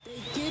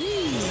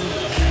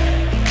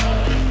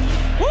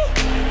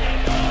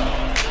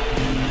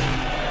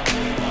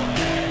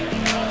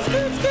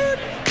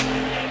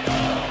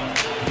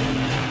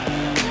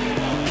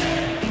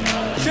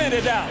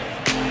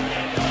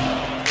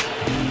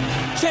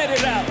Get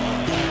it out.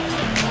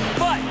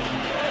 Fight.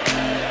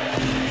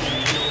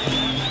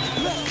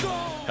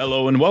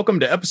 Hello and welcome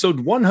to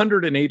episode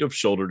 108 of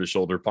Shoulder to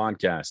Shoulder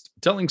Podcast,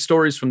 telling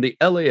stories from the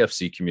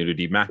LAFC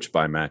community match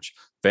by match,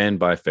 fan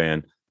by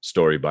fan,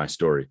 story by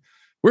story.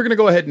 We're going to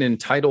go ahead and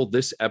entitle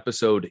this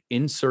episode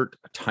Insert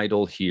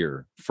Title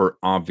Here for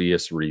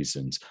obvious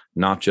reasons,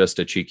 not just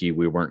a cheeky,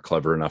 we weren't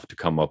clever enough to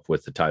come up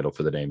with the title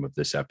for the name of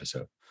this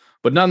episode.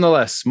 But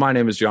nonetheless, my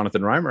name is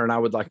Jonathan Reimer, and I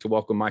would like to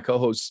welcome my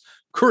co-hosts,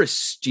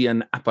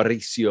 Christian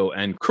Aparicio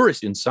and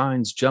Christian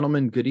Signs.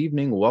 Gentlemen, good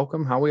evening.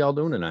 Welcome. How are we all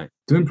doing tonight?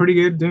 Doing pretty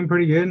good.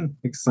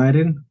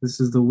 Excited.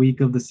 This is the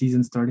week of the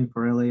season starting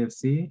for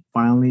LAFC.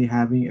 Finally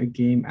having a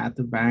game at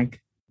the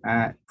bank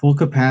at full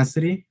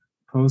capacity,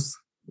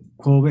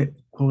 post-COVID,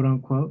 quote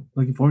unquote.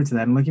 Looking forward to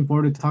that. I'm looking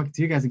forward to talking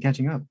to you guys and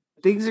catching up.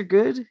 Things are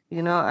good.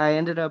 You know, I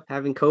ended up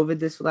having COVID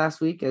this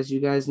last week, as you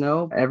guys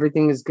know.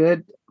 Everything is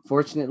good.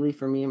 Fortunately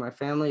for me and my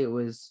family, it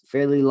was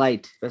fairly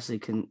light,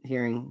 especially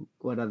hearing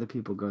what other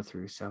people go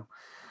through. So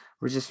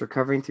we're just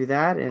recovering through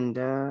that and,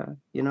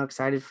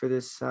 excited for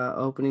this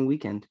opening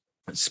weekend.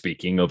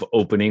 Speaking of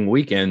opening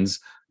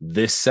weekends,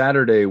 this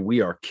Saturday,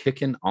 we are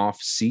kicking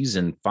off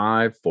season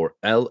 5 for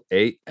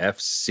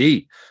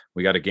LAFC.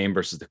 We got a game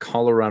versus the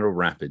Colorado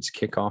Rapids,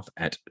 kickoff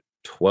at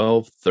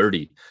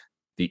 12:30.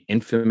 The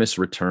infamous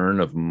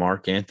return of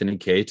Mark Anthony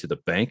Kaye to the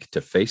bank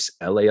to face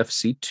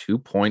LAFC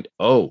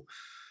 2.0.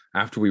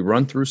 After we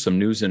run through some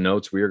news and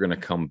notes, we are going to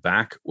come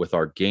back with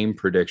our game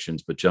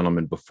predictions. But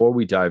gentlemen, before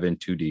we dive in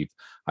too deep,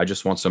 I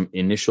just want some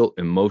initial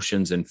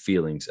emotions and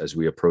feelings as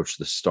we approach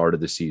the start of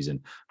the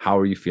season. How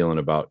are you feeling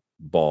about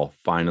ball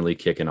finally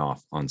kicking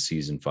off on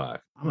season 5?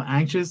 I'm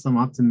anxious. I'm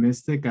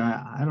optimistic.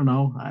 I don't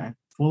know. I'm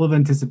full of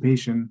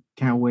anticipation.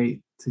 Can't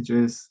wait to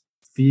just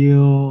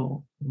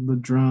feel the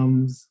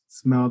drums,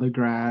 smell the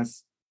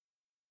grass,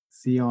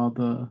 see all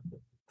the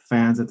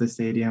fans at the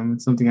stadium.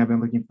 It's something I've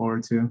been looking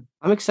forward to.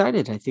 I'm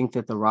excited. I think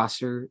that the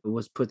roster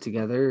was put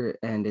together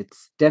and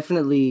it's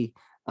definitely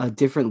a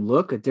different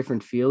look, a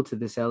different feel to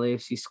this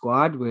LAFC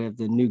squad. We have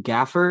the new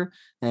gaffer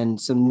and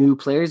some new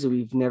players that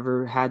we've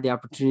never had the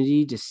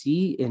opportunity to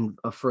see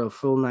for a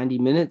full 90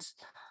 minutes.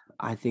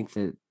 I think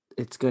that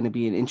it's going to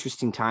be an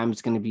interesting time.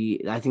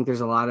 I think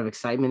there's a lot of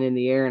excitement in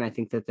the air. And I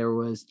think that there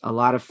was a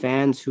lot of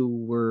fans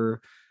who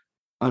were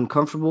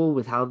uncomfortable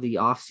with how the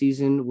off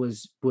season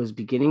was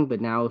beginning, but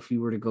now if you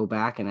were to go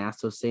back and ask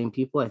those same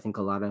people, I think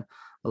a lot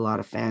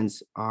of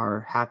fans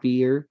are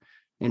happier,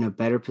 in a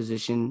better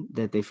position,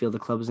 that they feel the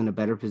club is in a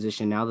better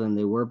position now than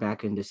they were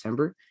back in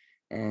December.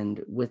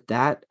 And with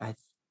that, I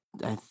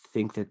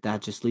think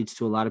that just leads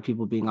to a lot of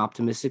people being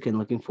optimistic and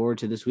looking forward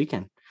to this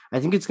weekend.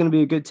 I think it's going to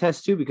be a good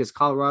test too, because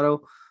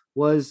Colorado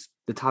was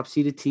the top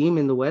seeded team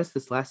in the West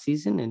this last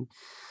season, and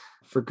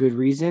for good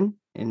reason.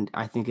 And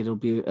I think it'll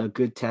be a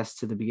good test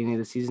to the beginning of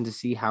the season to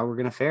see how we're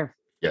going to fare.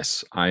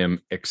 Yes, I am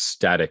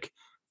ecstatic.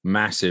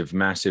 Massive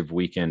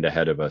weekend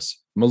ahead of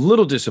us. I'm a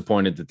little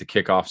disappointed that the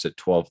kickoff's at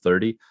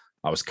 12:30.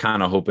 I was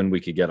kind of hoping we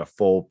could get a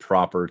full,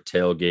 proper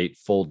tailgate,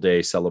 full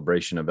day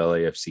celebration of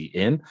LAFC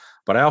in.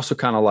 But I also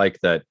kind of like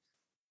that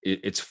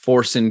it's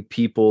forcing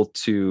people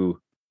to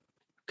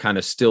kind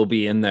of still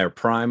be in their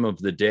prime of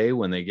the day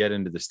when they get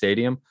into the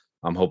stadium.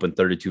 I'm hoping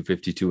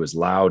 3252 is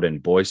loud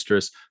and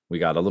boisterous. We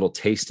got a little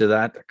taste of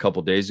that a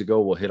couple days ago.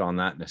 We'll hit on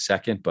that in a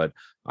second, but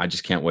I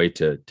just can't wait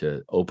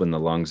to open the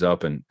lungs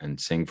up and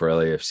sing for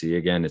LAFC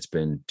again. It's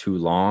been too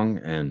long,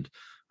 and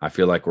I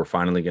feel like we're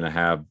finally going to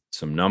have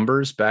some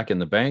numbers back in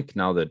the bank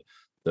now that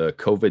the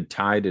COVID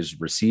tide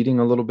is receding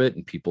a little bit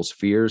and people's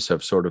fears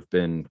have sort of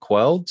been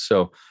quelled.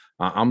 So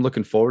I'm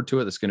looking forward to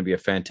it. It's going to be a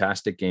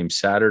fantastic game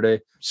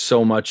Saturday.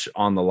 So much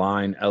on the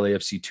line.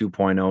 LAFC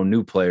 2.0,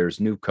 new players,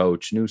 new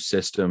coach, new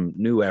system,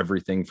 new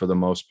everything for the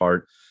most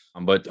part.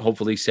 But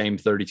hopefully same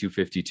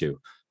 3252.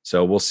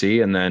 So we'll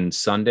see. And then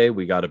Sunday,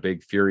 we got a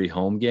big Fury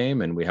home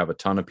game, and we have a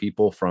ton of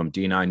people from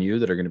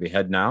D9U that are going to be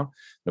heading out.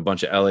 And a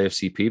bunch of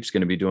LAFC peeps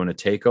going to be doing a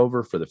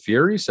takeover for the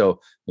Fury. So,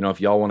 if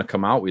y'all want to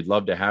come out, we'd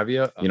love to have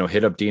you.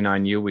 Hit up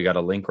D9U. We got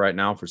a link right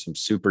now for some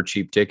super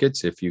cheap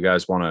tickets if you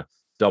guys want to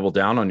double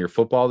down on your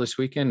football this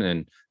weekend,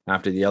 and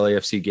after the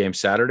LAFC game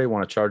Saturday,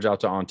 want to charge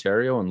out to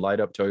Ontario and light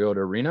up Toyota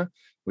Arena.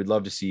 We'd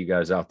love to see you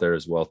guys out there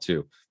as well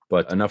too.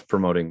 But enough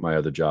promoting my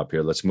other job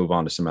here. Let's move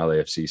on to some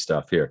LAFC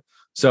stuff here.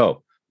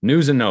 So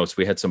news and notes.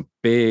 We had some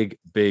big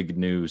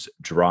news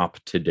drop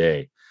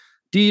today.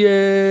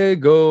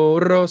 Diego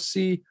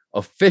Rossi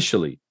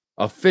officially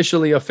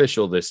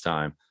official this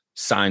time,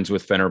 signs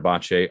with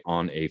Fenerbahce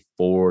on a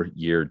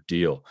 4-year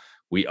deal.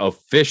 We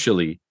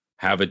officially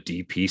have a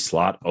DP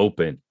slot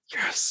open.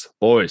 Yes.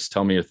 Boys,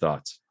 tell me your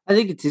thoughts. I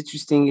think it's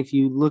interesting if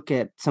you look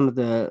at some of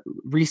the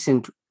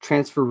recent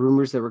transfer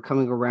rumors that were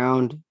coming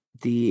around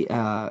the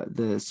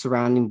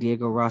surrounding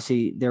Diego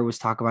Rossi. There was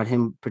talk about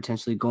him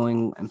potentially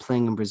going and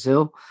playing in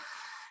Brazil.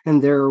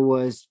 And there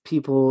was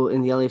people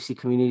in the LAFC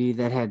community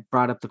that had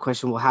brought up the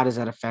question, well, how does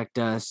that affect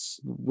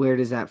us? Where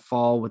does that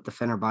fall with the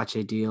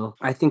Fenerbahce deal?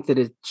 I think that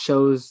it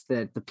shows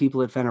that the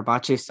people at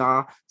Fenerbahce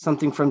saw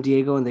something from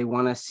Diego and they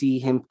want to see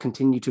him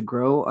continue to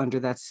grow under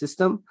that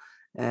system.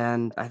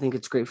 And I think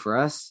it's great for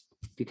us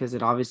because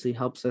it obviously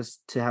helps us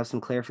to have some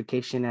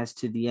clarification as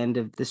to the end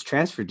of this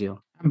transfer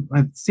deal.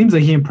 It seems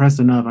like he impressed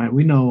enough.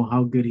 We know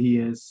how good he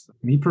is.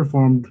 He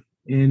performed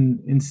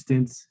in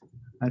stints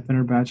at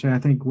Fenerbahce. I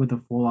think with a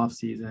full off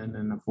season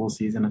and a full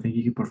season, I think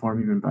he could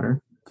perform even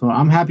better. So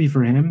I'm happy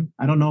for him.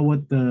 I don't know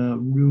what the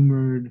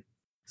rumored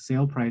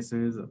sale price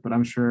is, but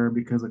I'm sure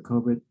because of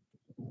COVID,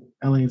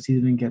 LAFC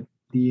didn't get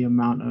the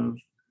amount of.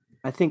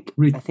 I think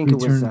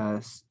it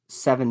was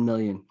 7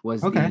 million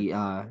was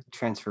the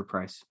transfer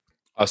price.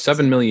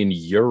 7 million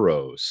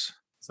euros.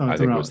 So I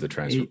think was the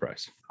transfer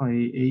price.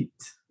 Probably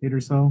eight or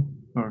so,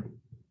 or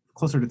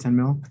closer to $10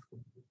 million.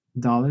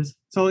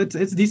 So it's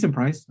a decent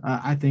price.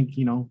 I think,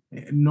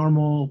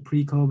 normal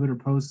pre-COVID or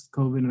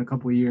post-COVID in a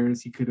couple of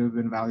years, he could have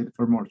been valued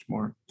for much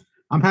more.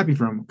 I'm happy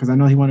for him because I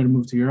know he wanted to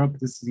move to Europe.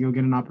 He'll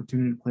get an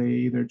opportunity to play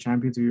either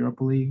Champions or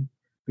Europa League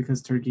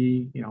because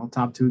Turkey,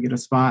 top two, get a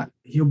spot.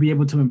 He'll be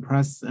able to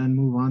impress and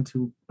move on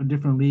to a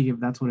different league if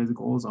that's what his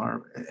goals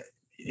are.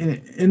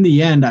 In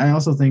the end, I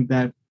also think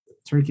that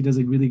Turkey does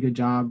a really good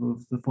job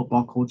of the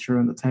football culture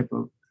and the type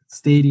of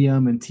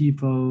stadium and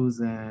tifos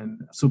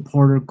and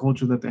supporter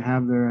culture that they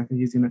have there. I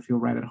think he's going to feel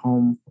right at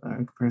home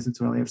in comparison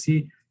to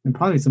LAFC and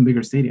probably some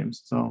bigger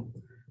stadiums. So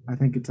I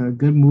think it's a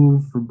good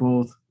move for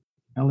both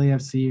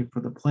LAFC, for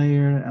the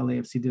player.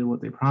 LAFC did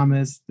what they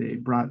promised. They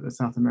brought a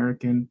South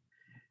American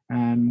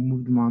and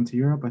moved him on to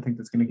Europe. I think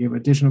that's going to give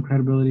additional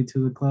credibility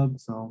to the club.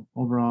 So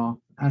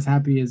overall, as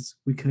happy as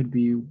we could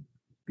be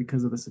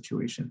because of the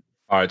situation.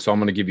 All right, so I'm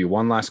going to give you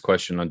one last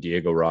question on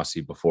Diego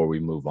Rossi before we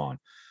move on.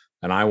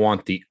 And I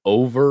want the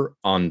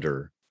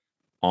over-under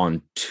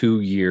on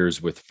 2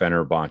 years with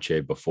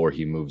Fenerbahce before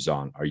he moves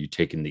on. Are you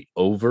taking the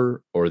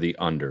over or the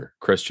under?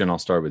 Christian, I'll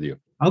start with you.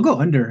 I'll go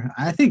under.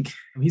 I think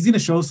he's going to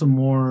show some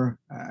more.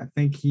 I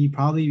think he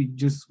probably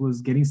just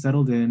was getting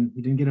settled in.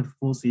 He didn't get a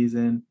full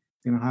season.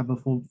 He's going to have a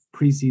full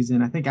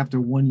preseason. I think after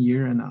 1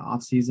 year and an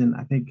off season,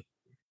 I think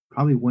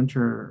probably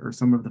winter or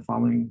summer of the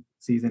following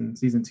season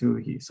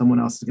 2, someone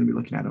else is going to be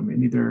looking at him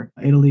in either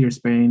Italy or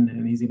Spain,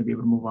 and he's going to be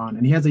able to move on.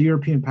 And he has a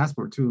European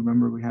passport too.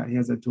 Remember, he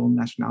has a dual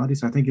nationality,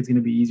 so I think it's going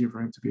to be easier for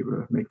him to be able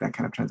to make that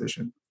kind of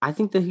transition. I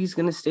think that he's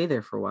going to stay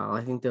there for a while.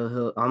 I think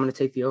I'm going to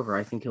take the over.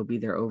 I think he'll be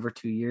there over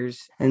 2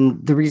 years.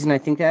 And the reason I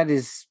think that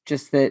is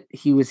just that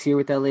he was here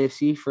with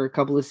LAFC for a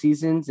couple of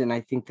seasons, and I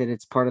think that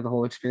it's part of the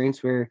whole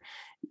experience where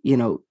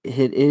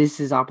it is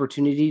his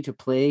opportunity to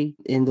play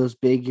in those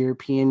big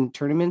European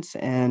tournaments,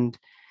 and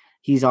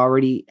he's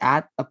already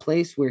at a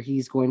place where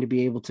he's going to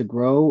be able to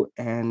grow.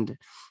 And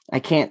I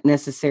can't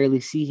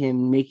necessarily see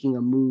him making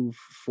a move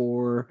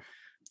for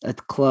a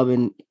club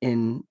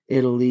in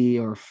Italy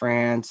or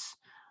France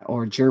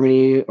or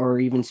Germany or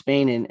even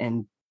Spain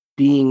and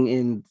being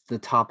in the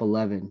top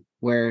 11,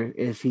 where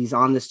if he's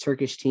on this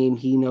Turkish team,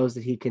 he knows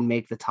that he can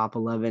make the top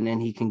 11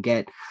 and he can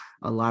get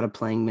a lot of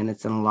playing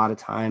minutes and a lot of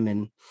time.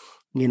 And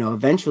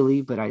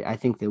eventually, but I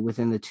think that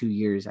within the 2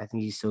 years, I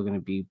think he's still going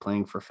to be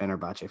playing for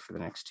Fenerbahce for the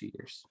next 2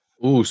 years.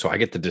 Ooh, so I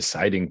get the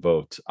deciding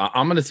vote.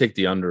 I'm going to take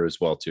the under as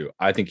well, too.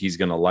 I think he's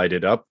going to light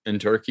it up in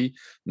Turkey.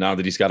 Now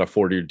that he's got a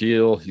 4-year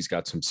deal, he's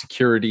got some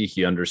security.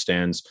 He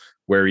understands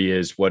where he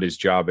is, what his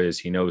job is.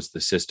 He knows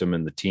the system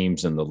and the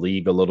teams and the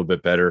league a little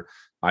bit better.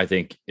 I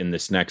think in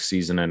this next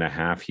season and a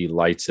half, he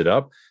lights it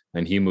up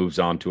and he moves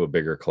on to a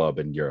bigger club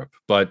in Europe.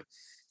 But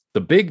the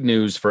big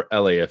news for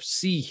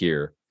LAFC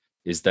here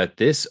is that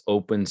this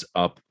opens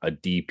up a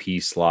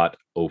DP slot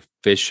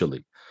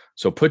officially.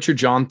 So put your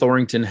John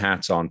Thorrington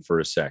hats on for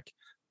a sec.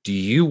 Do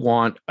you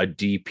want a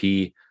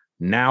DP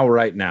now,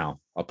 right now,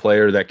 a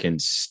player that can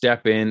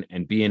step in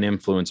and be an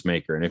influence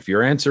maker? And if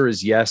your answer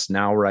is yes,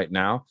 now, right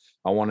now,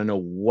 I want to know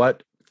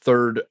what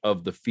third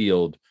of the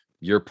field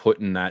you're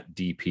putting that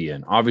DP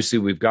in. Obviously,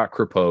 we've got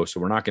Crepeau,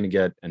 so we're not going to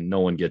get, and no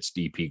one gets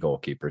DP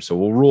goalkeeper. So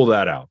we'll rule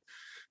that out.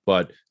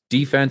 But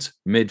defense,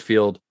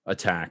 midfield,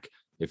 attack.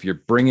 If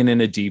you're bringing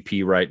in a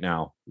DP right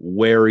now,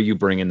 where are you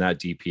bringing that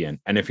DP in?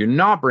 And if you're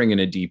not bringing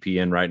a DP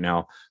in right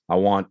now, I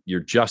want your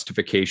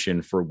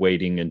justification for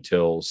waiting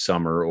until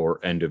summer or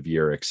end of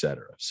year,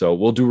 etc. So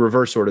we'll do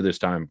reverse order this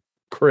time.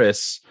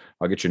 Chris,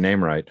 I'll get your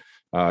name right.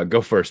 Go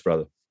first,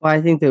 brother. Well,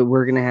 I think that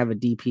we're going to have a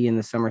DP in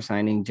the summer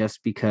signing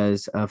just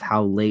because of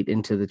how late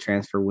into the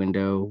transfer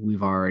window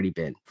we've already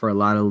been. For a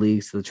lot of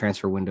leagues, the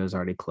transfer window is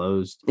already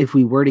closed. If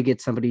we were to get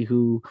somebody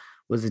who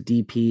was a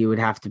DP, it would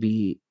have to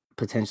be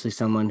potentially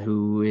someone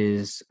who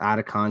is out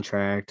of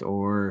contract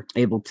or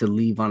able to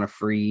leave on a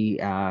free,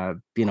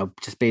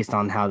 just based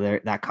on how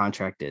that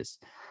contract is.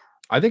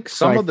 I think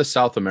some of the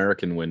South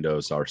American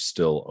windows are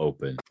still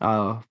open.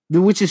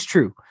 Which is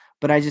true.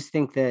 But I just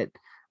think that,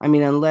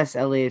 unless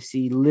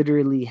LAFC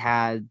literally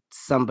had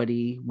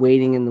somebody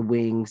waiting in the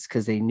wings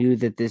because they knew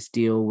that this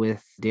deal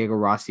with Diego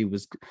Rossi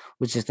was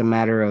just a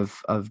matter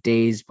of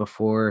days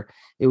before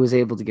it was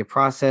able to get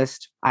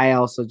processed. I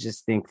also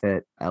just think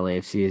that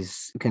LAFC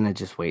is going to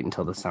just wait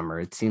until the summer.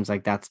 It seems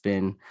like that's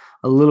been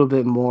a little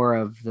bit more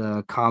of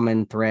the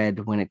common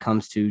thread when it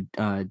comes to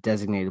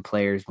designated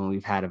players when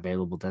we've had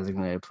available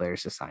designated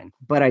players to sign.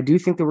 But I do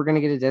think that we're going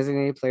to get a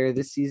designated player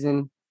this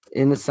season.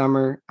 in the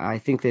summer. I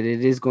think that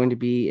it is going to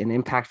be an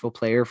impactful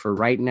player for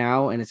right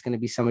now, and it's going to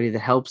be somebody that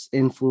helps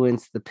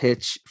influence the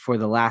pitch for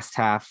the last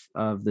half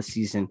of the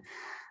season.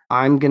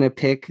 I'm going to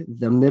pick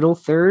the middle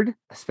third,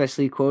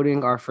 especially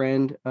quoting our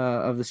friend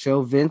of the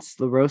show, Vince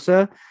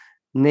LaRosa.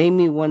 Name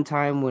me one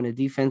time when a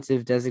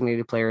defensive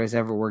designated player has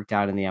ever worked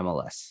out in the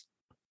MLS.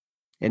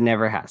 It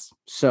never has.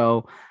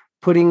 So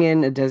putting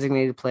in a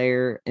designated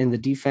player in the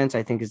defense,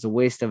 I think, is a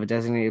waste of a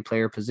designated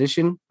player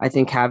position. I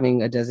think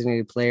having a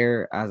designated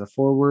player as a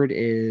forward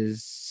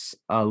is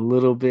a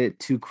little bit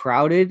too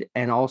crowded.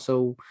 And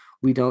also,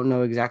 we don't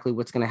know exactly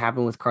what's going to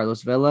happen with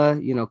Carlos Vela.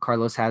 You know,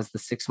 Carlos has the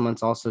 6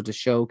 months also to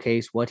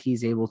showcase what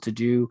he's able to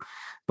do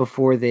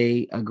before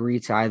they agree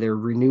to either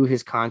renew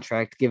his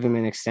contract, give him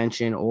an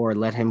extension, or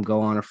let him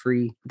go on a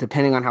free.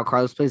 Depending on how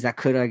Carlos plays, that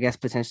could, I guess,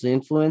 potentially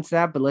influence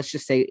that. But let's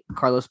just say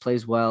Carlos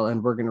plays well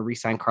and we're going to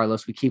re-sign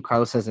Carlos. We keep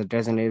Carlos as a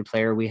designated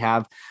player. We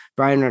have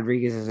Brian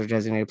Rodriguez as our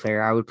designated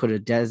player. I would put a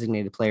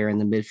designated player in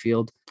the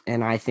midfield.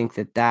 And I think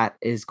that that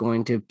is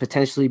going to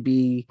potentially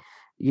be,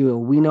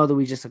 we know that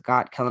we just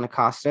got Kellen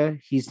Acosta.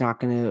 He's not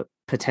going to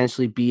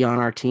potentially be on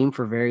our team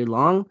for very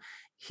long.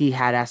 He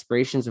had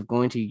aspirations of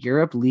going to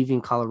Europe,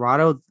 leaving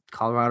Colorado.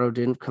 Colorado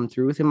didn't come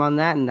through with him on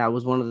that. And that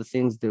was one of the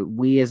things that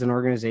we as an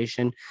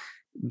organization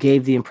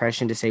gave the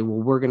impression to say,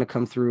 well, we're going to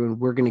come through and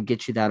we're going to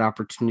get you that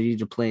opportunity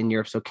to play in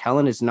Europe. So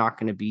Kellen is not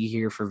going to be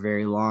here for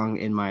very long,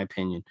 in my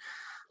opinion,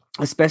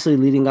 especially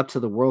leading up to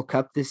the World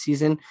Cup this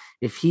season.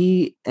 If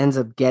he ends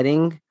up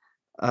getting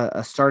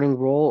a starting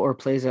role or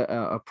plays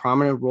a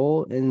prominent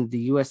role in the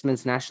U.S.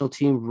 men's national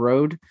team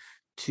road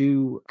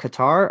to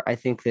Qatar, I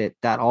think that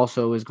that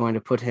also is going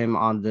to put him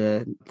on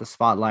the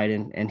spotlight,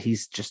 and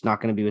he's just not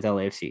going to be with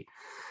LAFC.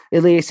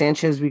 Ilie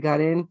Sanchez we got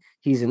in.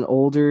 He's an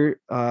older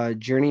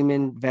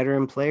journeyman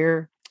veteran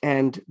player,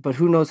 but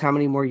who knows how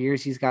many more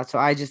years he's got. So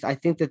I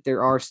think that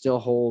there are still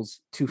holes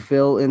to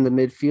fill in the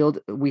midfield.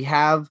 We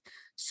have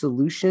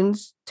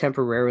solutions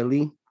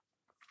temporarily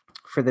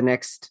for the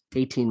next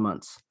 18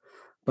 months,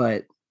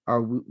 but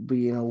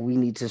we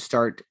need to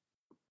start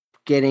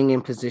getting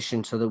in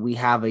position so that we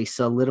have a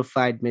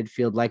solidified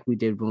midfield like we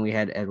did when we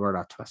had Edward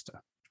Atuesta.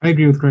 I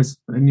agree with Chris,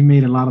 and you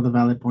made a lot of the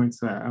valid points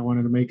that I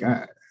wanted to make.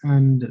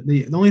 And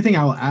the only thing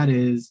I will add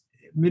is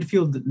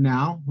midfield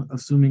now,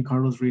 assuming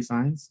Carlos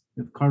resigns.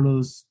 If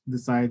Carlos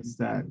decides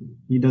that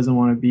he doesn't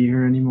want to be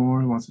here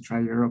anymore, wants to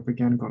try Europe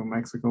again, go to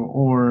Mexico,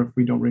 or if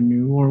we don't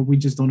renew, or we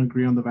just don't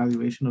agree on the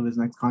valuation of his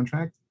next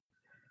contract,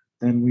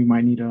 then we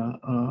might need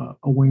a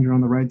winger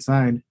on the right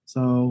side.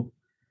 So,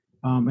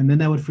 and then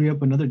that would free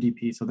up another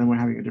DP. So then we're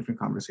having a different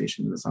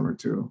conversation in the summer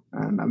too.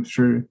 And I'm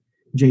sure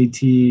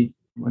JT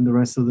and the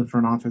rest of the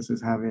front office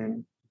is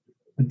having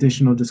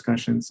additional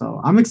discussion.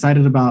 So I'm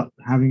excited about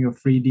having a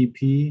free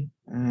DP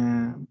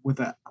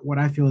with what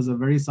I feel is a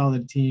very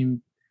solid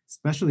team,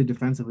 especially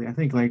defensively. I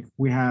think like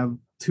we have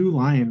two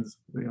lines,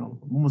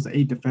 almost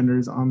 8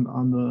 defenders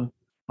on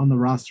the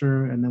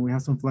roster, and then we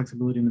have some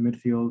flexibility in the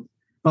midfield.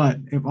 But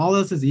if all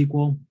else is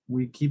equal,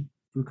 we keep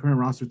the current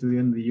roster through the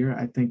end of the year.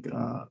 I think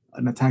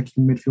an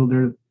attacking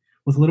midfielder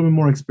with a little bit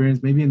more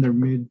experience, maybe in their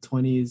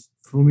mid-20s,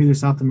 from either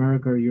South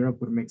America or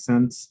Europe would make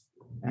sense.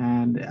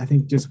 And I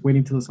think just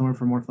waiting till the summer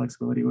for more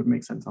flexibility would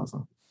make sense also.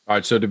 All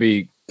right. So to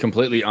be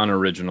completely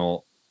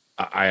unoriginal,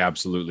 I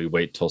absolutely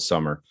wait till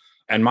summer.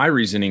 And my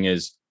reasoning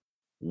is,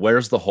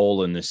 where's the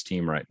hole in this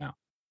team right now?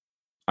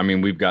 I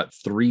mean, we've got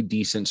 3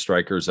 decent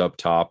strikers up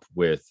top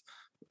with,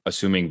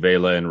 assuming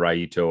Vela and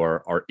Raito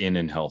are in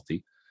and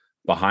healthy.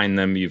 Behind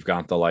them, you've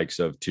got the likes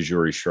of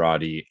Tajuri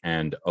Shradi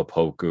and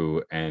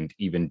Opoku, and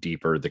even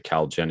deeper, the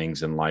Cal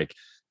Jennings and like.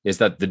 Is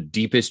that the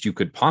deepest you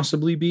could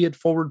possibly be at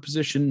forward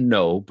position?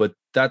 No, but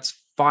that's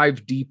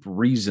 5 deep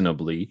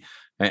reasonably.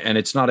 And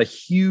it's not a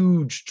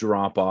huge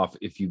drop off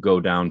if you go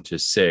down to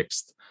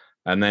 6th.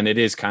 And then it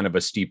is kind of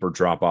a steeper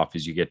drop off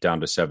as you get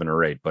down to 7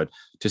 or 8. But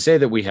to say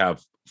that we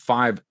have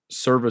 5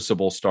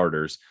 serviceable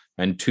starters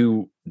and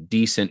 2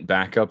 decent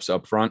backups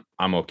up front,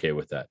 I'm okay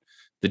with that.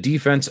 The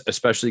defense,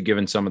 especially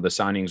given some of the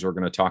signings we're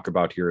going to talk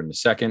about here in a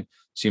second,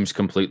 seems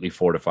completely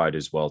fortified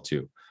as well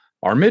too.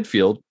 Our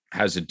midfield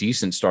has a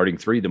decent starting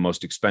 3, the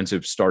most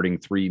expensive starting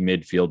 3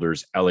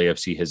 midfielders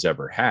LAFC has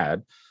ever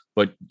had.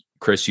 But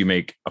Chris, you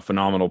make a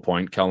phenomenal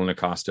point. Kellen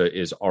Acosta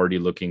is already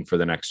looking for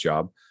the next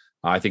job.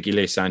 I think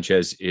Ilie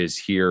Sanchez is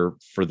here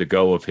for the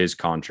go of his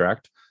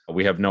contract.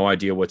 We have no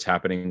idea what's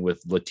happening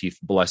with Latif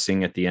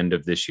Blessing at the end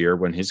of this year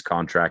when his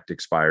contract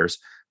expires,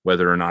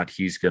 whether or not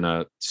he's going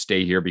to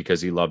stay here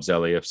because he loves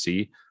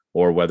LAFC,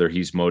 or whether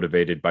he's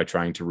motivated by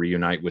trying to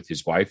reunite with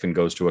his wife and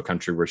goes to a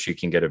country where she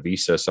can get a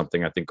visa,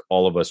 something I think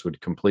all of us would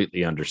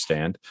completely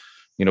understand.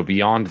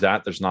 Beyond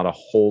that, there's not a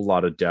whole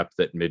lot of depth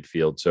at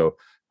midfield. So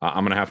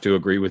I'm going to have to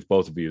agree with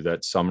both of you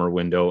that summer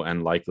window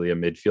and likely a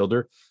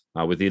midfielder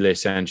with Ilie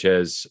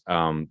Sanchez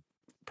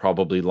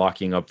probably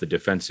locking up the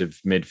defensive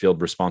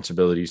midfield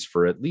responsibilities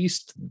for at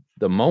least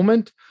the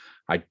moment.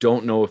 I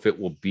don't know if it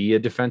will be a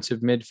defensive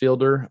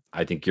midfielder.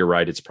 I think you're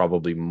right. It's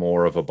probably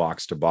more of a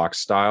box-to-box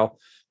style.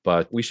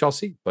 but we shall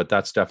see. But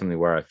that's definitely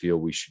where I feel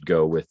we should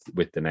go with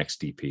the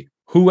next DP.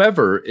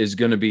 Whoever is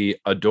going to be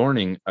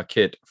adorning a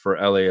kit for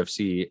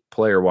LAFC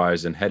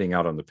player-wise and heading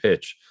out on the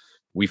pitch,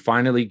 we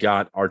finally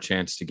got our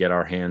chance to get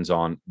our hands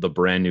on the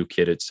brand new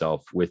kit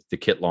itself with the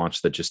kit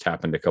launch that just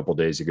happened a couple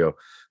days ago.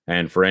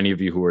 And for any of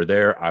you who were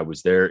there, I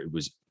was there. It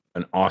was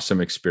an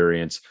awesome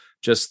experience.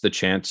 Just the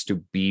chance to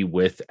be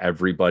with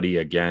everybody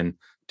again,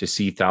 to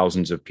see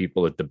thousands of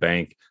people at the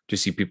bank, to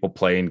see people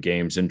playing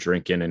games and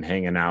drinking and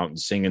hanging out and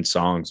singing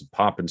songs and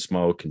popping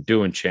smoke and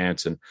doing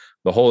chants. And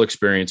the whole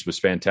experience was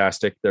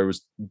fantastic. There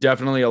was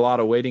definitely a lot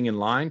of waiting in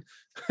line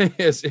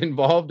as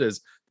involved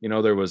as,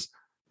 there was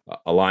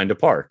a line to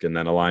park and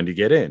then a line to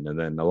get in and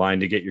then a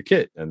line to get your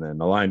kit and then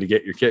a line to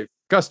get your kit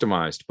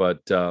customized.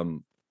 But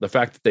the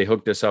fact that they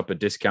hooked us up a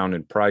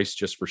discounted price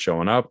just for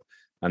showing up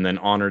and then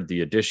honored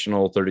the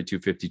additional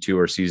 $32.52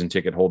 or season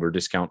ticket holder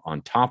discount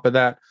on top of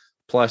that,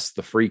 plus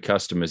the free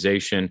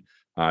customization,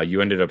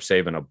 you ended up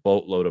saving a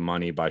boatload of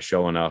money by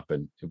showing up.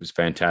 And it was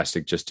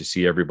fantastic just to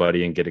see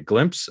everybody and get a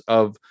glimpse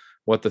of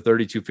what the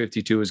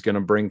 $32.52 is going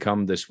to bring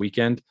come this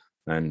weekend.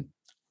 And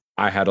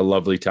I had a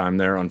lovely time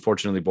there.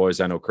 Unfortunately, boys,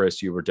 I know,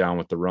 Chris, you were down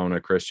with the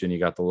Rona. Christian, you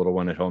got the little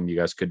one at home. You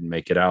guys couldn't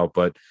make it out.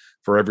 But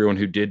for everyone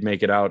who did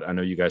make it out, I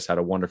know you guys had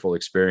a wonderful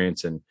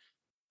experience. And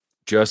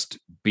just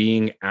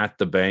being at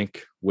the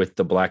bank with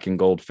the black and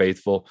gold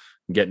faithful,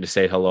 getting to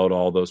say hello to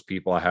all those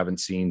people I haven't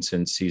seen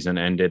since season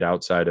ended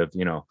outside of,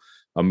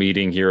 a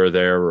meeting here or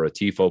there or a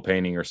TIFO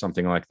painting or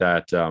something like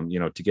that.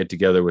 To get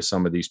together with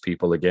some of these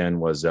people again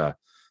was a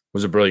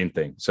brilliant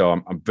thing. So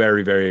I'm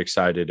very, very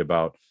excited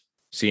about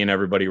seeing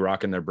everybody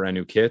rocking their brand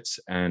new kits.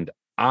 And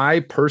I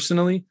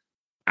personally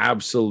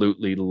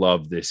absolutely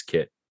love this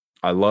kit.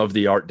 I love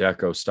the Art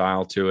Deco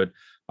style to it.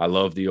 I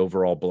love the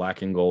overall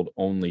black and gold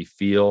only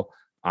feel.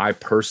 I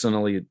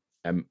personally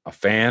am a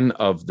fan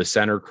of the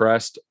center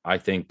crest. I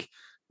think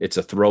it's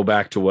a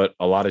throwback to what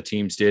a lot of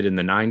teams did in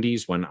the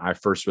 90s when I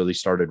first really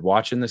started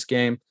watching this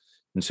game.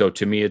 And so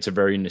to me, it's a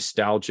very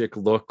nostalgic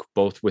look,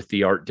 both with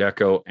the Art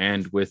Deco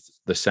and with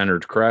the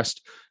centered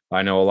crest.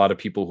 I know a lot of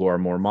people who are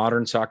more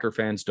modern soccer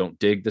fans don't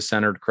dig the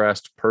centered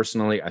crest.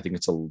 Personally, I think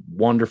it's a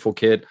wonderful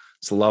kit.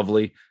 It's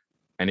lovely.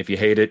 And if you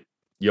hate it,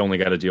 you only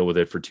got to deal with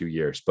it for 2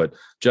 years. But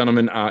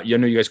gentlemen,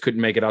 you guys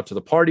couldn't make it out to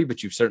the party,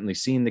 but you've certainly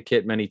seen the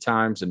kit many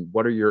times. And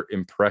what are your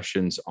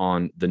impressions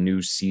on the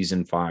new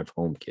season 5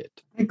 home kit?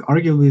 I think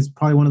arguably it's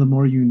probably one of the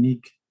more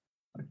unique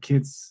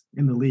kits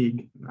in the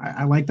league.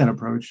 I like that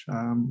approach.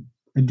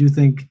 I do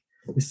think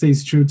it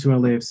stays true to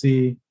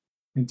LAFC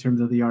in terms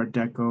of the Art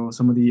Deco,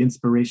 some of the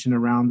inspiration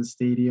around the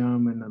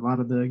stadium and a lot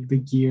of the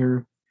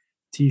gear,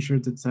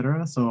 T-shirts,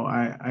 etc. So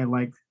I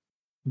like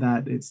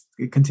that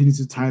it continues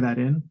to tie that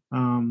in.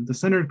 The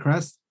centered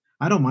crest,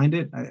 I don't mind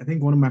it. I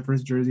think one of my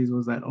first jerseys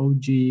was that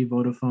OG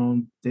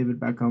Vodafone David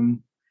Beckham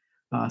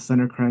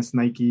center crest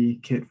Nike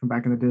kit from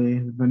back in the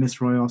day. Van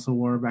Nistelrooy also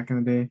wore back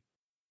in the day.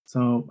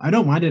 So I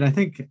don't mind it. I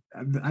think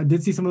I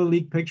did see some of the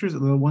leaked pictures,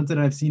 the ones that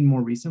I've seen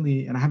more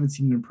recently, and I haven't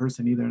seen it in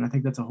person either. And I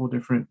think that's a whole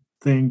different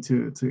thing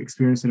to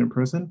experience it in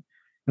person.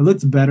 It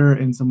looks better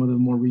in some of the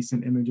more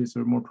recent images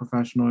or more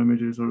professional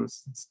images or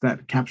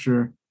that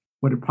capture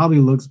what it probably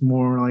looks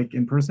more like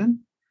in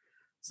person.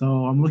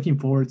 So I'm looking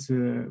forward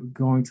to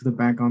going to the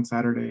bank on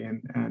Saturday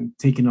and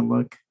taking a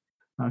look,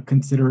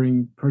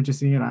 considering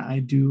purchasing it. I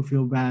do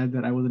feel bad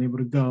that I wasn't able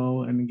to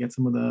go and get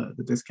some of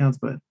the discounts,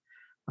 but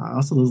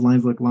also those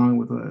lines look long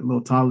with a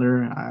little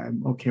toddler.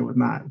 I'm okay with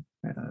not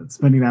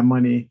spending that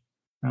money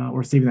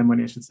or saving that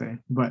money, I should say.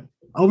 But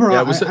overall,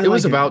 it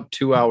was about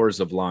 2 hours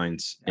of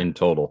lines in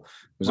total.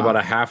 It was about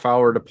a half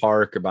hour to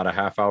park, about a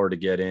half hour to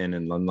get in,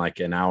 and then like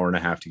an hour and a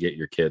half to get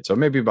your kid. So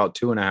maybe about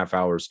 2.5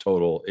 hours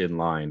total in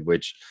line,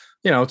 which,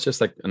 it's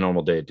just like a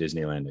normal day at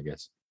Disneyland, I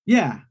guess.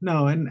 Yeah,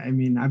 no. And I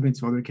mean, I've been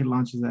to other kid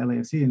launches at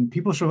LAFC and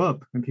people show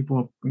up and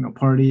people,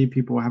 party,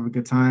 people have a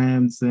good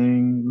time,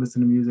 sing,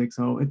 listen to music.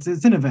 So it's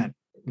an event.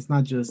 It's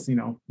not just,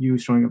 you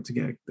showing up to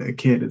get a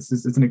kid. It's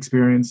an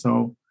experience.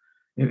 So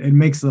it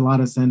makes a lot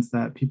of sense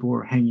that people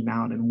are hanging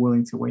out and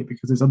willing to wait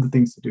because there's other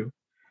things to do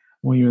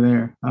when you're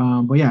there.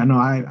 But yeah, no,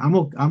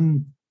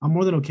 I'm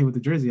more than okay with the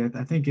jersey.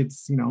 I think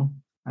it's,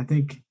 I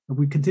think if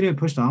we continue to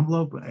push the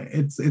envelope,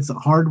 it's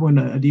hard when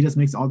Adidas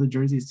makes all the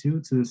jerseys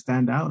too to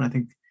stand out. And I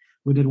think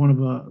we did one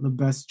of the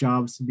best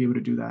jobs to be able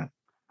to do that.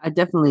 I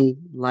definitely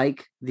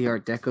like the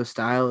Art Deco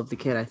style of the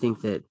kit. I think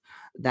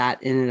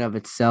that in and of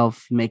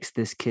itself makes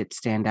this kit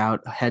stand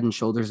out head and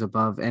shoulders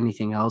above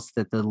anything else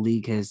that the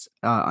league has,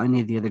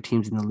 any of the other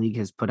teams in the league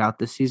has put out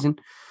this season.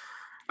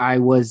 I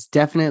was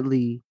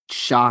definitely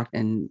shocked,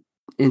 and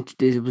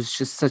it was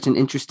just such an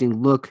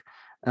interesting look.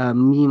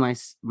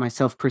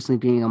 Myself personally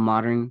being a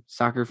modern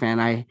soccer fan,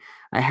 I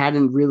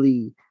hadn't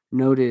really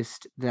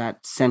noticed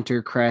that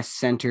center crest,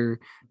 center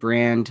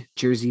brand,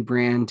 jersey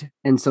brand.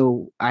 And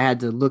so I had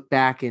to look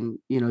back and,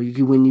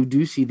 when you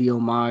do see the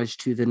homage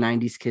to the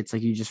 90s kits,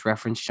 like you just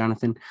referenced,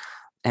 Jonathan,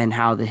 and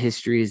how the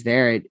history is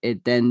there,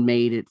 it then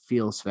made it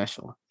feel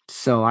special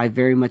So I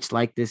very much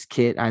like this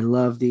kit. I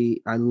love the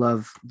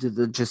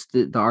just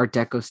the Art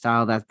Deco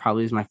style. That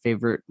probably is my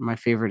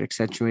favorite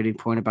accentuating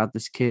point about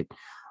this kit.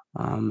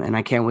 And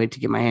I can't wait to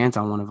get my hands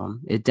on one of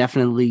them. It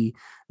definitely,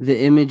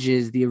 the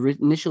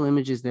initial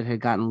images that had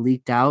gotten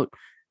leaked out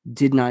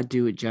did not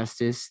do it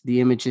justice.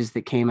 The images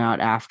that came out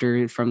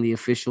after from the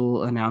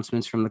official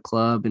announcements from the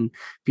club and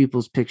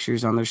people's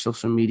pictures on their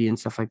social media and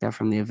stuff like that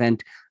from the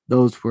event,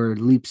 those were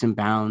leaps and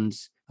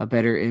bounds a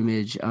better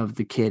image of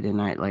the kit. And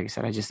like I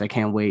said, I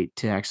can't wait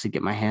to actually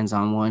get my hands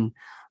on one.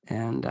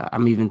 And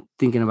I'm even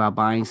thinking about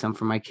buying some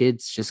for my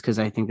kids just because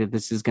I think that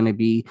this is going to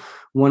be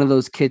one of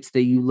those kits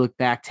that you look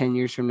back 10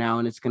 years from now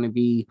and it's going to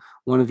be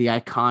one of the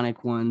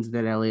iconic ones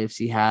that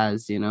LAFC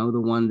has, the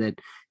one that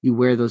you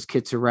wear those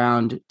kits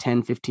around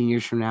 10, 15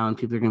 years from now and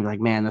people are going to be like,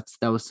 man,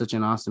 that was such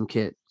an awesome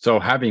kit. So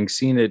having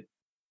seen it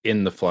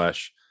in the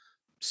flesh,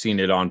 seen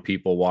it on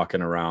people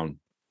walking around,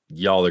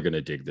 y'all are going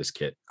to dig this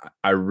kit.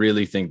 I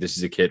really think this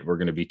is a kit we're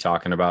going to be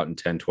talking about in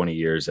 10, 20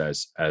 years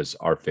as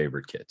our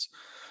favorite kits.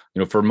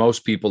 For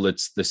most people,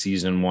 it's the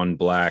season 1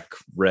 black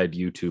red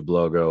YouTube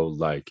logo,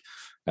 like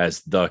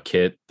as the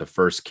kit, the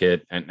first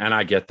kit. And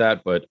I get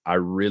that, but I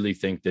really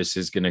think this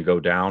is going to go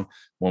down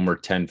when we're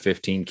 10,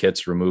 15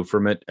 kits removed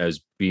from it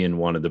as being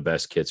one of the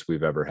best kits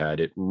we've ever had.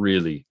 It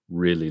really,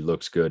 really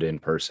looks good in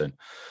person.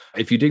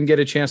 If you didn't get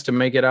a chance to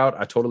make it out,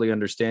 I totally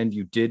understand.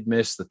 You did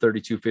miss the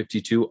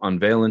 3252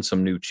 unveiling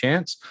some new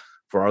chants.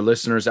 For our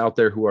listeners out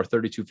there who are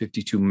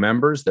 3252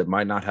 members that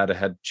might not have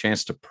had a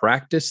chance to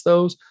practice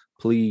those,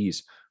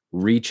 please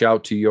reach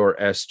out to your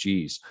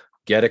SGs.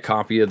 Get a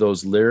copy of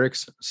those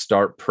lyrics,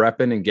 start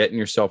prepping and getting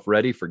yourself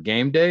ready for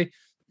game day,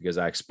 because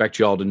I expect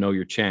you all to know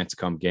your chance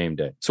come game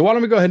day. So why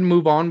don't we go ahead and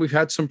move on? We've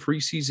had some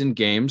preseason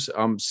games.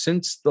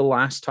 Since the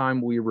last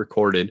time we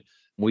recorded,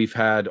 we've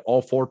had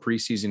all 4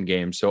 preseason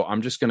games. So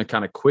I'm just going to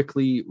kind of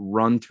quickly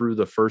run through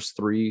the first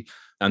 3,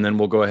 and then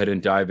we'll go ahead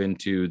and dive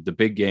into the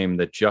big game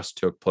that just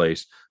took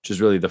place, which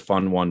is really the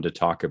fun one to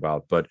talk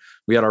about. But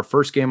we had our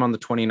first game on the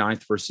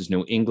 29th versus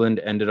New England,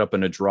 ended up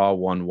in a draw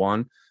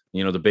 1-1.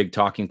 The big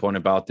talking point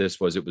about this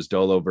was it was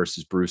Dolo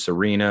versus Bruce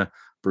Arena.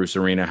 Bruce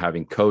Arena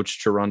having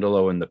coached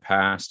Cherundolo in the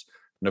past.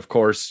 And of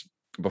course,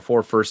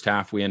 before first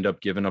half, we end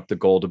up giving up the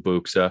goal to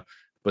Buxa.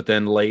 But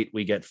then late,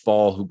 we get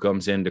Fall, who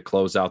comes in to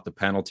close out the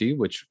penalty,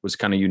 which was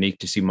kind of unique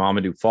to see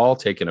Mamadou Fall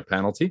taking a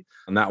penalty.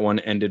 And that one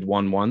ended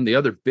 1-1. The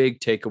other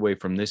big takeaway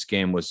from this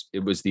game was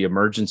it was the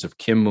emergence of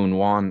Kim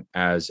Moon-Wan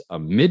as a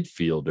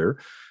midfielder,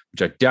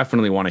 which I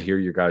definitely want to hear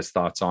your guys'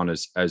 thoughts on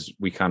as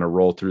we kind of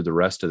roll through the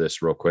rest of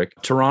this real quick.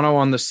 Toronto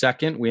on the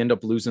second, we end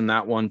up losing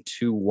that one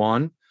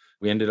 2-1.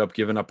 We ended up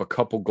giving up a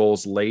couple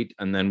goals late,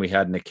 and then we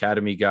had an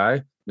academy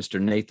guy,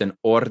 Mr. Nathan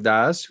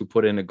Ordaz, who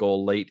put in a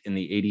goal late in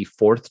the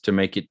 84th to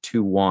make it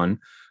 2-1,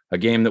 a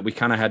game that we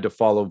kind of had to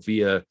follow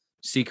via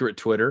secret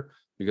Twitter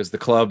because the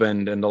club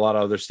and a lot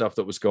of other stuff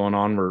that was going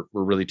on, we're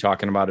really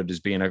talking about it as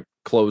being a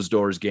closed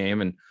doors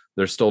game, and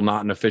there's still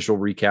not an official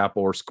recap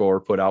or score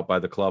put out by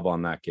the club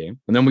on that game.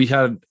 And then we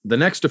had the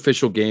next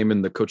official game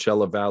in the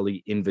Coachella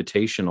Valley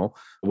Invitational,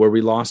 where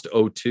we lost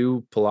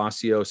 0-2.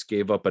 Palacios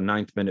gave up a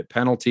 9th-minute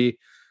penalty.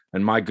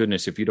 And my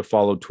goodness, if you'd have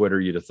followed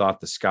Twitter, you'd have thought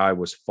the sky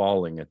was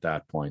falling at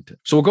that point.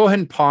 So we'll go ahead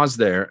and pause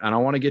there. And I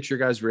want to get your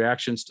guys'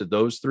 reactions to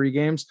those 3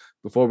 games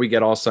before we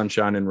get all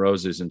sunshine and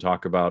roses and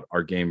talk about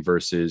our game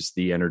versus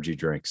the energy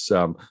drinks.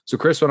 So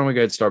Chris, why don't we go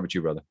ahead and start with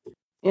you, brother?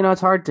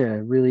 It's hard to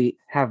really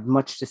have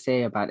much to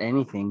say about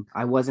anything.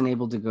 I wasn't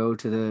able to go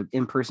to the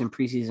in-person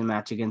preseason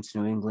match against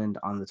New England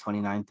on the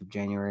 29th of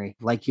January.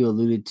 Like you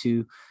alluded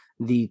to,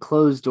 the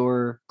closed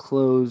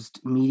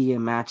media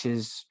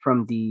matches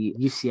from the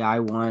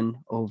UCI one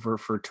over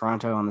for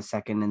Toronto on the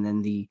second, and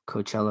then the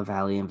Coachella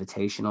Valley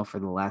Invitational for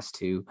the last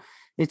 2.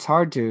 It's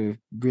hard to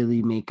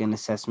really make an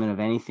assessment of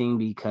anything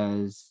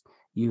because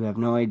you have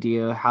no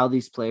idea how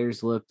these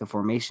players look, the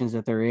formations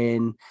that they're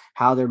in,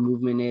 how their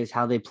movement is,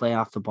 how they play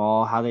off the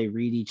ball, how they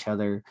read each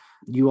other.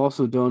 You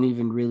also don't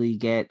even really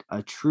get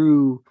a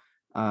true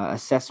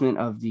assessment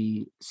of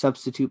the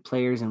substitute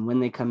players and when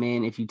they come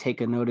in. If you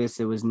take a notice,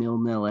 it was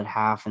 0-0 at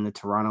half in the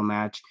Toronto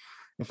match.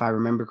 If I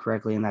remember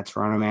correctly, in that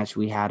Toronto match,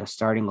 we had a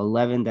starting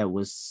 11 that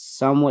was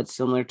somewhat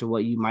similar to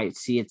what you might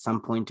see at some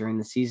point during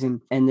the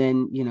season. And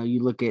then, you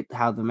look at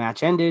how the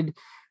match ended.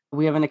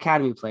 We have an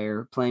academy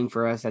player playing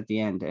for us at the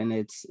end. And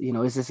it's,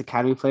 is this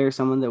academy player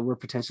someone that we're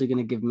potentially going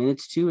to give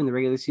minutes to in the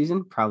regular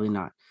season? Probably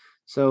not.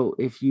 So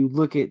if you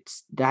look at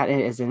that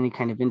as any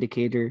kind of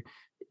indicator,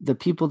 the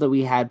people that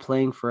we had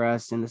playing for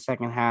us in the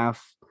second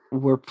half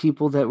were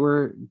people that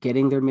were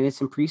getting their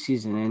minutes in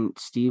preseason, and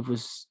Steve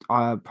was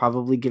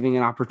probably giving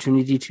an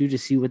opportunity to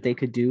see what they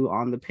could do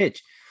on the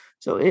pitch.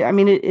 So,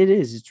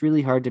 it's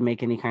really hard to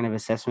make any kind of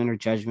assessment or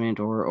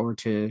judgment or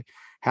to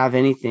have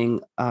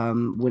anything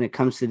when it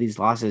comes to these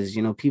losses.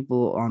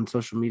 People on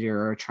social media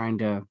are trying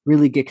to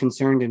really get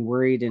concerned and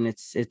worried, and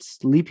it's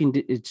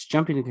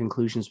jumping to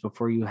conclusions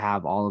before you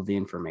have all of the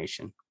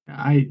information.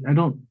 I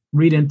don't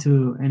read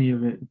into any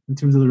of it in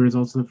terms of the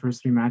results of the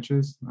first 3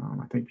 matches.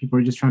 I think people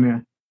are just trying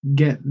to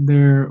get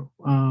their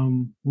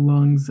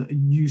lungs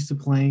used to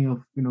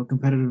playing a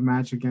competitive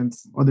match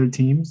against other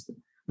teams.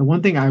 The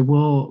one thing I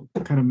will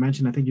kind of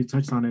mention, I think you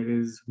touched on it,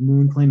 is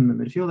Moon playing in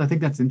the midfield. I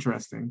think that's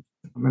interesting.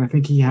 I mean, I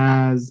think he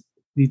has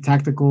the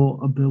tactical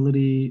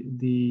ability,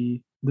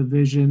 the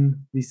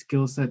vision, the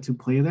skill set to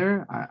play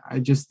there. I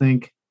just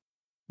think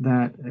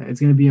that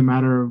it's going to be a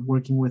matter of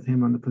working with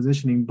him on the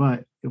positioning.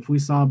 But if we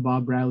saw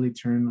Bob Bradley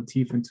turn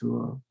Latif into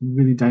a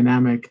really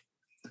dynamic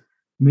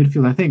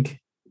midfield, I think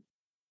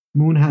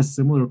Moon has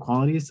similar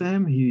qualities to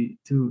him.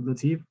 To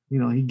Latif,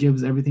 he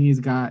gives everything he's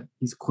got.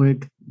 He's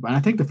quick, but I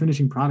think the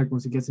finishing product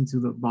once he gets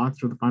into the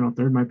box or the final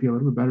third might be a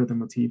little bit better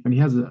than Latif, and he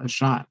has a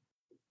shot.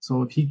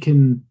 So if he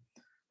can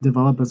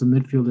develop as a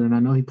midfielder, and I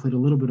know he played a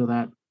little bit of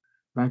that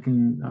back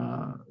in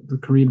the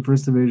Korean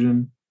First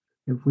Division.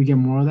 If we get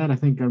more of that, I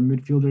think our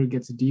midfielder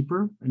gets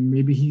deeper, and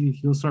maybe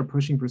he'll start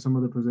pushing for some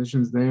of the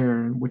positions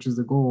there, which is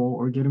the goal,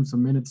 or get him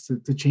some minutes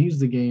to change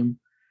the game.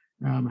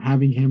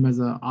 Having him as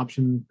an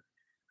option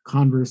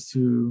converse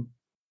to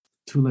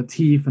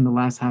Latif in the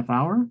last half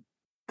hour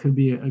could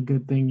be a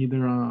good thing,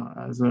 either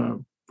as a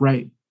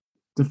right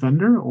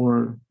defender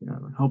or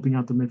helping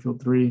out the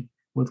midfield three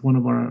with one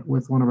of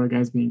our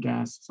guys being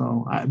gassed.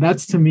 So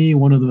that's to me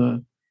one of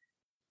the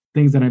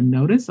things that I've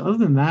noticed. Other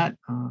than that,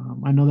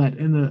 I know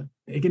that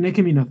it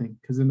can mean nothing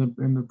because in the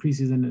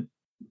preseason,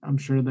 I'm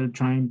sure they're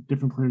trying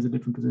different players at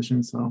different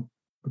positions. So,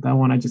 but that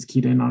one I just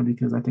keyed in on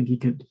because I think he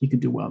could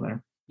do well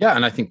there. Yeah,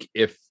 and I think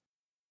if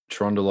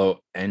Cherundolo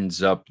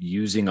ends up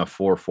using a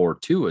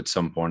 4-4-2 at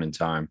some point in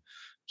time,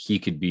 he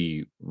could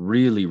be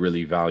really,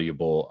 really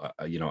valuable,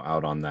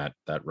 out on that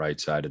right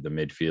side of the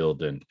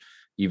midfield. And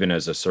even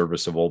as a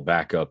serviceable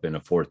backup in a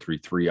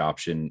 4-3-3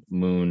 option,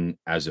 Moon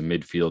as a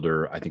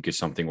midfielder, I think is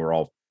something we're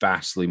all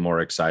vastly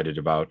more excited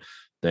about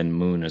than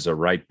Moon as a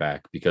right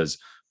back, because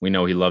we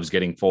know he loves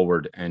getting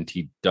forward and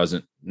he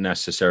doesn't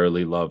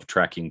necessarily love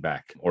tracking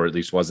back, or at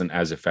least wasn't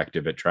as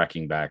effective at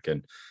tracking back.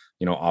 And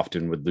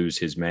often would lose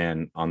his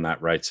man on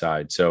that right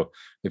side. So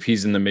if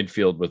he's in the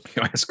midfield with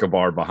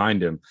Escobar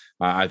behind him,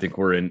 I think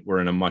we're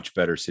in a much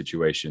better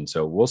situation.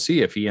 So we'll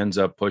see if he ends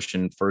up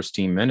pushing first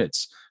team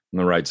minutes on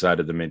the right side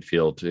of the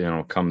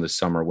midfield, come this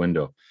summer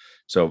window.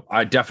 So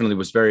I definitely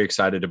was very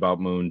excited about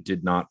Moon,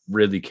 did not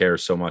really care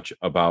so much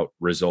about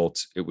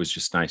results. It was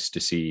just nice to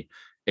see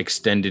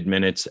extended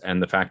minutes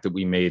and the fact that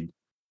we made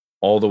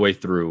all the way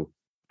through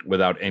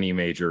without any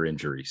major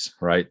injuries,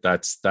 right?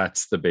 That's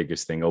the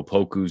biggest thing.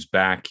 Opoku's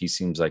back. He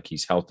seems like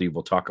he's healthy.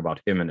 We'll talk about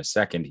him in a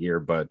second here,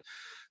 but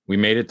we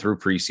made it through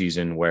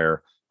preseason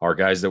where our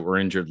guys that were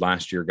injured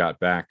last year got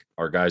back.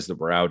 Our guys that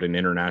were out in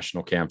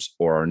international camps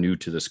or are new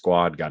to the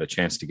squad got a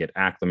chance to get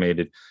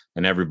acclimated,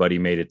 and everybody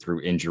made it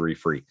through injury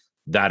free.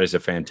 That is a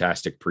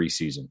fantastic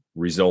preseason.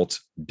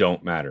 Results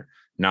don't matter.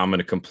 Now I'm going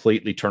to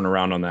completely turn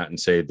around on that and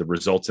say the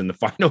results in the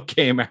final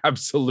game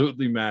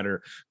absolutely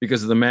matter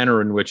because of the manner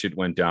in which it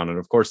went down. And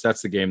of course,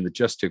 that's the game that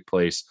just took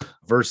place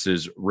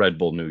versus Red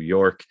Bull New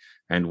York.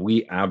 And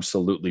we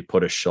absolutely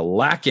put a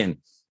shellacking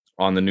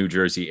on the New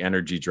Jersey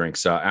Energy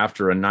drinks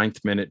after a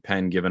 9th minute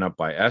pen given up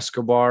by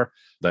Escobar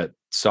that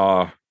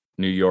saw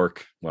New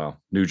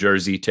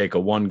Jersey take a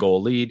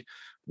 1-goal lead.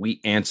 We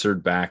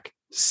answered back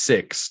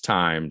 6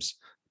 times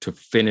to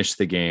finish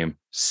the game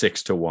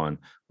 6-1.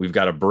 We've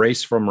got a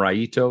brace from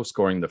Raito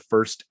scoring the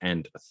first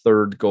and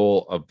third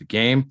goal of the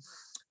game.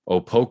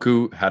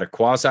 Opoku had a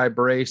quasi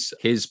brace.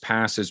 His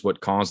pass is what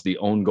caused the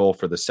own goal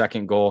for the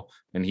second goal,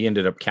 and he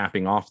ended up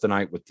capping off the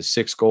night with the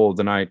 6th goal of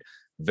the night.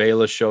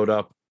 Vela showed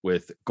up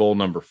with goal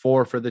number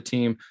 4 for the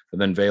team,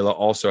 and then Vela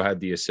also had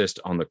the assist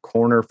on the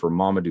corner for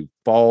Mamadou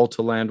Fall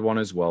to land one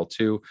as well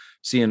too.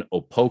 Seeing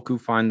Opoku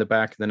find the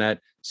back of the net,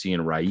 seeing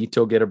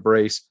Raito get a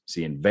brace,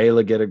 seeing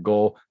Vela get a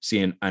goal,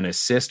 seeing an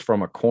assist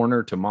from a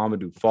corner to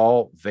Mamadou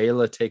Fall,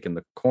 Vela taking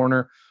the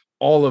corner,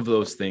 all of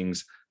those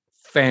things,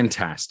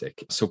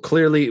 fantastic. So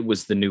clearly it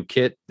was the new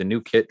kit. The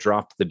new kit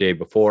dropped the day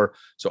before.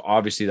 So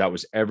obviously that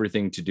was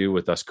everything to do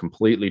with us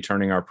completely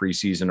turning our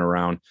preseason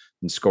around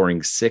and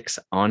scoring 6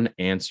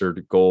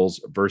 unanswered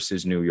goals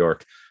versus New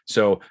York.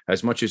 So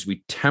as much as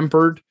we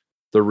tempered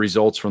the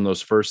results from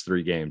those first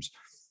 3 games,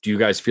 do you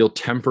guys feel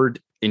tempered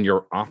in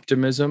your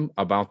optimism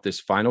about this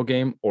final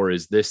game, or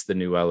is this the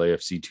new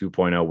LAFC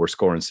 2.0? We're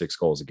scoring 6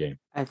 goals a game.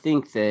 I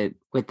think that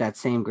with that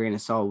same grain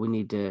of salt, we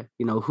need to,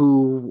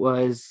 who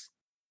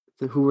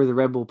were the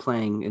Red Bull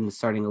playing in the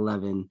starting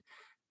 11,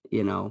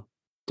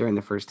 during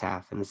the first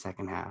half and the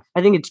second half.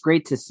 I think it's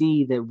great to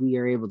see that we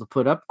are able to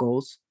put up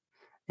goals.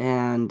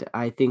 And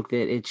I think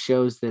that it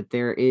shows that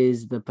there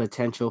is the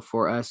potential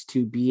for us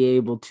to be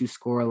able to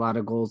score a lot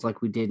of goals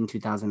like we did in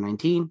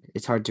 2019.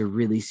 It's hard to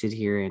really sit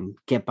here and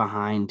get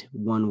behind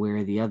one way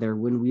or the other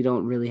when we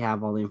don't really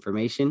have all the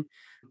information.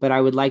 But I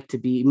would like to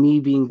be,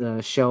 me being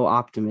the show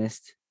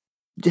optimist,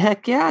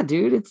 heck yeah,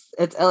 dude. It's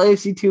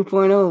LAFC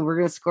 2.0. We're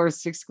going to score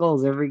 6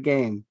 goals every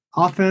game.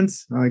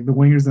 Offense, like the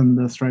wingers and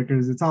the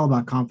strikers, it's all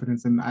about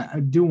confidence. And I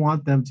do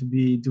want them to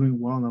be doing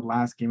well in the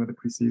last game of the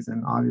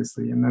preseason,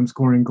 obviously. And them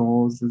scoring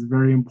goals is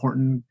very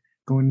important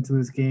going into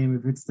this game.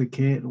 If it's the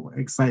kit,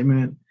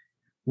 excitement,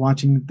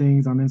 watching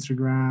things on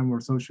Instagram or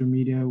social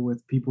media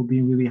with people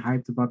being really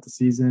hyped about the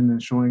season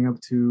and showing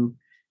up to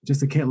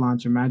just a kit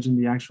launch. Imagine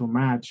the actual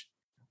match.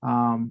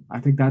 I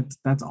think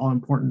that's all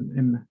important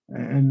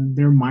in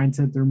their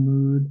mindset, their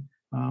mood.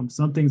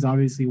 Something's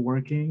obviously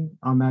working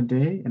on that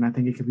day, and I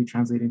think it could be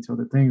translating to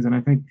other things. And I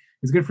think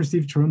it's good for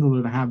Steve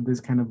Cherundolo to have this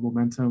kind of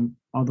momentum,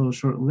 although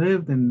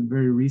short-lived and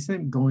very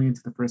recent, going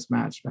into the first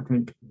match. I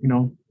think,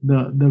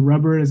 the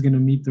rubber is going to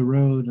meet the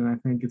road, and I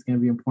think it's going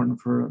to be important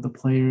for the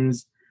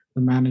players,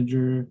 the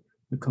manager,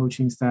 the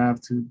coaching staff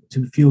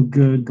to feel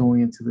good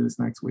going into this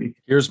next week.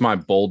 Here's my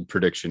bold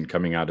prediction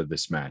coming out of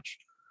this match.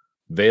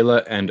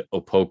 Vela and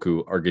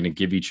Opoku are going to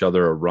give each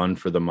other a run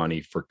for the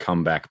money for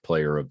comeback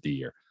player of the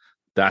year.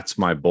 That's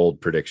my bold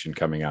prediction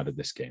coming out of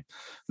this game.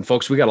 And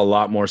folks, we got a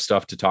lot more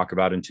stuff to talk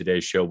about in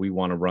today's show. We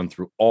want to run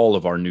through all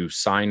of our new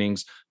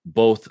signings,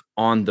 both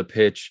on the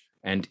pitch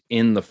and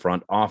in the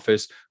front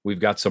office. We've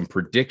got some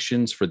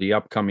predictions for the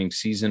upcoming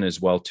season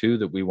as well, too,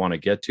 that we want to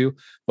get to.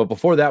 But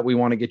before that, we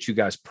want to get you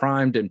guys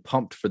primed and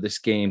pumped for this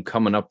game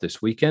coming up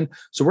this weekend.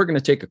 So we're going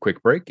to take a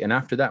quick break. And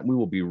after that, we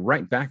will be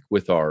right back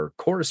with our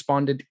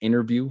correspondent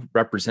interview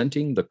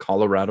representing the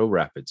Colorado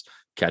Rapids.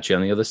 Catch you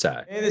on the other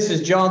side. Hey, this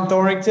is John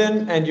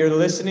Thorrington, and you're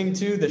listening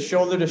to the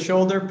Shoulder to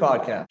Shoulder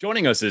podcast.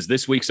 Joining us is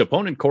this week's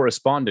opponent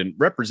correspondent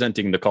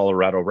representing the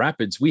Colorado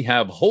Rapids. We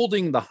have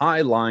Holding the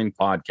High Line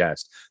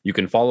podcast. You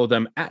can follow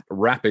them at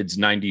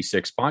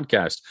Rapids96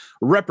 podcast.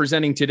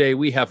 Representing today,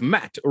 we have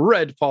Matt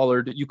Red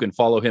Pollard. You can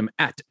follow him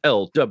at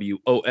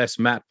LWOS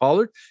Matt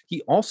Pollard.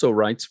 He also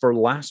writes for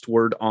Last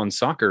Word on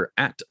Soccer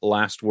at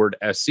Last Word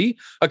SC.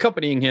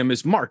 Accompanying him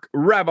is Mark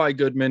Rabbi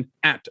Goodman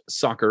at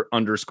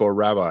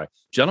Soccer_Rabbi.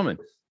 Gentlemen,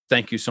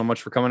 thank you so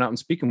much for coming out and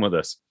speaking with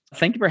us.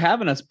 Thank you for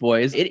having us,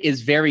 boys. It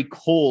is very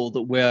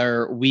cold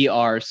where we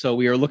are, so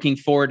we are looking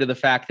forward to the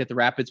fact that the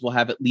Rapids will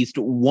have at least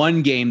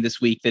one game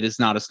this week that is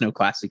not a Snow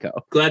Classico.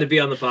 Glad to be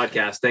on the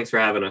podcast. Thanks for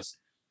having us.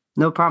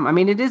 No problem. I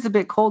mean, it is a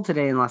bit cold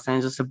today in Los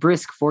Angeles, a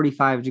brisk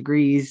 45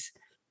 degrees.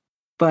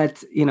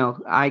 But,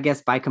 I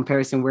guess by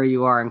comparison where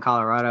you are in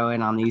Colorado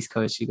and on the East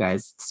Coast, you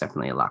guys, it's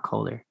definitely a lot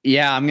colder.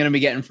 Yeah, I'm going to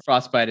be getting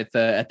frostbite at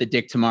the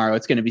Dick tomorrow.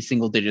 It's going to be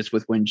single digits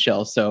with wind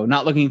chill. So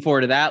not looking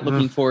forward to that.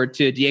 Looking forward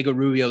to Diego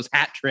Rubio's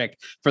hat trick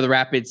for the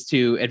Rapids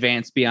to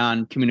advance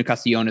beyond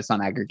Comunicaciones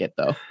on aggregate,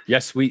 though.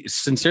 Yes, we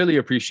sincerely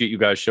appreciate you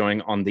guys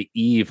showing on the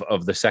eve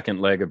of the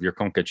second leg of your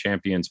Conca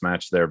Champions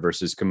match there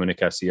versus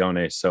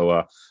Comunicaciones.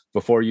 So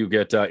before you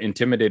get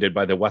intimidated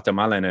by the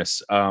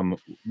Guatemalans,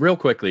 real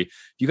quickly,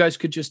 you guys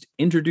could just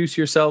introduce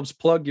yourselves,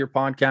 plug your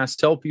podcast,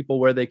 tell people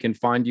where they can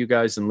find you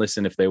guys and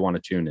listen if they want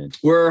to tune in.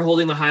 We're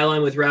Holding the High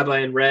Line with Rabbi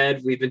and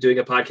Red. We've been doing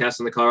a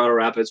podcast on the Colorado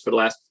Rapids for the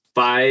last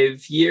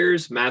 5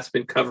 years. Matt's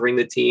been covering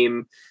the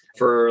team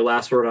for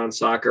Last Word on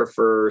Soccer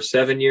for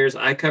 7 years.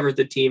 I covered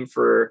the team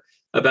for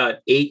about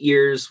 8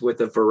 years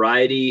with a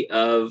variety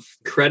of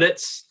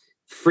credits.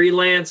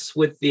 Freelance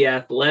with The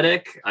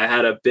Athletic. I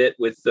had a bit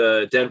with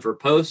the Denver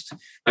Post.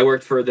 I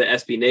worked for the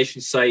SB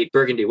Nation site,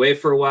 Burgundy Way,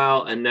 for a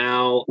while. And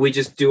now we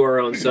just do our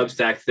own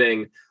Substack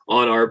thing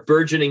on our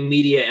burgeoning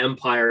media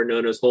empire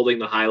known as Holding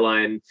the High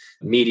Line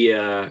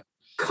Media,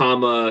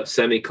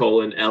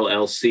 semicolon,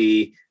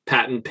 LLC,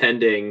 patent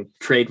pending,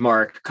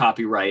 trademark,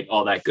 copyright,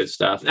 all that good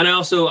stuff. And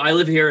I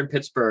live here in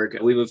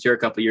Pittsburgh. We moved here a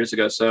couple of years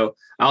ago. So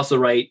I also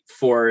write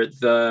for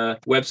the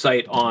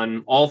website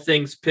on all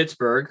things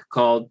Pittsburgh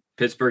called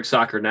Pittsburgh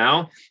Soccer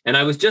Now. And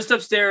I was just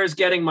upstairs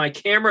getting my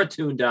camera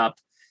tuned up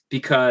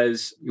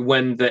because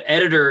when the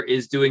editor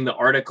is doing the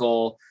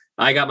article,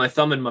 I got my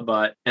thumb in my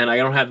butt and I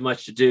don't have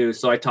much to do.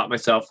 So I taught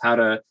myself how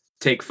to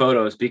take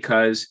photos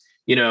because,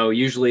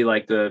 usually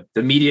like the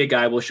media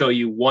guy will show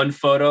you one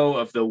photo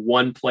of the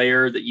one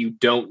player that you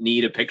don't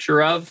need a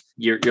picture of.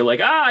 You're like,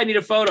 I need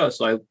a photo.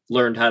 So I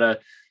learned how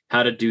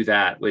to do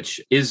that,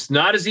 which is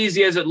not as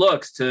easy as it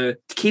looks, to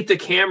keep the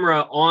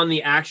camera on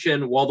the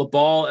action while the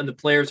ball and the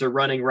players are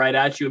running right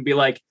at you and be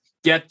like,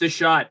 get the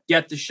shot.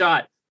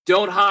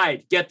 Don't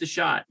hide, get the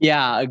shot.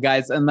 Yeah,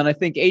 guys. And then I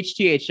think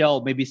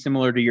HTHL, maybe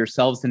similar to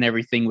yourselves and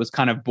everything, was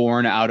kind of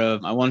born out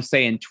of, I want to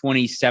say in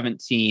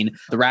 2017,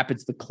 the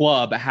Rapids, the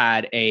club,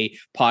 had a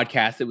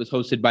podcast that was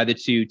hosted by the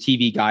two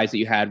TV guys that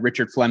you had,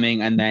 Richard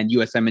Fleming and then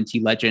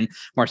USMNT legend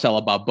Marcelo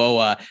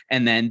Balboa.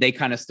 And then they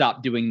kind of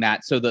stopped doing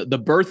that. So the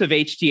birth of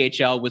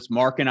HTHL was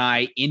Mark and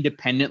I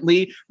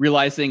independently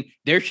realizing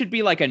there should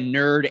be like a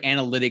nerd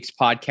analytics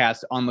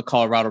podcast on the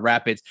Colorado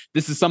Rapids.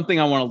 This is something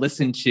I want to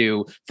listen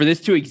to. For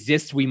this to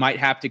exist, we might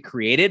have to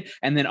create it.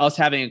 And then us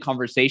having a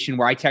conversation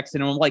where I texted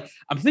him, I'm like,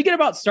 I'm thinking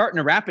about starting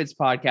a Rapids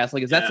podcast.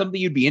 Like, is that something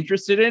you'd be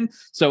interested in?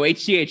 So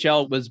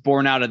HTHL was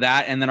born out of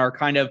that. And then our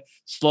kind of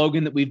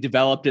slogan that we've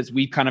developed as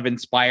we've kind of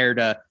inspired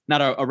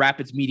not a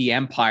Rapids media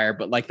empire,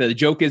 but like the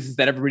joke is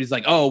that everybody's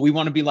like, oh, we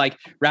want to be like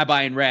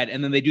Rabbi and Red.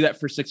 And then they do that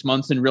for 6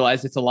 months and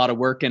realize it's a lot of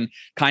work and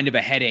kind of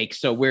a headache.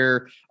 So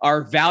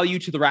our value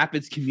to the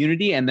Rapids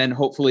community, and then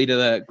hopefully to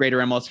the greater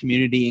MLS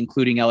community,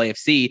 including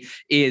LAFC,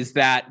 is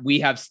that we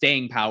have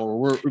staying power.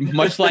 We're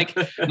much like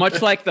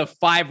the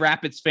 5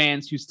 Rapids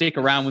fans who stick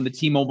around when the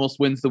team almost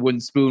wins the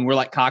wooden spoon. We're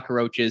like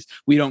cockroaches.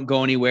 We don't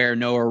go anywhere,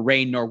 nor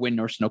rain, nor wind,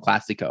 nor snow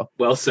classico.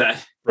 Well said.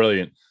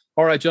 Brilliant.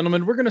 All right,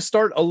 gentlemen, we're going to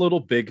start a little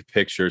big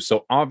picture.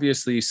 So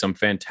obviously some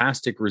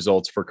fantastic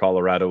results for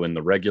Colorado in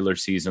the regular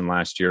season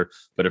last year,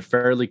 but a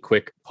fairly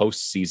quick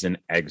postseason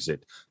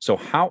exit. So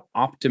how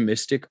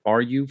optimistic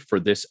are you for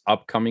this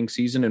upcoming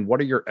season, and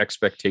what are your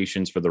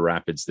expectations for the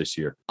Rapids this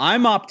year?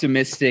 I'm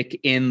optimistic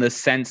in the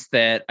sense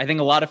that I think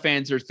a lot of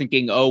fans are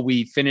thinking, oh,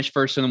 we finished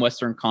first in the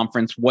Western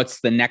Conference. What's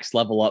the next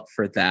level up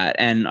for that?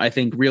 And I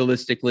think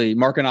realistically,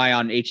 Mark and I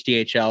on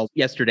HTHL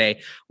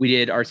yesterday, we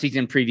did our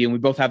season preview, and we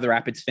both have the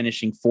Rapids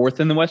finishing fourth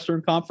in the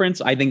Western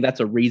Conference. I think that's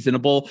a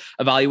reasonable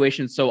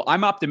evaluation. So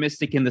I'm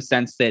optimistic in the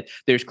sense that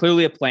there's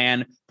clearly a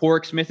plan.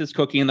 Porrick Smith is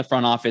cooking in the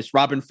front office.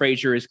 Robin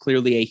Fraser is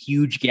clearly a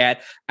huge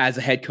get as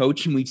a head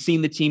coach. And we've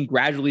seen the team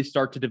gradually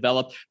start to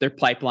develop their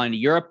pipeline to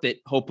Europe that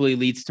hopefully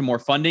leads to more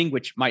funding,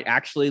 which might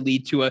actually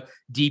lead to a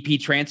DP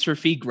transfer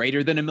fee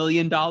greater than $1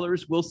 million.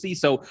 We'll see.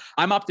 So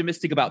I'm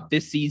optimistic about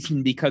this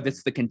season because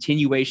it's the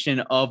continuation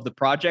of the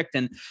project.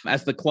 And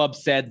as the club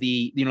said,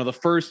 the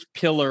first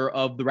pillar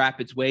of the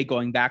Rapids way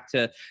going back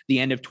to the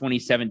end of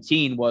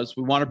 2017 was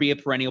we want to be a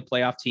perennial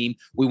playoff team.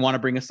 We want to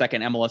bring a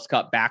second MLS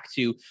Cup back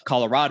to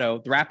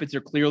Colorado. The Rapids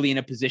are clearly in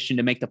a position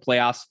to make the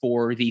playoffs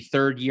for the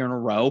third year in a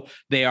row.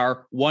 They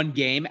are one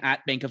game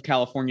at Bank of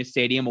California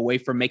Stadium away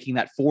from making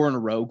that 4 in a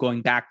row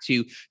going back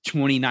to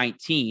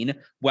 2019.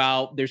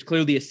 While there's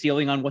clearly a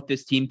ceiling on what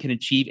this team can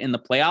achieve in the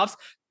playoffs,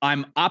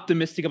 I'm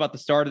optimistic about the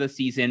start of the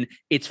season.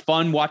 It's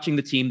fun watching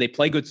the team. They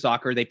play good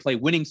soccer. They play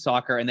winning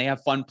soccer, and they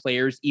have fun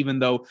players, even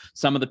though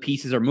some of the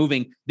pieces are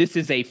moving. This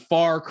is a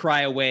far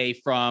cry away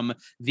from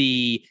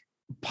the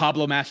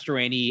Pablo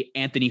Mastroeni,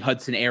 Anthony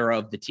Hudson era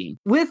of the team.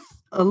 With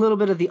a little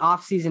bit of the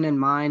offseason in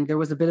mind, there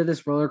was a bit of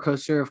this roller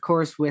coaster, of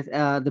course, with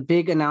the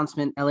big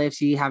announcement,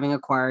 LAFC having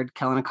acquired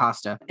Kellyn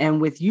Acosta. And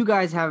with you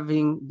guys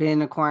having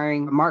been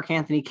acquiring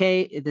Mark-Anthony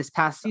Kaye this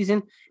past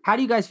season, how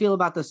do you guys feel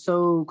about the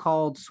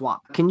so-called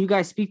swap? Can you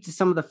guys speak to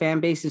some of the fan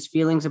base's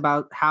feelings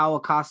about how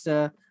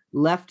Acosta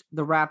left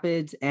the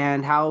Rapids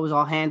and how it was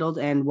all handled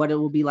and what it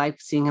will be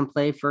like seeing him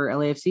play for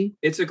LAFC?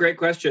 It's a great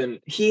question.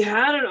 He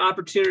had an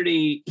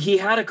opportunity. He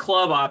had a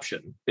club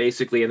option,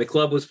 basically, and the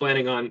club was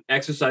planning on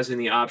exercising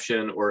the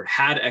option or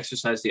had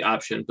exercised the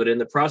option. But in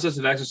the process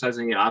of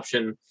exercising the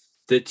option,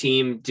 the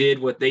team did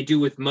what they do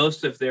with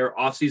most of their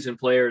offseason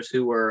players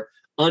who were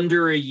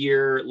under a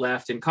year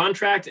left in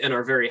contract and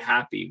are very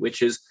happy,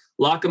 which is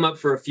lock them up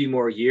for a few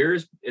more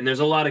years. And there's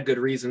a lot of good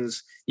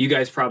reasons you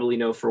guys probably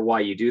know for why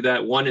you do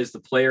that. One is the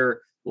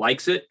player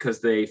likes it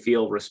because they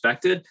feel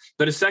respected.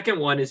 But a second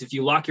one is if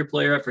you lock your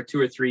player up for 2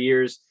 or 3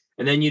 years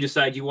and then you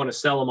decide you want to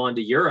sell them on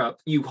to Europe,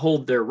 you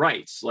hold their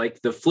rights.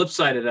 Like the flip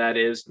side of that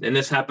is, and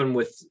this happened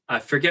with, I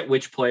forget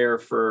which player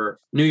for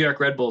New York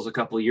Red Bulls a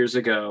couple of years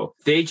ago,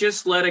 they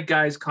just let a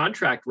guy's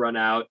contract run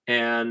out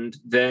and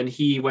then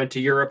he went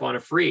to Europe on a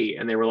free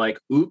and they were like,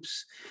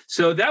 oops.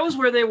 So that was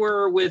where they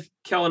were with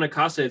Kellyn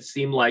Acosta. It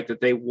seemed like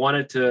that they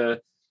wanted to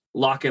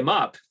lock him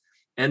up.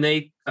 And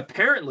they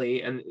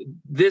apparently, and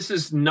this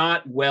is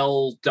not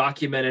well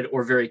documented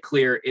or very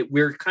clear,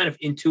 we're kind of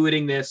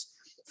intuiting this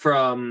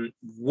from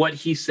what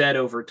he said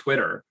over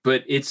Twitter,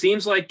 but it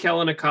seems like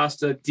Kellyn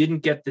Acosta didn't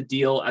get the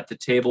deal at the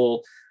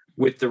table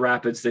with the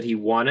Rapids that he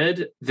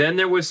wanted. Then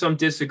there was some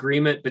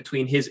disagreement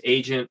between his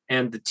agent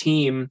and the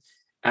team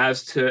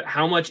as to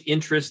how much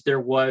interest there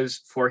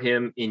was for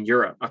him in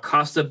Europe.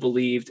 Acosta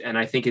believed, and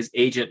I think his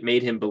agent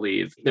made him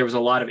believe, there was a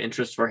lot of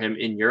interest for him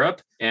in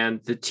Europe.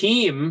 And the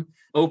team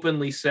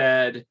openly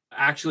said,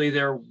 actually,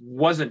 there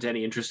wasn't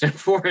any interest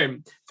for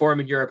him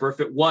in Europe. Or if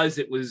it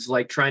was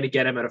like trying to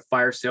get him at a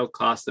fire sale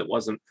cost that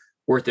wasn't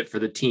worth it for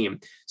the team.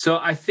 So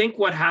I think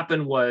what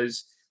happened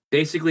was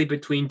basically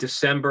between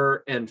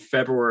December and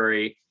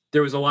February,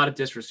 there was a lot of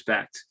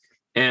disrespect.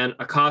 And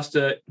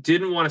Acosta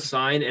didn't want to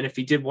sign. And if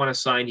he did want to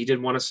sign, he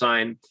didn't want to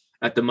sign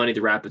at the money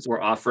the Rapids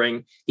were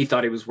offering. He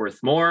thought he was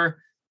worth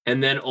more.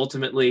 And then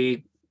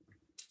ultimately,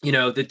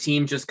 the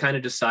team just kind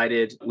of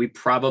decided we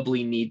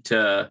probably need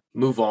to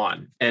move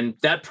on. And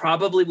that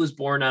probably was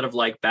born out of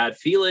like bad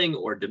feeling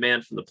or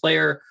demand from the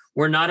player.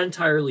 We're not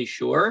entirely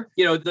sure.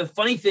 The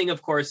funny thing,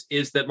 of course,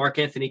 is that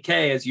Mark-Anthony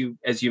Kaye, as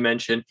you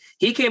mentioned,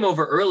 he came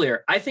over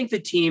earlier. I think the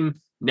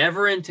team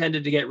never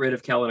intended to get rid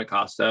of Kellyn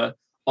Acosta,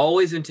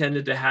 always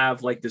intended to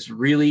have like this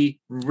really,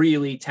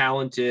 really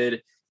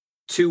talented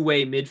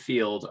two-way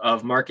midfield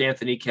of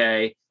Mark-Anthony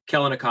Kaye,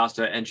 Kellyn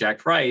Acosta, and Jack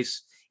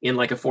Price in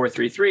like a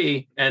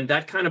 4-3-3. And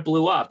that kind of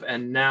blew up.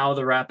 And now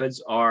the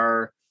Rapids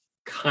are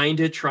kind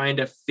of trying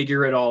to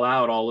figure it all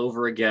out all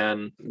over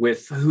again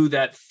with who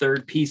that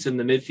third piece in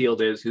the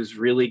midfield is, who's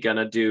really going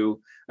to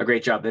do a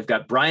great job. They've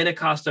got Brian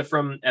Acosta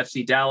from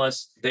FC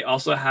Dallas. They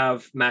also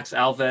have Max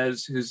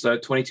Alves, who's a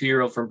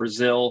 22-year-old from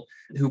Brazil,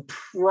 who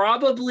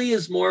probably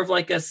is more of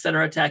like a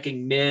center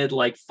attacking mid,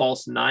 like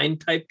false nine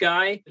type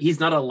guy. He's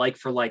not a like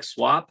for like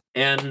swap.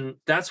 And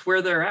that's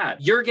where they're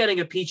at. You're getting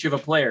a peach of a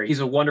player.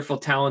 He's a wonderful,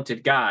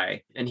 talented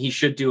guy, and he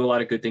should do a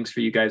lot of good things for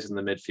you guys in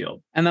the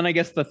midfield. And then I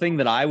guess the thing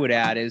that I would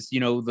add is,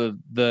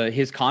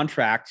 his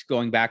contract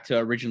going back to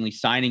originally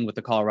signing with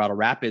the Colorado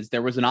Rapids,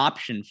 there was an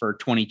option for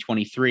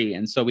 2023.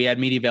 And so we had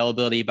media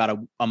availability about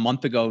a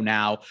month ago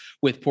now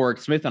with Porrick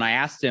Smith. And I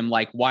asked him,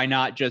 like, why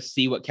not just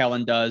see what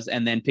Kellen does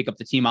and then pick up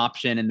the team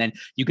option? And then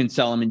you can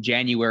sell him in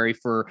January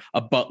for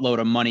a buttload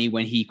of money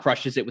when he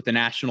crushes it with the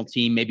national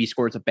team, maybe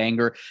scores a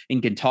banger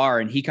in Qatar.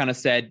 And he kind of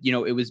said,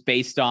 it was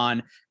based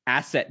on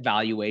asset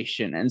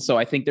valuation. And so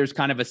I think there's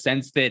kind of a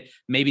sense that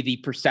maybe the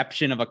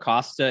perception of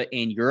Acosta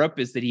in Europe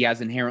is that he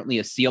has inherently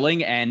a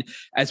ceiling. And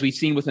as we've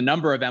seen with a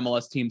number of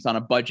MLS teams on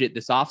a budget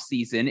this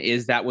offseason,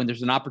 is that when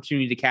there's an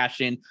opportunity to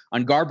cash in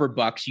on Garber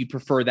bucks, you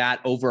prefer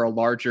that over a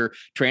larger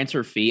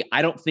transfer fee.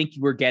 I don't think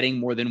you were getting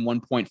more than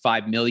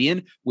 1.5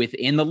 million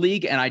within the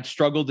league. And I'd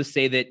struggle to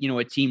say that,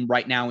 a team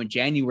right now in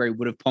January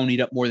would have ponied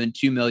up more than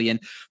 2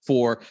 million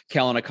for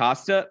Kellen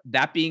Acosta.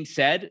 That being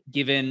said,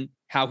 given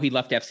how he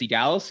left FC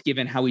Dallas,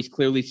 given how he's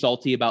clearly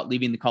salty about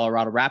leaving the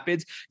Colorado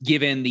Rapids,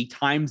 given the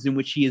times in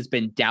which he has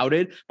been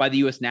doubted by the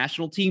U.S.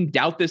 national team,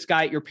 doubt this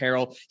guy at your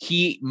peril.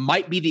 He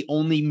might be the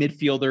only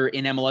midfielder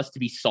in MLS to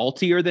be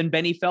saltier than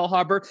Benny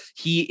Feilhaber.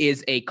 He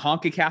is a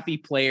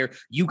CONCACAF player.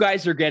 You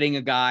guys are getting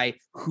a guy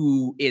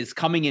who is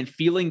coming in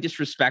feeling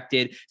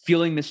disrespected,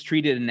 feeling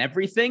mistreated and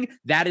everything.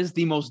 That is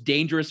the most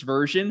dangerous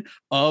version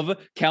of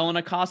Kellen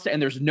Acosta. And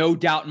there's no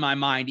doubt in my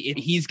mind,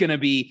 he's going to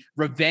be,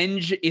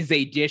 revenge is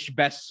a dish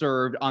best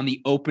served on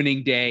the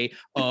opening day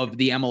of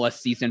the MLS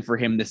season for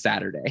him this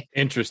Saturday.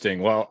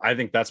 Interesting. Well, I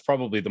think that's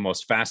probably the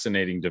most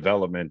fascinating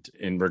development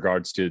in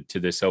regards to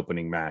this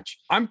opening match.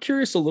 I'm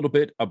curious a little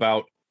bit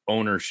about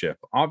ownership.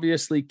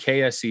 Obviously,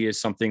 KSE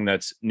is something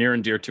that's near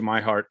and dear to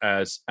my heart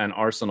as an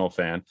Arsenal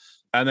fan.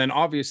 And then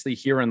obviously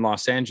here in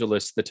Los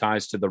Angeles, the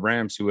ties to the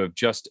Rams, who have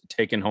just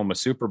taken home a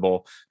Super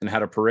Bowl and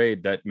had a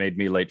parade that made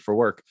me late for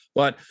work.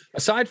 But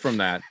aside from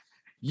that,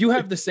 you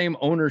have the same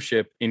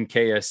ownership in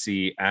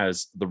KSE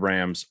as the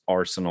Rams,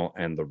 Arsenal,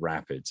 and the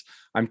Rapids.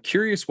 I'm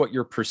curious what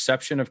your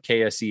perception of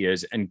KSE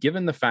is. And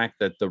given the fact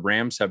that the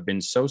Rams have been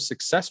so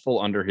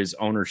successful under his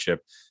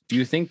ownership, do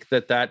you think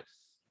that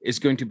is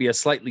going to be a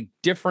slightly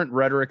different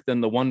rhetoric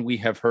than the one we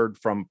have heard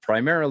from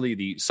primarily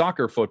the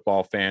soccer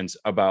football fans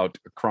about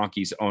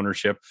Kroenke's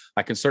ownership?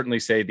 I can certainly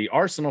say the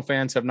Arsenal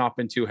fans have not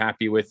been too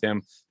happy with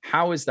him.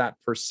 How is that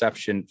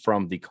perception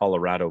from the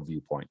Colorado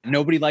viewpoint?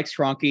 Nobody likes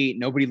Kroenke.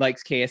 Nobody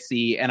likes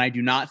KSE. And I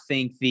do not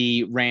think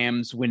the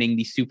Rams winning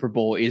the Super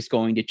Bowl is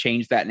going to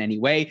change that in any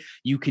way.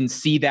 You can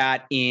see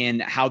that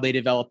in how they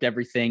developed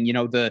everything.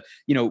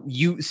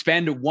 You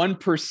spend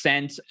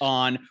 1%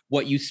 on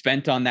what you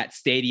spent on that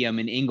stadium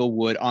in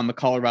Inglewood on the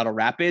Colorado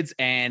Rapids,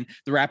 and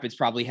the Rapids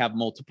probably have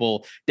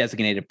multiple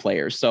designated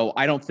players. So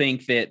I don't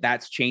think that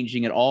that's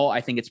changing at all.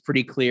 I think it's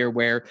pretty clear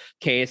where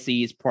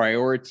KSE's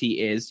priority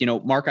is.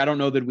 Mark, I don't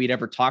know that we'd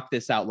ever talk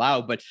this out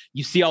loud, but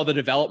you see all the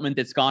development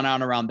that's gone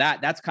on around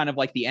that. That's kind of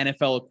like the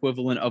NFL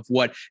equivalent of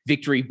what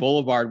Victory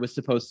Boulevard was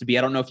supposed to be.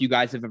 I don't know if you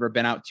guys have ever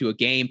been out to a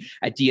game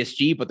at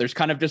DSG, but there's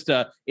kind of just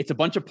it's a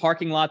bunch of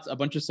parking lots, a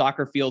bunch of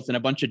soccer fields, and a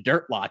bunch of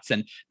dirt lots.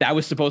 And that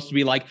was supposed to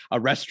be like a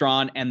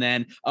restaurant and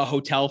then a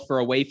hotel for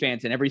away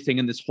fans and everything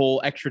in this whole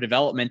extra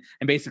development.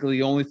 And basically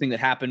the only thing that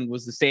happened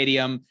was the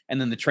stadium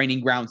and then the training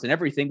grounds and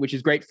everything, which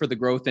is great for the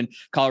growth in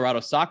Colorado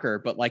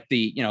soccer. But like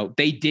they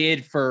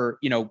did for,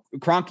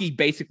 Kroenke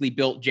basically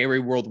built Jerry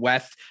World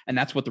West, and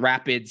that's what the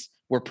Rapids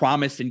were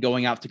promised in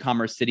going out to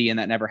Commerce City, and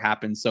that never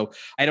happened. So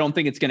I don't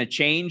think it's going to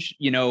change,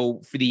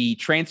 for the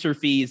transfer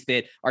fees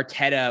that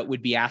Arteta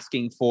would be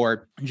asking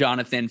for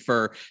Jonathan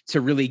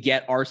to really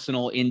get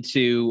Arsenal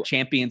into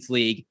Champions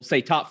League, say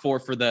top four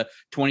for the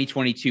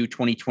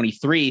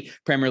 2022-2023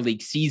 Premier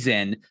League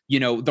season.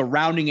 The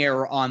rounding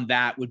error on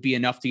that would be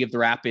enough to give the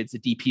Rapids a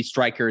DP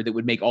striker that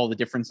would make all the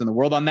difference in the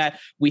world on that.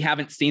 We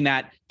haven't seen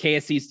that.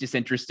 KSE's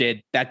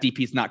disinterested. That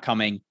DP's not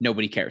coming.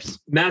 Nobody cares.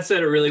 Matt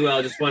said it really well.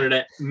 I just wanted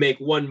to make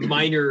one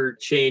minor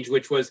change,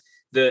 which was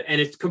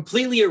and it's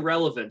completely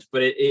irrelevant,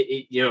 but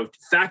it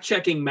fact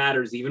checking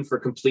matters even for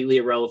completely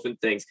irrelevant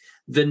things.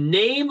 The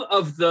name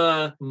of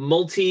the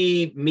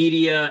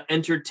multimedia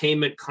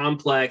entertainment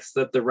complex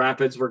that the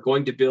Rapids were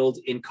going to build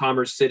in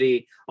Commerce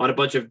City on a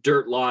bunch of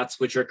dirt lots,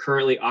 which are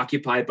currently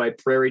occupied by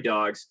prairie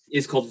dogs,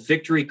 is called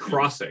Victory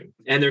Crossing.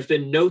 And there's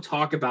been no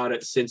talk about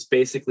it since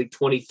basically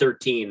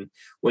 2013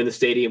 when the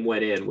stadium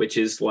went in, which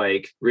is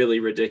like really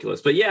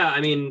ridiculous. But yeah,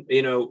 I mean,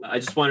 I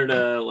just wanted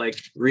to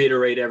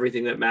reiterate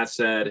everything that Matt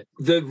said.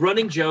 The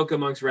running joke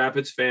amongst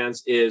Rapids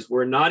fans is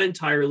we're not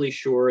entirely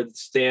sure that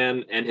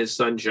Stan and his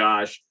son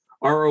Josh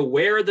are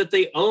aware that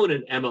they own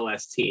an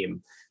MLS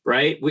team,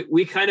 right?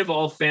 We kind of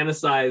all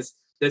fantasize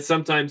that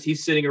sometimes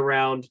he's sitting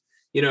around,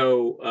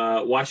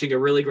 watching a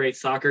really great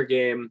soccer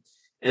game,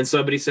 and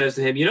somebody says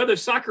to him,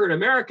 there's soccer in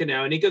America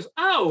now. And he goes,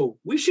 oh,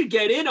 we should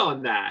get in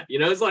on that.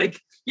 It's like,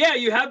 yeah,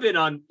 you have been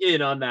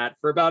in on that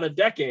for about a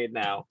decade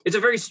now. It's a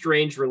very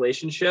strange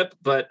relationship.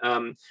 But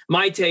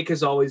my take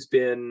has always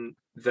been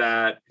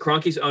that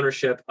Kroenke's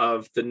ownership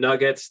of the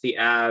Nuggets, the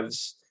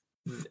Avs,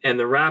 and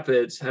the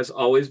Rapids has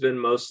always been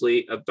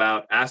mostly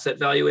about asset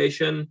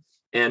valuation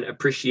and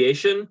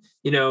appreciation.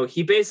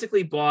 He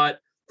basically bought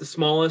the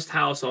smallest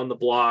house on the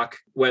block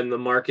when the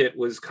market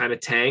was kind of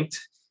tanked.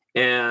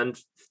 And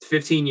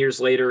 15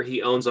 years later,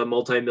 he owns a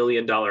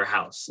multi-million-dollar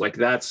house. Like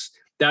that's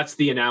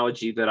the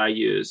analogy that I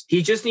use.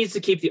 He just needs to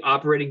keep the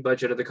operating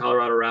budget of the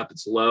Colorado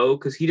Rapids low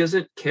because he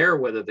doesn't care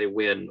whether they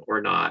win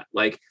or not.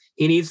 Like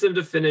he needs them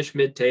to finish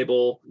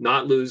mid-table,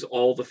 not lose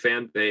all the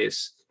fan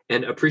base,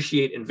 and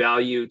appreciate and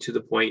value to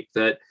the point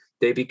that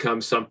they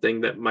become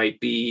something that might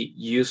be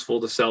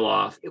useful to sell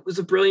off. It was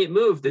a brilliant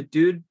move. The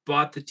dude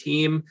bought the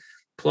team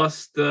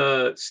plus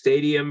the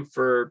stadium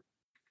for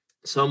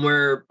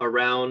somewhere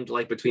around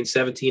like between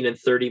 17 and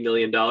 $30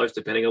 million,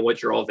 depending on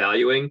what you're all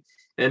valuing.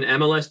 And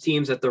MLS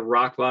teams at the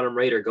rock bottom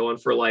rate are going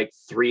for like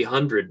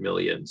 300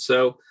 million.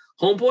 So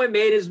Homeboy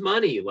made his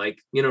money,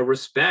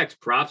 respect,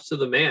 props to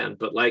the man.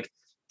 But like,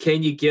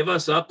 can you give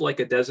us up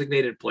like a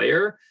designated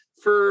player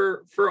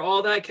for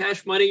all that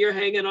cash money you're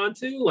hanging on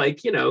to?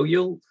 Like,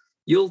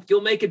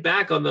 you'll make it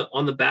back on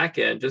the back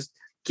end. Just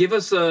give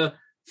us a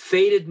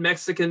faded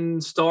Mexican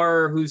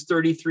star who's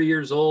 33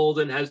 years old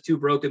and has 2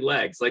 broken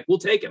legs. Like, we'll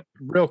take him.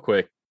 Real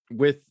quick,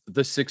 with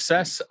the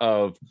success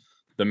of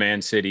the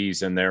Man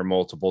Cities and their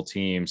multiple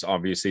teams,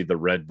 obviously the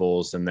Red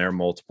Bulls and their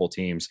multiple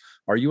teams,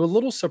 are you a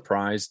little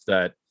surprised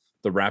that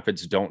the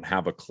Rapids don't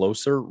have a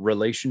closer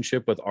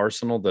relationship with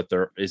Arsenal, that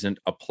there isn't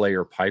a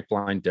player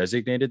pipeline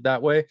designated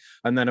that way?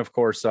 And then, of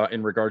course,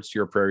 in regards to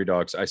your Prairie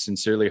Dogs, I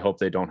sincerely hope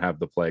they don't have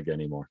the plague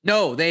anymore.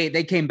 No,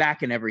 they came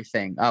back and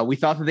everything. We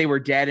thought that they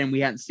were dead and we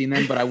hadn't seen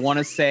them, but I want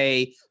to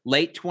say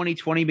late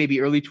 2020, maybe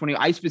early 20.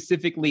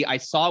 I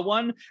saw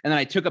one and then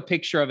I took a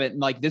picture of it. And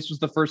like, this was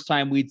the first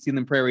time we'd seen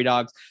them Prairie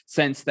Dogs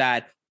since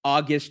that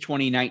August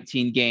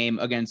 2019 game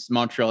against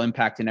Montreal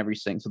Impact and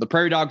everything. So the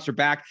Prairie Dogs are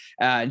back.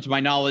 And to my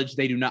knowledge,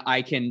 they do not,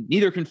 I can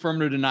neither confirm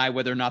nor deny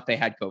whether or not they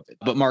had COVID.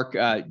 But Mark,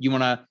 you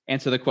want to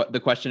answer the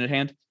question at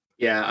hand?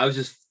 Yeah, I was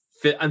just,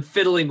 I'm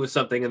fiddling with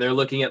something and they're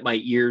looking at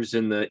my ears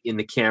in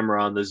the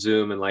camera on the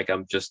Zoom. And like,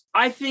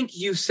 I think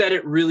you said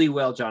it really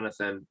well,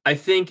 Jonathan. I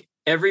think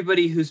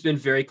everybody who's been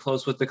very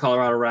close with the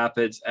Colorado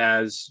Rapids,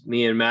 as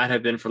me and Matt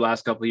have been for the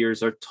last couple of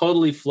years, are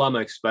totally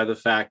flummoxed by the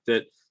fact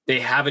that they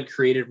haven't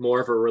created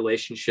more of a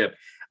relationship.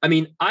 I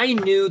mean, I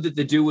knew that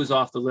the dew was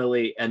off the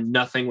lily and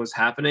nothing was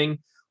happening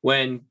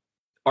when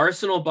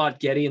Arsenal bought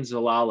Gedion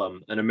Zelalem,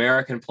 an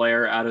American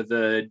player out of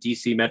the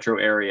DC metro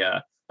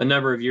area a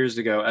number of years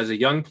ago as a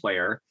young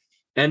player,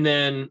 and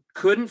then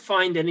couldn't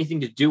find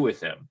anything to do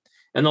with him.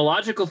 And the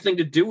logical thing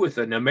to do with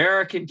an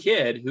American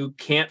kid who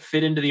can't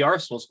fit into the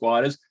Arsenal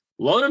squad is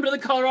loan him to the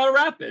Colorado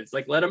Rapids,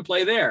 like let him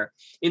play there.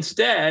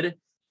 Instead,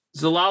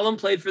 Zelalem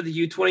played for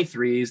the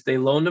U23s. They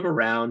loaned him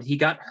around. He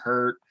got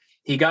hurt.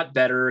 He got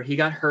better. He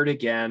got hurt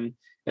again.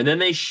 And then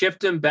they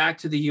shipped him back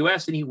to the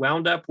U.S. and he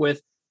wound up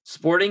with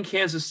Sporting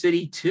Kansas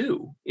City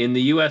 2 in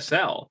the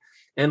USL.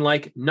 And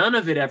like, none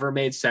of it ever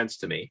made sense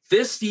to me.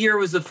 This year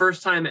was the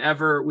first time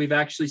ever we've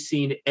actually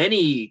seen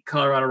any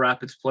Colorado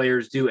Rapids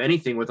players do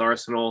anything with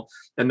Arsenal.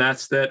 And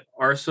that's that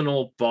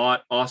Arsenal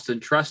bought Austin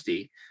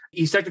Trusty.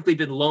 He's technically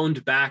been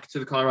loaned back to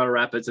the Colorado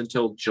Rapids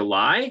until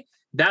July.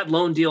 That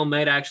loan deal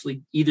might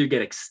actually either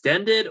get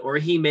extended or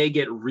he may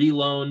get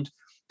reloaned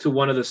to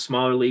one of the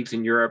smaller leagues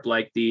in Europe,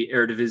 like the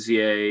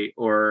Eredivisie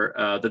or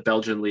the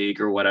Belgian league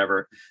or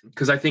whatever.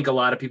 Because I think a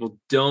lot of people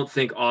don't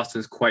think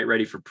Austin's quite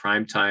ready for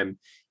prime time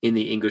in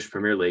the English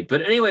Premier League.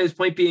 But anyways,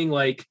 point being,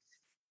 like,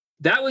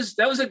 that was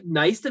a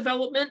nice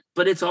development,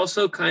 but it's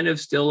also kind of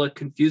still a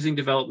confusing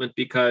development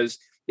because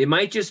it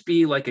might just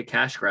be like a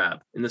cash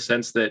grab in the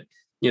sense that,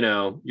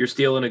 you're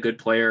stealing a good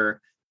player.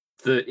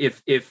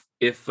 If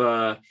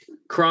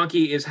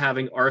Kroenke is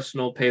having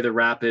Arsenal pay the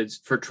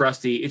Rapids for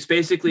Trusty, it's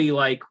basically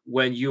like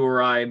when you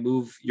or I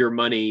move your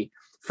money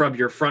from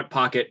your front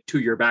pocket to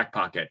your back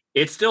pocket.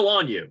 It's still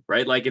on you,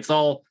 right? Like, it's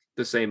all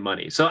the same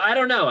money. So I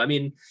don't know. I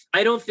mean,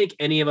 I don't think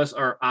any of us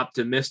are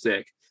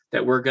optimistic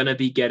that we're going to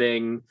be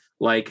getting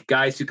like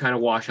guys who kind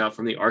of wash out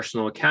from the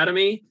Arsenal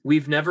Academy.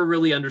 We've never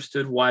really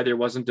understood why there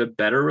wasn't a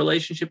better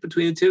relationship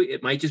between the two.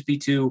 It might just be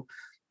too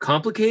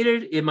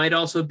complicated. It might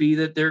also be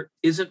that there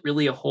isn't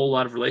really a whole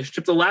lot of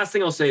relationship. The last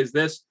thing I'll say is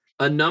this: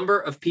 a number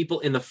of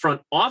people in the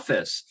front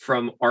office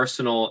from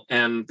Arsenal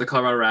and the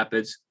Colorado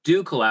Rapids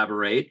do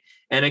collaborate,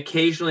 and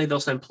occasionally they'll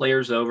send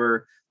players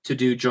over to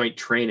do joint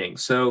training.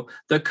 So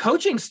the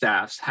coaching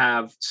staffs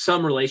have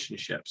some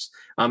relationships.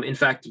 In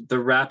fact, the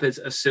Rapids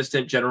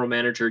assistant general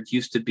manager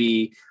used to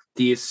be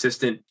the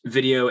assistant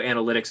video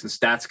analytics and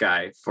stats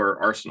guy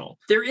for Arsenal.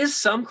 There is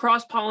some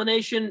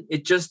cross-pollination.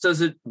 It just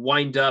doesn't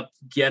wind up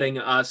getting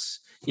us,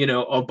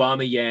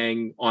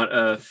 Aubameyang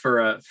on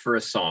for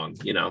a song,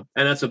 and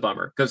that's a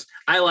bummer because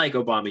I like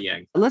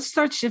Aubameyang. Let's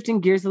start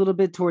shifting gears a little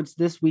bit towards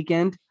this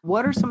weekend.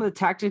 What are some of the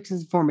tactics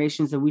and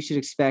formations that we should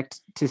expect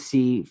to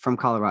see from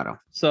Colorado?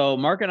 So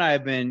Mark and I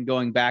have been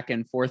going back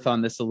and forth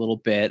on this a little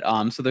bit.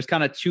 So there's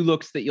kind of two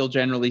looks that you'll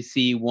generally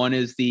see. One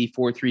is the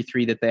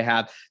 4-3-3 that they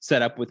have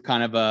set up with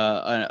kind of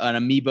an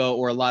amoeba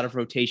or a lot of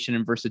rotation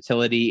and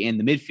versatility in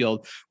the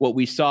midfield. What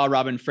we saw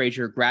Robin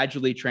Fraser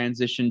gradually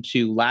transition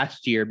to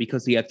last year,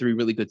 because he had three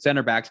really good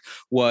center backs,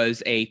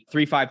 was a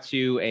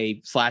 3-5-2,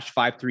 a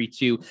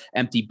 /5-3-2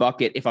 empty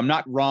bucket. If I'm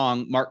not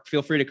wrong, Mark,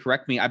 feel free to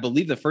correct me. I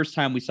believe the first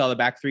time we saw the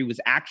back three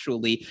was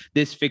actually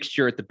this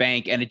fixture at the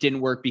Bank, and it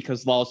didn't work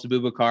because Lalas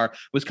Abubakar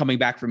was coming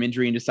back from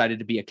injury and decided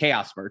to be a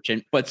chaos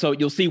merchant. But so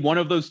you'll see one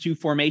of those two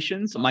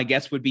formations. My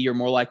guess would be you're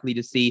more likely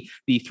to see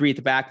the three at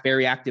the back,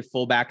 very active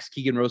fullbacks,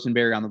 Keegan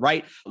Rosenberry on the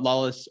right,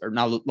 Lalas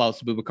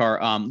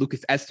Abubakar,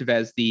 Lucas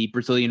Estevez, the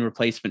Brazilian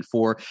replacement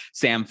for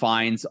Sam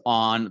Fines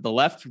on the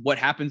left. What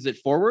happens at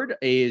forward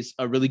is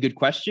a really good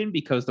question,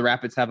 because the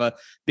Rapids have a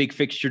big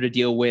fixture to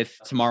deal with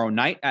tomorrow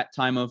night at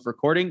time of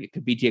recording. It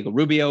could be Diego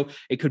Rubio.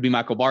 It could be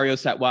Michael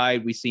Barrios out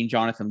wide. We've seen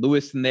Jonathan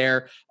Lewis in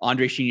there.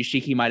 Andre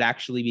Shinyashiki might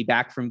actually be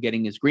back from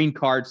getting his green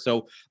card.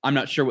 So I'm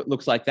not sure what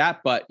looks like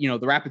that, but the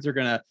Rapids are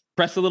going to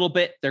press a little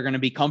bit. They're going to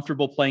be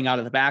comfortable playing out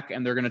of the back,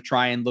 and they're going to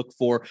try and look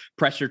for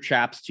pressure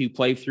traps to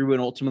play through.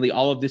 And ultimately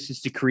all of this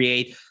is to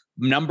create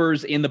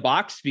numbers in the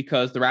box,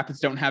 because the Rapids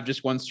don't have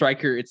just one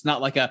striker. It's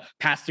not like a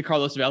pass to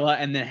Carlos Vela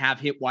and then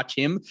watch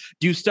him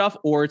do stuff,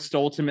 or it's to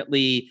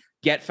ultimately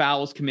get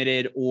fouls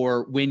committed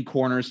or win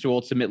corners to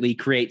ultimately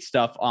create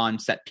stuff on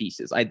set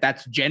pieces.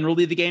 That's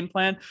generally the game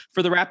plan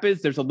for the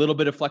Rapids. There's a little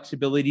bit of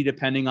flexibility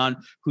depending on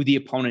who the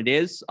opponent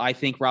is. I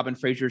think Robin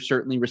Fraser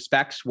certainly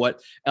respects what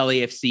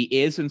LAFC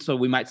is, and so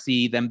we might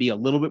see them be a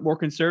little bit more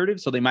conservative.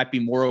 So they might be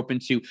more open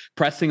to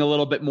pressing a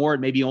little bit more and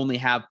maybe only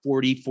have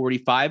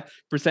 45%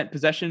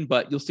 possession,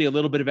 but you'll see a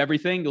little bit of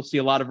everything. You'll see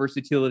a lot of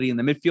versatility in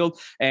the midfield,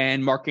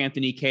 and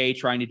Mark-Anthony Kaye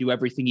trying to do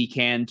everything he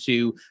can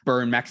to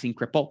burn Maxime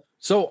Krippel.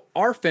 So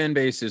our fan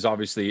base is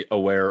obviously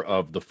aware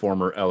of the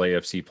former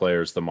LAFC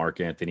players, the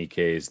Mark-Anthony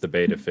Kayes, the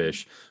Beta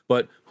Fish,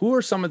 but who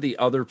are some of the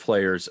other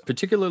players,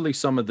 particularly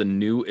some of the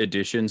new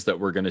additions that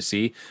we're going to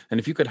see?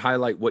 And if you could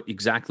highlight what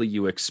exactly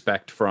you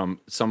expect from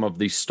some of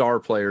the star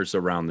players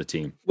around the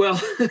team. Well,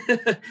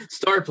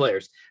 star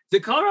players. The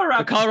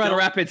Colorado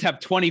Rapids have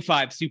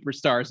 25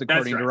 superstars,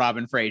 according to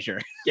Robin Fraser.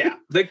 Yeah.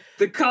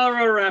 The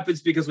Colorado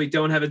Rapids, because we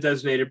don't have a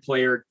designated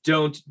player,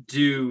 don't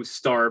do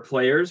star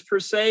players per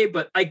se.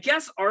 But I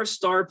guess our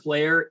star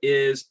player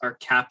is our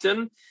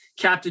captain.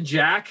 Captain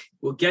Jack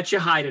will get you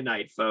high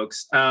tonight,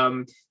 folks.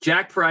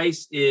 Jack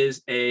Price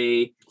is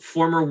a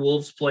former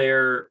Wolves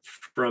player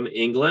from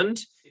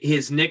England.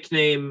 His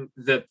nickname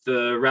that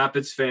the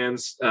Rapids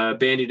fans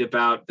bandied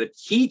about, that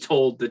he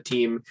told the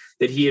team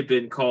that he had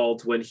been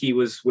called when he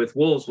was with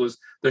Wolves, was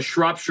the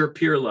Shropshire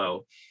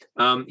Pirlo.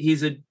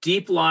 He's a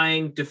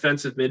deep-lying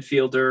defensive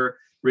midfielder,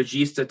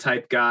 regista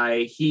type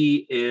guy.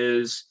 He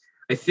is,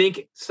 I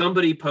think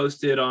somebody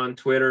posted on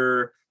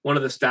Twitter, one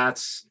of the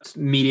stats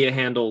media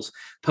handles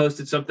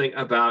posted something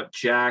about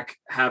Jack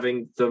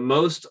having the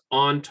most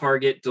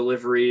on-target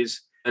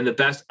deliveries and the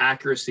best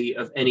accuracy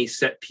of any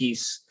set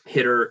piece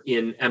hitter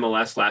in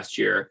MLS last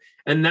year.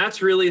 And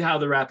that's really how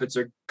the Rapids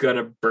are going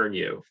to burn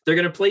you. They're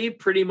going to play you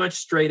pretty much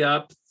straight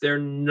up. They're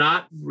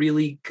not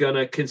really going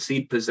to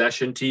concede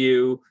possession to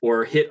you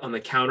or hit on the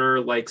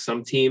counter like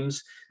some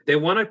teams. They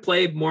want to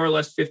play more or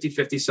less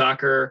 50-50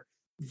 soccer.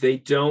 They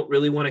don't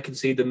really want to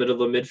concede the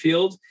middle of the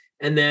midfield.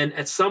 And then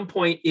at some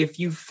point, if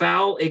you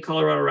foul a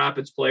Colorado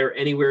Rapids player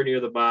anywhere near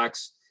the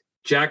box,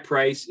 Jack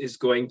Price is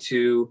going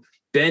to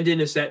bend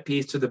in a set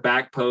piece to the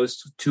back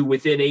post to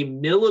within a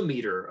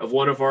millimeter of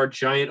one of our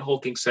giant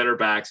hulking center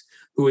backs,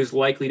 who is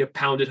likely to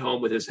pound it home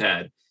with his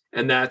head.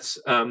 And that's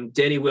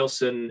Danny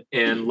Wilson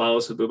and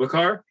Lalas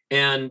Abubakar.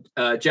 And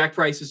Jack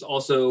Price is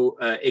also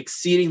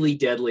exceedingly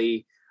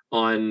deadly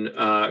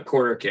on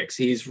corner kicks.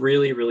 He's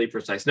really, really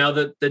precise. Now,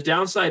 the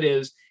downside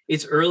is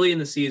it's early in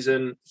the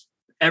season.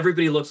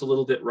 Everybody looks a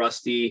little bit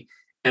rusty.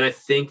 And I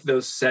think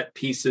those set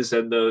pieces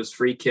and those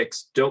free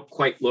kicks don't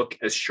quite look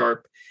as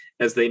sharp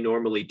as they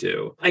normally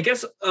do. I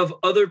guess of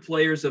other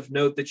players of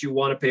note that you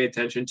want to pay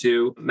attention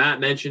to, Matt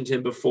mentioned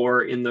him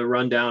before in the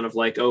rundown of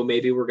like, oh,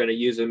 maybe we're going to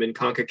use him in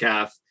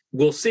CONCACAF.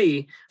 We'll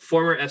see.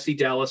 Former FC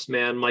Dallas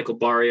man Michael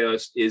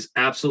Barrios is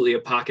absolutely a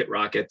pocket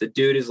rocket. The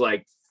dude is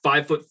like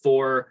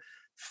 5'4",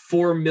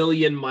 4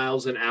 million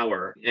miles an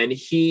hour. And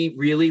he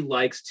really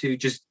likes to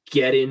just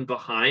get in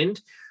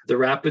behind. The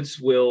Rapids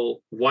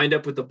will wind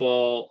up with the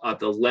ball at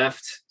the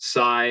left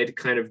side,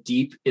 kind of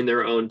deep in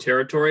their own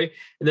territory.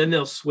 And then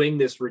they'll swing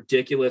this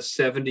ridiculous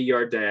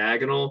 70-yard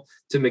diagonal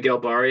to Miguel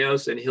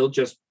Barrios, and he'll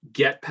just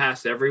get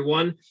past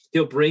everyone.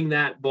 He'll bring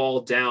that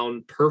ball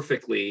down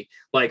perfectly,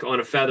 like on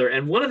a feather.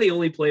 And one of the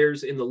only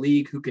players in the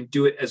league who can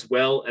do it as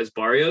well as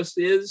Barrios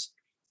is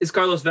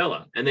Carlos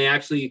Vela. And they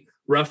actually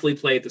roughly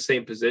play at the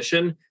same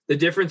position. The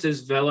difference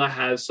is Vela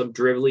has some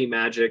dribbly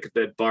magic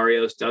that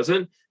Barrios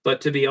doesn't.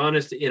 But to be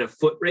honest, in a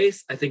foot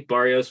race, I think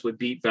Barrios would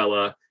beat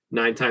Vela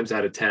 9 times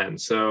out of 10.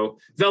 So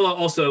Vela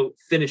also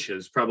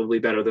finishes probably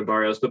better than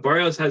Barrios, but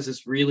Barrios has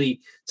this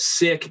really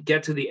sick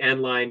get to the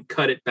end line,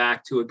 cut it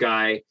back to a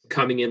guy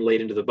coming in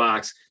late into the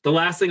box. The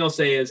last thing I'll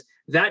say is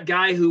that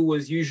guy who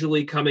was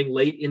usually coming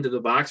late into the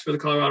box for the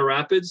Colorado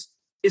Rapids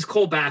is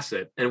Cole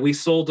Bassett, and we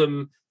sold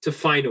him to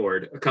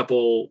Feyenoord a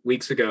couple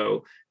weeks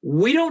ago.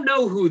 We don't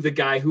know who the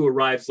guy who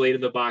arrives late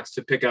in the box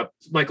to pick up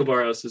Michael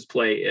Barrios'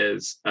 play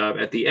is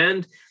at the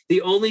end.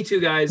 The only 2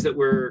 guys that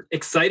we're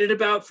excited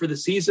about for the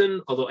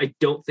season, although I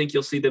don't think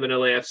you'll see them in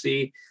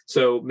LAFC,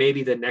 so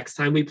maybe the next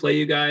time we play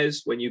you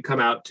guys, when you come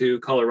out to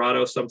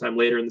Colorado sometime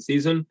later in the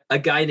season, a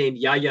guy named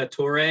Yaya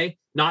Toure,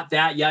 not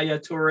that Yaya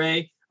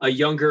Toure, a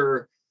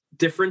younger,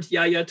 different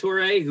Yaya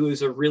Toure, who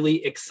is a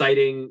really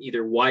exciting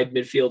either wide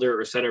midfielder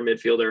or center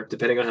midfielder,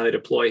 depending on how they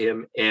deploy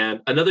him. And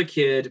another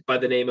kid by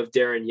the name of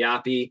Darren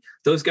Yappy.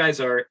 Those guys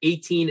are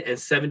 18 and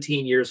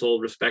 17 years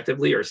old,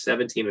 respectively, or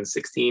 17 and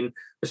 16,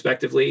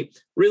 respectively.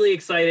 Really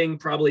exciting.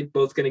 Probably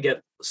both going to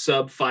get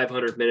sub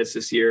 500 minutes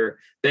this year,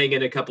 bang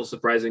in a couple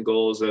surprising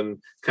goals, and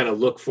kind of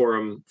look for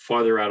them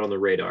farther out on the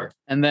radar.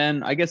 And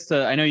then I guess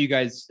I know you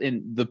guys,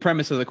 in the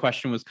premise of the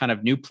question was kind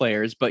of new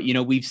players, but, you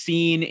know, we've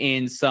seen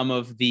in some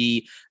of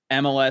the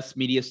MLS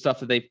media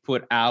stuff that they've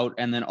put out,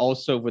 and then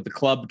also with the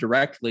club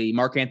directly,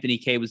 Mark-Anthony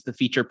Kaye was the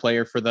feature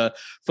player for the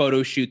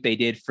photo shoot they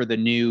did for the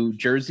new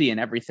jersey and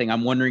everything.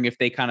 I'm wondering if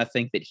they kind of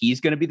think that he's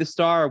going to be the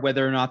star, or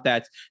whether or not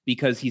that's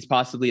because he's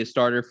possibly a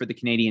starter for the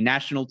Canadian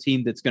national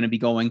team that's going to be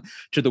going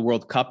to the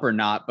World Cup or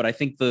not. But I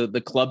think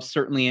the club's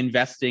certainly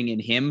investing in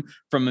him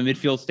from a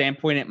midfield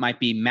standpoint. It might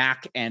be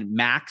Mac and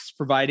Max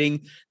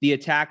providing the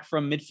attack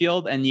from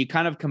midfield. And you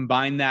kind of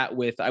combine that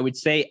with, I would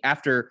say,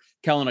 after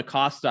Kellen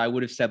Acosta, I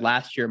would have said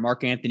last year,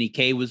 Mark-Anthony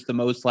Kaye was the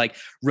most like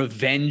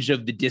revenge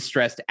of the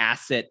distressed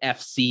asset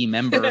FC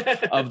member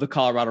of the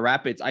Colorado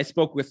Rapids. I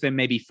spoke with him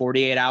maybe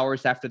 48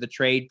 hours after the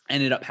trade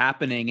ended up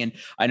happening. And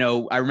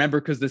I remember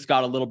because this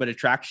got a little bit of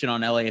traction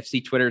on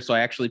LAFC Twitter. So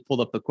I actually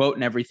pulled up the quote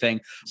and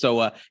everything.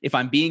 So if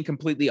I'm being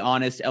completely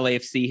honest,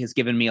 LAFC has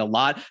given me a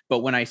lot, but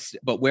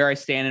where I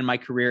stand in my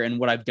career and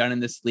what I've done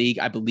in this league,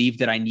 I believe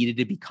that I needed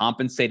to be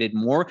compensated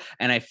more.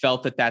 And I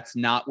felt that that's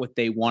not what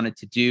they wanted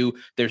to do.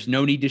 There's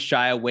no need to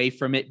shy away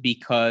from it,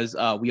 because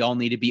we all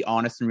need to be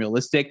honest and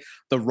realistic.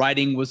 The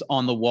writing was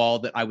on the wall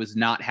that I was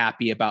not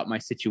happy about my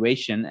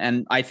situation.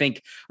 And I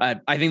think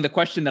the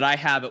question that I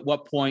have, at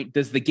what point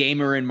does the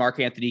gamer in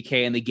Mark-Anthony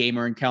Kaye and the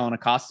gamer in Kellen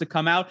Acosta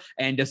come out?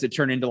 And does it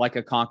turn into like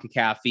a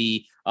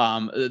CONCACAF?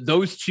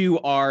 Those two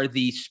are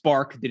the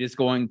spark that is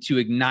going to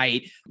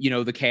ignite,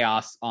 the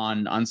chaos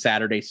on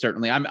Saturday.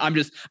 Certainly.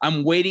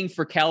 I'm waiting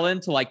for Kellen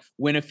to like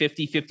win a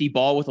 50-50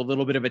 ball with a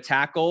little bit of a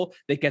tackle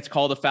that gets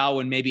called a foul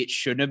when maybe it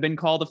shouldn't have been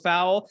called a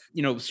foul,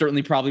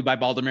 certainly probably by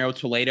Baldomero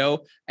Toledo.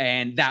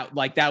 And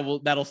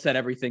that'll set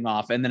everything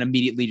off. And then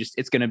immediately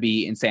it's going to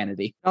be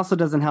insanity. It also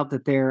doesn't help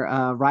that they're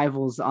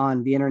rivals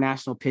on the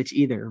international pitch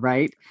either.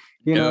 Right.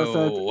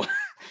 So,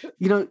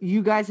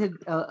 you guys had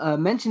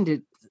mentioned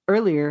it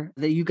earlier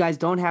that you guys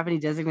don't have any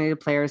designated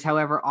players.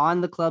 However,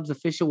 on the club's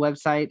official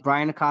website,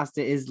 Brian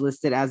Acosta is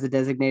listed as a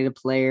designated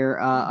player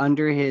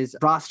under his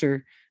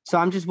roster. So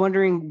I'm just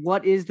wondering,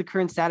 what is the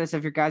current status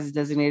of your guys'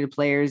 designated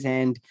players?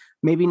 And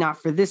maybe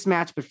not for this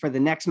match, but for the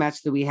next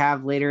match that we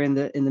have later in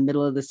the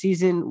middle of the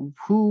season,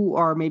 who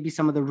are maybe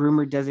some of the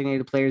rumored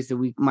designated players that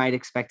we might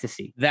expect to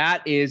see?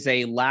 That is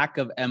a lack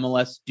of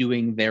MLS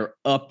doing their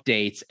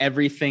updates.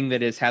 Everything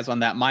that has on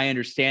that, my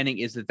understanding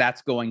is that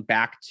that's going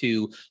back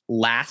to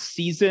last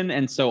season.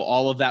 And so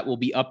all of that will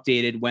be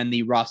updated when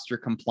the roster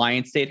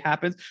compliance date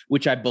happens,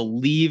 which I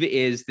believe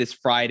is this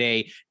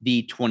Friday,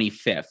 the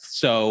 25th.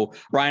 So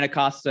Brian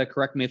Acosta,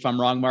 correct me if I'm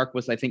wrong, Mark,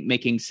 was I think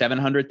making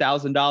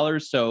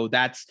 $700,000. So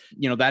that's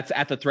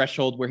at the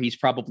threshold where he's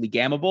probably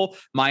gammable.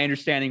 My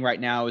understanding right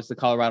now is the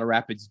Colorado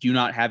Rapids do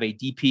not have a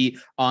DP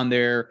on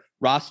their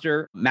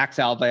roster. Max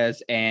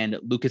Alves and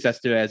Lucas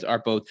Estevez are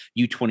both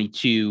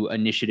U22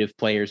 initiative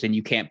players, and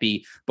you can't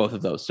be both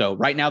of those. So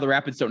right now the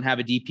Rapids don't have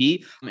a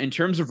DP. In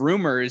terms of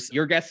rumors,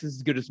 your guess is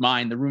as good as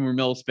mine. The rumor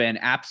mill's been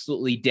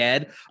absolutely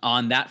dead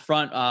on that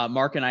front.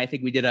 Mark and I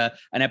think we did an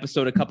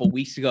episode a couple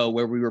weeks ago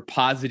where we were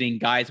positing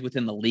guys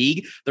within the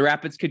league the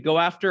Rapids could go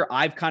after.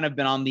 I've kind of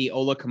been on the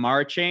Ola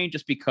Kamara chain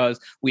just because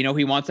we know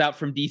he wants out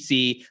from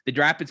DC. The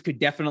Rapids could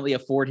definitely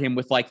afford him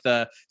with like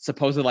the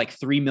supposed like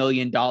 $3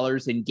 million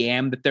in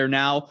GAM that they're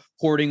now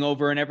hoarding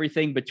over and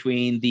everything,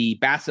 between the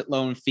Bassett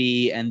loan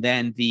fee and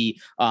then the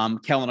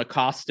Kellen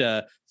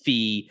Acosta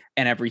fee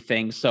and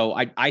everything. So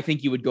I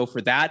think you would go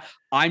for that.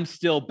 I'm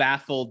still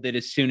baffled that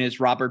as soon as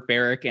Robert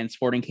Barrick and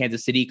Sporting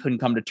Kansas City couldn't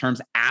come to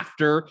terms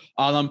after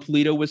Alan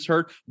Pulido was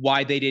hurt,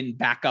 why they didn't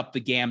back up the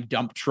GAM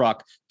dump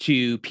truck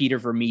to Peter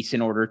Vermees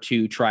in order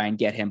to try and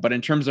get him. But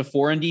in terms of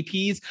foreign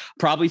DPs,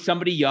 probably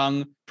somebody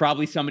young,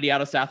 probably somebody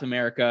out of South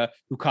America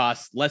who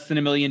costs less than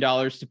 $1 million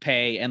to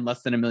pay and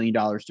less than $1 million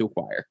to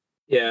acquire.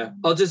 Yeah,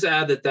 I'll just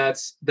add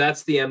that's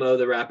the MO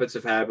the Rapids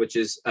have had, which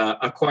is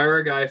acquire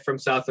a guy from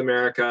South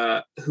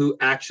America who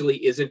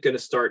actually isn't going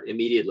to start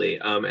immediately.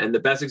 And the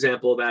best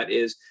example of that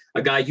is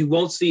a guy you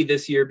won't see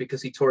this year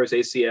because he tore his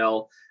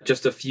ACL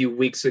just a few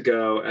weeks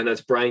ago, and that's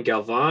Brian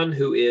Galvan,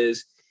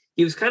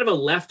 he was kind of a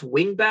left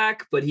wing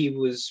back, but he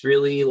was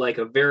really like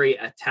a very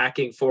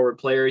attacking forward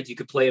player. You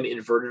could play him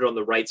inverted on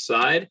the right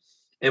side.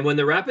 And when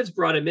the Rapids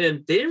brought him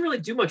in, they didn't really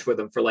do much with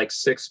him for like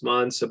 6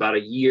 months, about a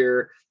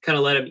year, kind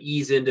of let him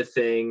ease into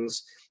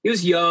things. He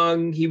was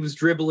young, he was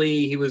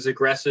dribbly, he was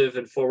aggressive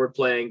and forward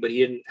playing, but he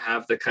didn't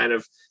have the kind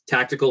of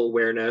tactical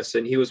awareness.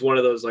 And he was one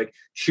of those like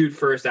shoot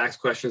first, ask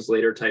questions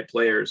later type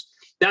players.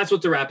 That's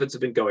what the Rapids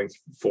have been going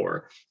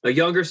for. A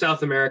younger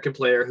South American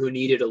player who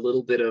needed a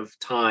little bit of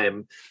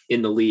time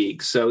in the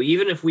league. So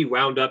even if we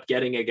wound up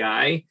getting a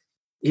guy,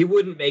 he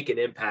wouldn't make an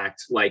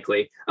impact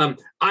likely. The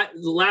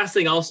last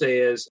thing I'll say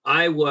is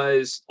I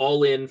was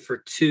all in for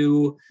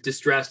 2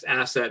 distressed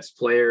assets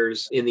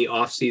players in the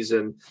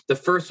offseason. The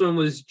first one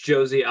was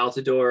Josie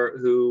Altidore,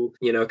 who,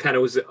 kind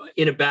of was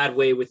in a bad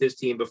way with his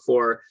team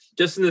before,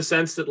 just in the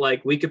sense that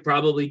like we could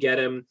probably get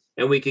him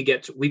and we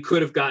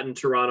could have gotten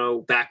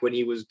Toronto back when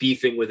he was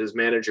beefing with his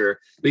manager.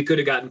 We could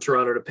have gotten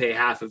Toronto to pay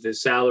half of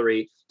his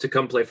salary to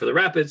come play for the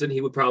Rapids, and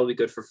he would probably be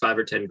good for 5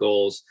 or 10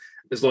 goals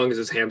as long as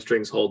his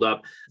hamstrings hold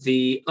up.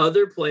 The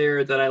other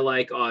player that I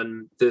like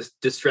on this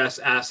distress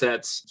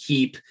assets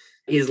heap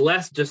is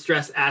less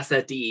distress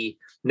asset-y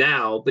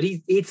now, but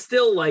he's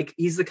still like,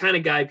 he's the kind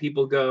of guy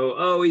people go,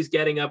 oh, he's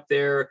getting up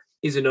there.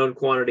 He's a known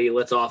quantity.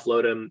 Let's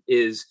offload him,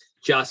 is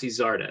Gyasi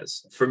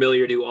Zardes,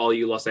 familiar to all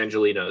you Los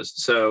Angelinos.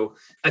 So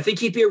I think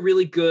he'd be a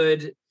really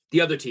good,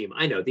 the other team.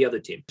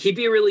 He'd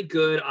be a really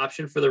good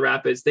option for the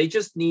Rapids. They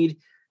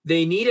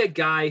need a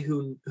guy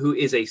who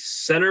is a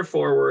center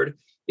forward,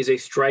 is a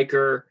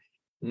striker,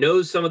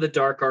 knows some of the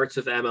dark arts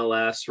of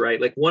MLS, right?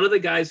 Like one of the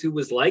guys who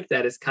was like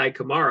that is Kai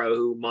Kamara,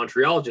 who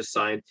Montreal just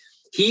signed.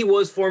 He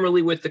was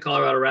formerly with the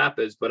Colorado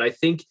Rapids, but I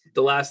think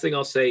the last thing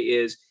I'll say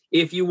is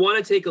if you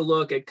want to take a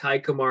look at Kai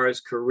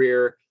Kamara's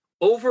career,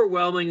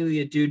 overwhelmingly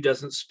the dude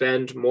doesn't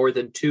spend more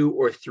than 2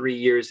 or 3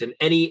 years in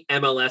any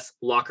MLS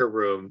locker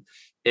room.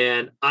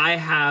 And I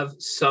have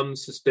some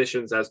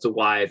suspicions as to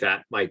why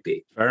that might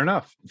be. Fair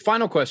enough.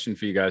 Final question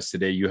for you guys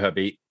today. You have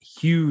a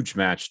huge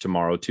match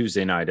tomorrow,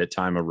 Tuesday night at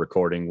time of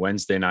recording,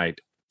 Wednesday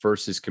night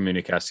versus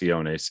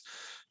Comunicaciones.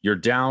 You're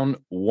down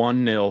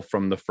 1-0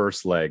 from the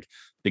first leg.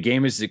 The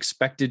game is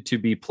expected to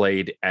be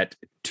played at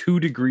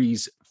 2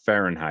 degrees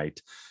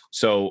Fahrenheit.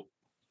 So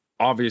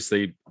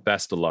obviously,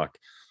 best of luck.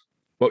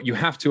 But you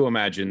have to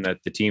imagine that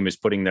the team is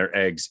putting their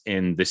eggs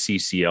in the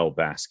CCL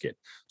basket.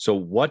 So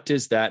what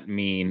does that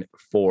mean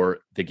for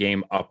the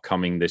game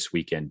upcoming this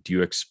weekend? Do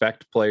you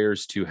expect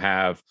players to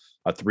have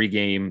a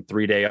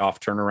 3-day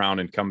off turnaround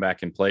and come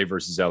back and play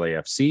versus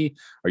LAFC?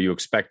 Are you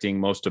expecting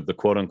most of the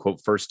quote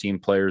unquote first team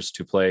players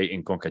to play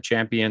in Conca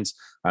Champions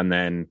and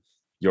then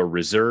your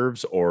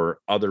reserves or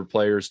other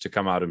players to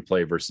come out and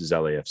play versus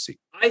LAFC?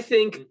 I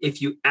think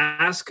if you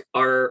ask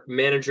our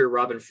manager,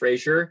 Robin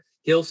Fraser,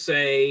 he'll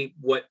say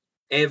what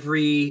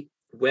every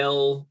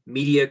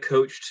media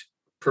coached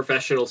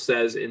professional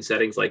says in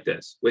settings like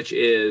this, which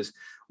is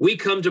we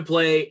come to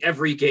play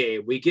every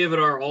game. We give it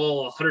our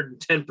all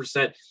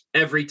 110%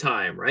 every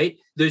time, right?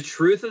 The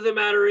truth of the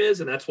matter is,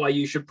 and that's why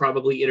you should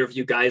probably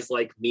interview guys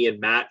like me and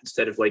Matt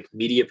instead of like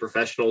media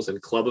professionals and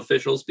club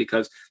officials,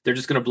 because they're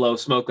just going to blow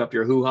smoke up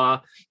your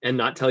hoo-ha and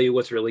not tell you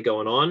what's really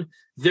going on.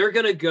 They're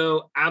going to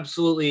go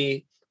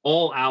absolutely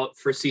all out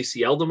for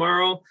CCL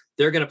tomorrow.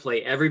 They're going to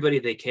play everybody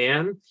they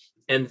can.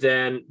 And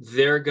then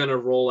they're going to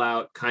roll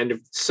out kind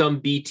of some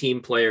B team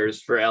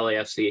players for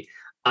LAFC.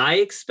 I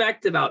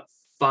expect about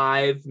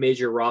 5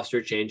 major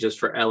roster changes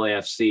for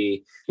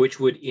LAFC,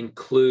 which would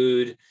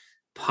include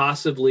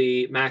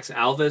possibly Max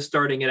Alves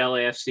starting at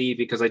LAFC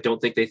because I don't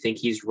think they think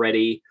he's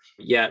ready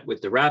yet with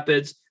the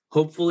Rapids.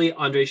 Hopefully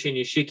Andre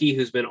Shinyashiki,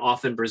 who's been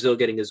off in Brazil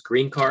getting his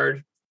green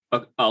card,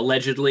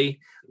 allegedly,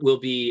 will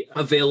be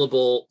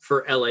available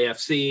for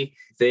LAFC.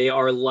 They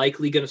are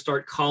likely going to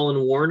start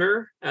Colin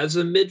Warner as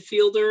a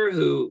midfielder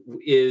who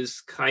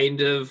is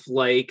kind of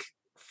like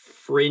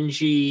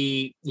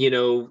fringy,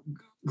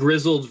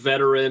 grizzled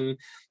veteran.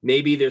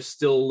 Maybe there's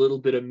still a little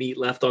bit of meat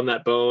left on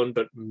that bone,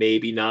 but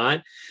maybe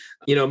not.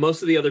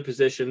 Most of the other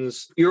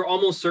positions, you're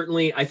almost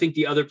certainly, I think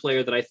the other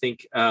player that I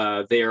think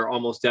they are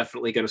almost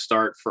definitely going to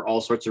start for all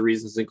sorts of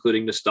reasons,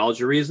 including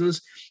nostalgia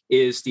reasons,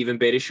 is Steven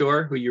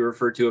Beitashour, who you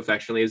refer to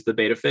affectionately as the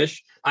Beta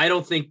Fish. I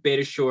don't think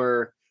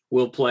Beitashour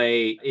will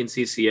play in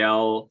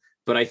CCL,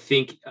 but I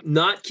think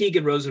not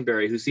Keegan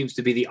Rosenberry, who seems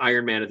to be the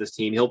Iron Man of this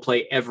team. He'll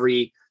play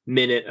every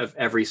minute of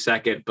every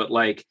second, but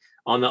like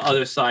on the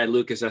other side,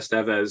 Lucas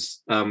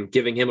Esteves,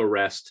 giving him a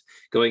rest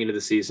going into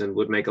the season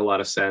would make a lot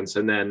of sense.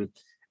 And then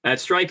at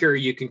striker,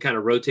 you can kind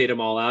of rotate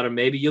them all out, and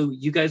maybe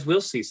you guys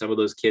will see some of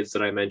those kids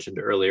that I mentioned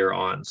earlier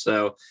on.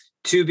 So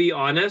to be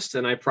honest,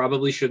 and I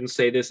probably shouldn't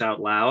say this out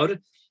loud,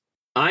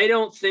 I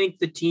don't think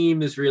the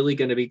team is really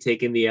going to be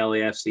taking the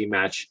LAFC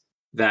match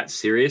that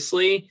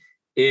seriously.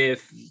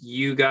 If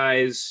you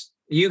guys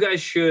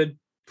should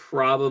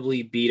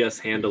probably beat us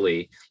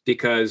handily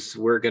because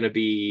we're going to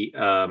be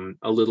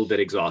a little bit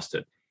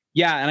exhausted.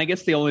 Yeah, and I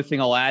guess the only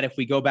thing I'll add, if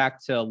we go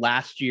back to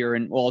last year,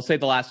 and well, I'll say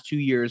the last 2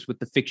 years with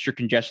the fixture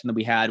congestion that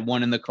we had,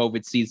 one in the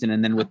COVID season,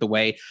 and then with the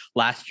way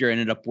last year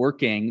ended up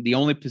working, the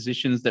only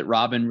positions that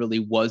Robin really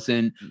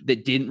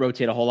that didn't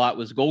rotate a whole lot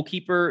was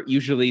goalkeeper,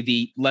 usually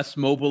the less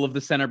mobile of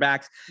the center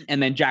backs,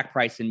 and then Jack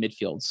Price in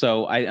midfield.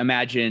 So I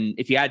imagine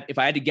if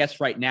I had to guess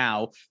right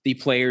now, the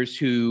players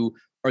who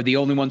are the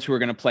only ones who are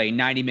going to play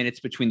 90 minutes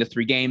between the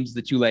 3 games,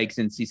 the 2 legs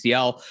in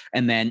CCL.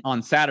 And then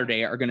on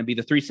Saturday are going to be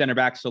the 3 center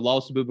backs. So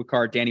Lawless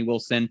Abubakar, Danny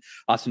Wilson,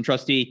 Austin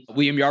Trusty.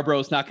 William Yarbrough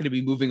is not going to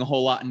be moving a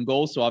whole lot in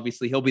goals. So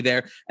obviously he'll be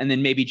there. And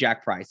then maybe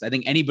Jack Price. I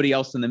think anybody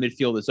else in the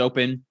midfield is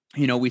open.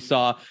 You know, we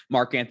saw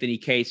Mark Anthony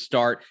Kaye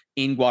start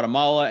in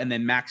Guatemala and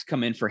then Max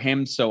come in for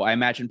him. So I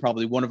imagine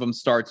probably one of them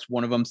starts,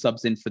 one of them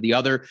subs in for the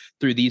other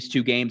through these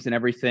 2 games and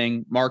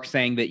everything. Mark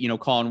saying that, you know,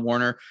 Colin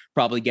Warner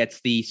probably gets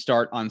the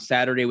start on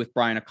Saturday with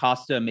Brian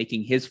Acosta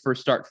making his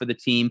first start for the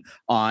team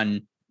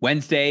on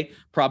Wednesday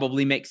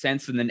probably makes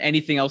sense. And then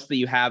anything else that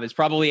you have is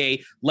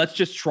probably let's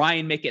just try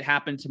and make it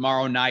happen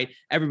tomorrow night.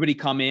 Everybody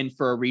come in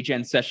for a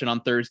regen session on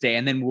Thursday,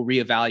 and then we'll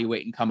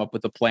reevaluate and come up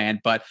with a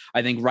plan. But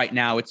I think right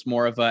now it's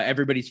more of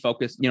everybody's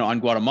focused, you know, on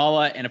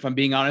Guatemala. And if I'm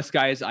being honest,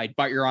 guys, I'd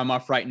bite your arm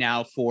off right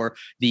now for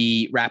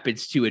the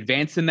Rapids to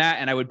advance in that.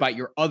 And I would bite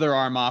your other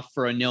arm off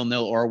for a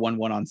 0-0 or a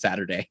 1-1 on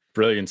Saturday.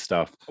 Brilliant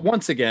stuff.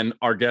 Once again,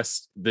 our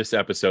guests this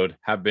episode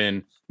have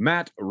been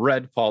Matt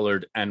Red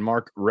Pollard and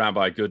Mark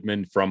Rabbi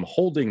Goodman from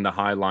Holding the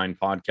High Line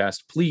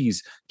podcast.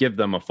 Please give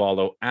them a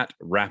follow at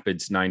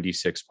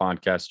Rapids96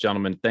 podcast.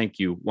 Gentlemen, thank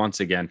you once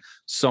again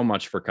so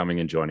much for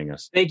coming and joining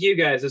us. Thank you,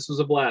 guys. This was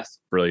a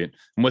blast. Brilliant.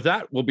 And with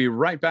that, we'll be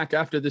right back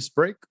after this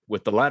break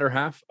with the latter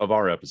half of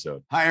our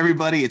episode. Hi,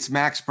 everybody. It's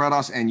Max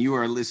Prados, and you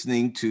are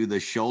listening to the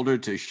Shoulder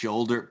to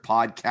Shoulder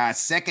podcast,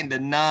 second to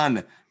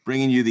none,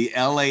 bringing you the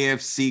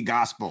LAFC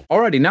gospel.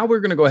 Alrighty, now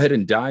we're going to go ahead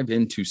and dive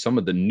into some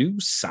of the new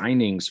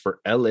signings for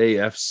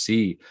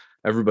LAFC.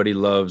 Everybody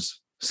loves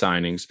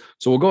signings.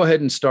 So we'll go ahead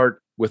and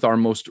start with our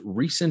most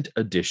recent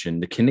addition,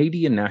 the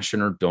Canadian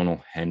national Donald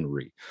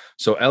Henry.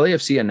 So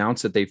LAFC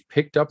announced that they've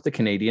picked up the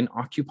Canadian,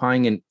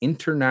 occupying an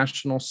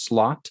international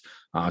slot.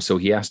 So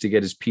he has to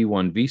get his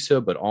P1 visa,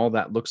 but all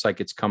that looks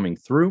like it's coming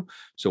through.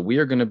 So we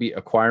are going to be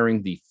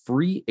acquiring the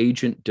free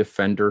agent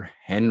defender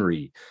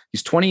Henry.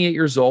 He's 28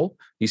 years old.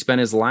 He spent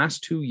his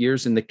last 2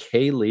 years in the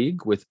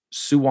K-League with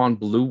Suwon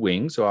Blue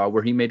Wings,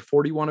 where he made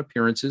 41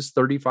 appearances,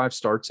 35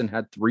 starts, and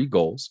had 3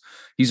 goals.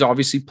 He's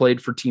obviously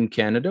played for Team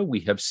Canada.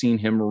 We have seen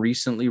him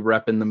recently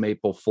repping the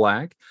Maple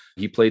Flag.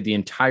 He played the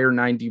entire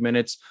 90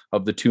 minutes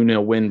of the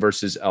 2-0 win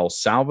versus El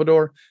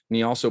Salvador, and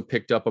he also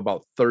picked up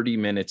about 30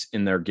 minutes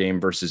in their game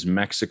versus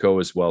Mexico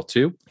as well,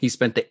 too. He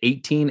spent the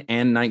 18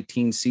 and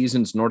 19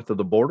 seasons north of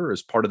the border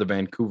as part of the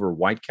Vancouver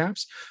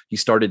Whitecaps. He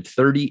started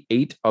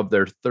 38 of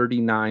their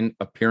 39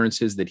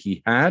 appearances that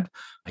he had.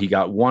 He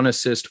got 1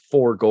 assist,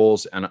 4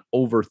 goals, and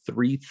over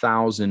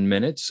 3,000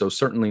 minutes. So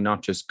certainly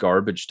not just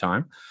garbage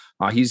time.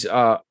 He's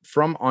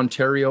from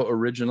Ontario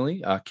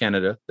originally,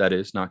 Canada, that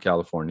is, not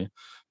California.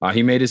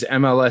 He made his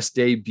MLS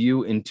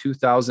debut in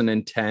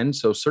 2010.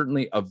 So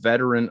certainly a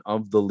veteran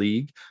of the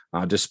league,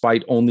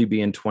 despite only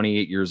being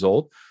 28 years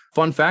old.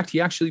 Fun fact, he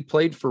actually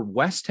played for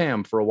West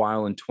Ham for a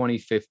while in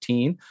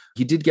 2015.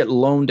 He did get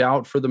loaned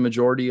out for the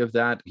majority of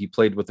that. He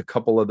played with a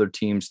couple other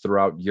teams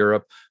throughout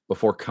Europe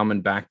before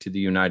coming back to the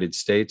United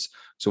States.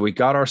 So we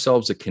got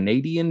ourselves a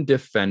Canadian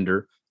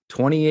defender,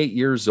 28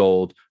 years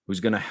old, who's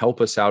going to help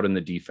us out in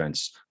the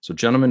defense. So,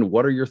 gentlemen,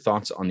 what are your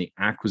thoughts on the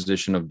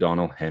acquisition of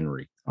Donald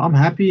Henry? I'm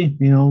happy.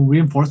 You know,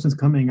 reinforcements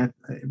coming.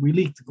 We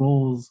leaked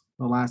goals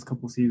the last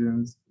couple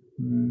seasons.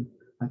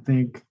 I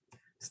think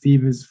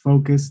Steve is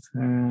focused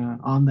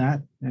on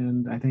that,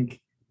 and I think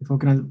if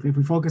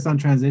we focus on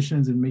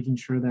transitions and making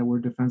sure that we're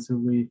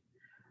defensively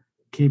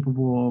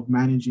capable of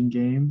managing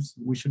games,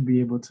 we should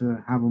be able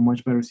to have a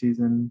much better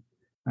season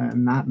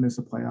and not miss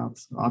the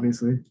playoffs,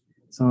 obviously.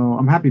 So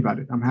I'm happy about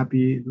it. I'm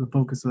happy the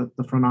focus that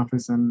the front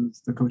office and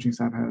the coaching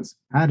staff has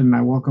had, and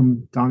I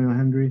welcome Donald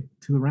Henry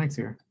to the ranks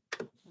here.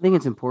 I think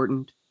it's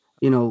important,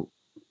 you know,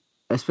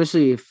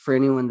 especially for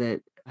anyone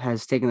that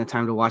has taken the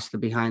time to watch the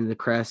Behind the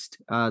Crest,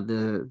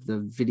 the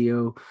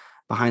video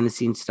behind the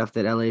scenes stuff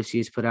that LAFC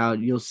has put out.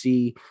 You'll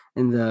see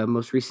in the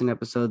most recent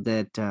episode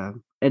that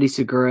Eddie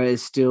Segura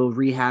is still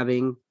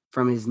rehabbing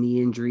from his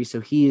knee injury.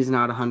 So he is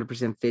not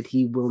 100% fit.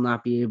 He will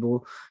not be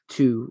able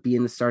to be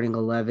in the starting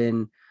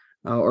 11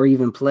 or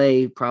even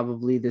play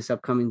probably this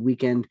upcoming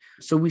weekend.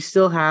 So we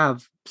still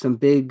have some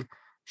big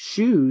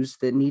shoes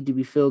that need to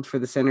be filled for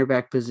the center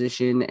back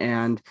position.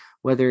 And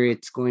whether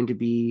it's going to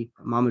be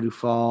Mamadou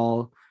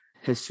Fall,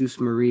 Jesus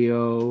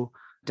Murillo,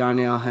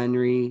 Daniel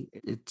Henry,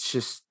 it's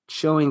just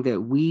showing that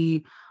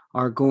we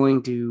are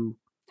going to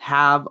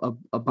have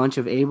a bunch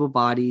of able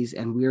bodies,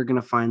 and we are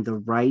going to find the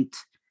right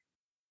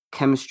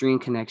chemistry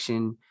and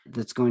connection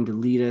that's going to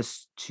lead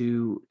us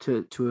to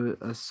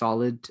a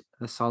solid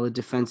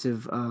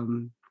defensive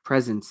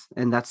presence.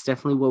 And that's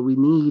definitely what we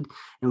need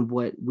and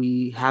what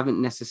we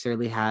haven't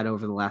necessarily had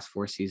over the last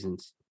 4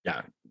 seasons.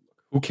 Yeah.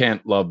 Who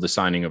can't love the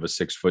signing of a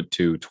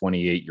 6'2",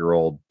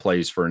 28-year-old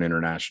plays for an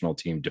international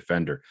team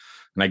defender?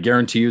 And I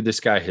guarantee you this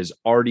guy has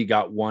already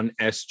got one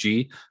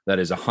SG that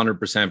is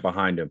 100%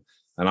 behind him.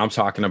 And I'm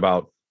talking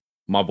about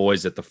my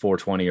boys at the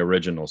 420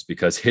 Originals,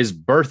 because his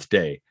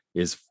birthday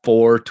is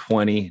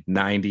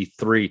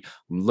 4/20/93.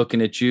 I'm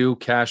looking at you,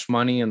 Cash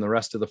Money, and the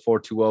rest of the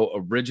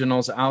 420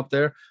 Originals out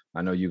there.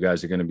 I know you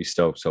guys are going to be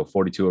stoked. So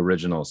 42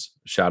 Originals,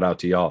 shout out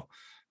to y'all.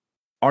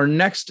 Our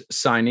next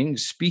signing,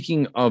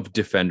 speaking of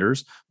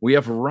defenders, we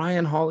have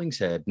Ryan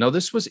Hollingshead. Now,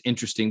 this was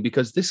interesting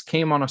because this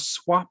came on a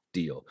swap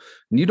deal.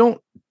 And you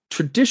don't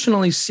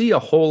traditionally see a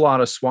whole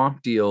lot of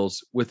swap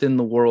deals within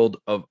the world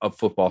of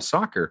football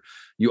soccer.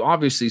 You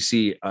obviously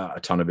see a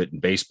ton of it in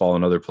baseball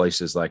and other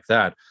places like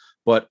that.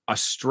 But a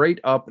straight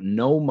up,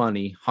 no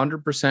money,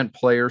 100%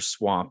 player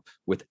swap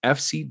with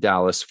FC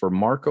Dallas for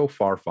Marco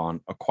Farfan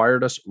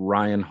acquired us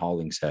Ryan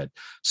Hollingshead,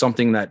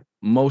 something that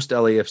most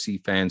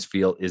LAFC fans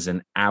feel is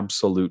an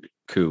absolute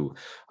coup.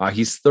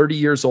 He's 30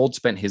 years old,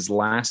 spent his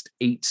last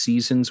 8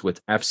 seasons with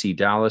FC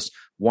Dallas,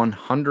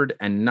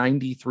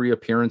 193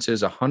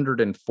 appearances,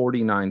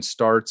 149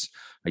 starts.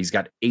 He's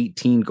got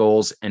 18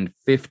 goals and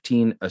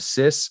 15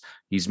 assists.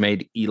 He's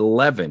made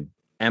 11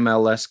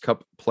 MLS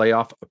Cup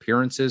playoff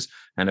appearances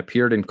and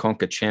appeared in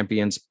Conca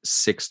Champions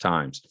 6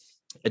 times.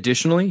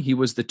 Additionally, he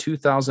was the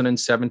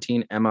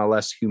 2017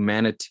 MLS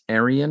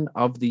Humanitarian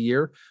of the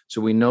Year.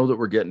 So we know that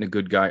we're getting a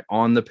good guy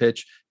on the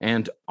pitch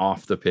and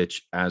off the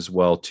pitch as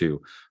well,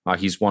 too.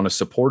 He's won a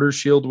Supporters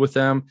Shield with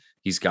them.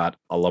 He's got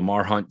a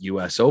Lamar Hunt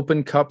US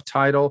Open Cup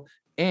title,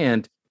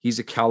 and he's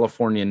a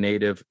California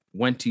native,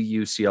 went to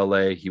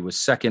UCLA. He was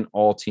second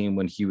all-team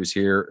when he was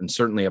here, and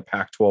certainly a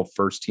Pac-12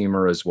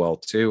 first-teamer as well,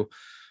 too.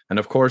 And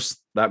of course,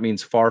 that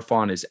means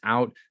Farfan is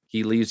out.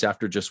 He leaves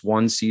after just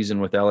 1 season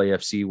with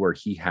LAFC, where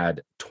he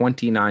had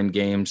 29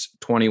 games,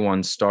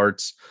 21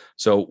 starts.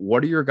 So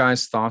what are your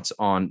guys' thoughts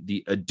on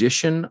the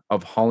addition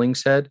of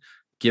Hollingshead,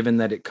 given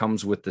that it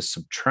comes with the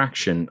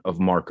subtraction of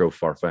Marco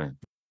Farfan?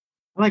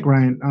 I like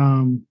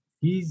Ryan.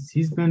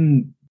 He's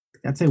been,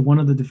 I'd say, one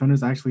of the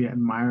defenders I actually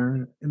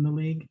admire in the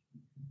league.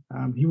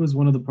 He was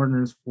one of the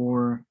partners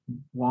for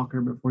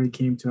Walker before he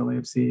came to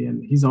LAFC,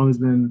 and he's always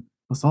been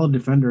a solid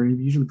defender. He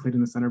usually played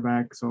in the center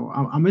back. So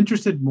I'm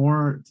interested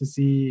more to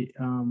see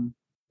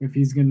if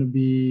he's going to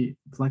be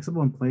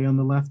flexible and play on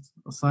the left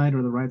side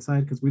or the right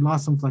side, because we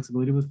lost some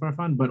flexibility with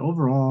Farfan. But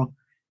overall,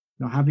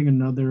 having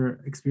another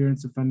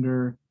experienced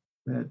defender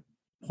that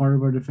part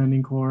of our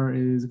defending core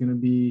is going to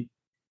be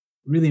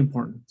really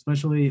important,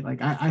 especially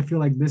I feel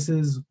like this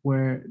is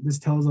where this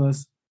tells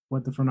us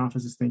what the front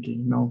office is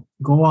thinking.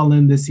 Go all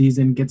in this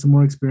season, get some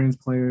more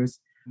experienced players,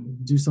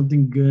 do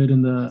something good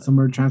in the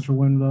summer transfer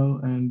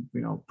window, and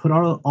put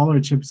all our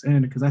chips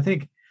in, because I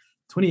think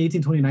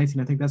 2018,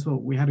 2019, I think that's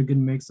what we had, a good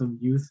mix of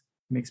youth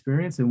and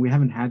experience, and we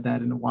haven't had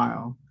that in a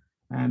while.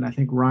 And I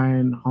think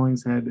Ryan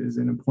Hollingshead is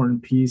an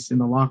important piece in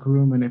the locker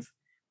room, and if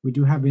we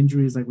do have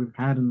injuries like we've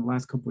had in the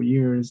last couple of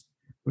years,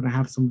 we're going to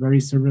have some very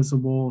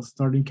serviceable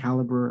starting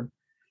caliber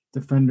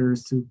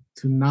defenders to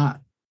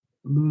not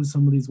lose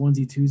some of these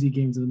onesie-twosie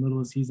games in the middle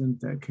of the season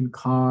that can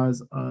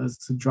cause us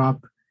to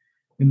drop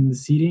in the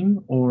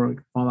seeding or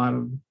fall out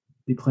of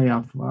the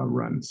playoff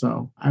run.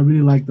 So I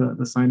really like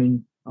the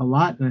signing a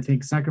lot. And I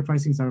think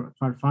sacrificing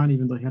Farfan,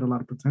 even though he had a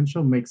lot of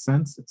potential, makes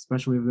sense,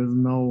 especially if there's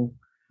no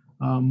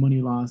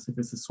money loss, if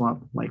it's a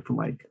swap like for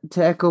like.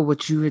 To echo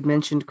what you had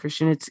mentioned,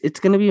 Christian, it's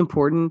going to be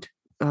important.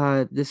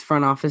 This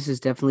front office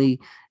is definitely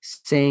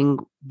saying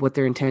what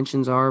their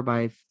intentions are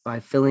by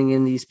filling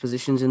in these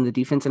positions in the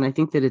defense. And I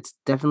think that it's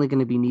definitely going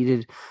to be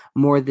needed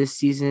more this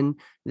season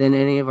than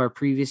any of our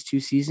previous 2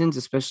 seasons,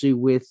 especially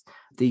with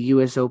the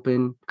US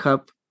Open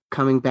Cup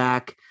coming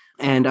back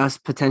and us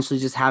potentially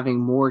just having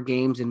more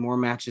games and more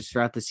matches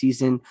throughout the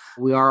season.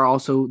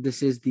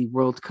 This is the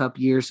World Cup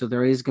year, so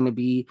there is going to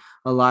be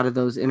a lot of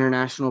those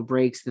international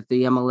breaks that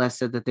the MLS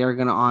said that they're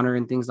going to honor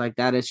and things like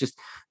that. It's just,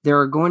 there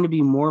are going to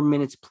be more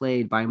minutes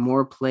played by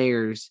more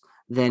players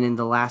than in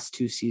the last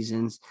 2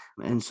 seasons.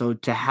 And so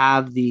to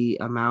have the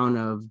amount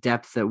of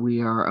depth that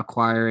we are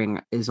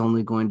acquiring is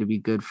only going to be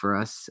good for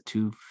us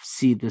to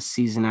see this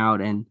season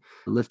out and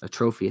lift a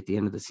trophy at the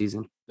end of the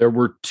season. There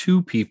were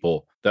 2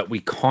 people that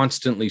we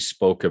constantly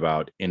spoke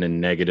about in a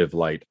negative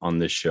light on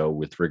this show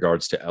with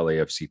regards to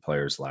LAFC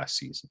players last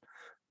season.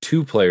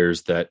 2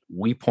 players that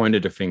we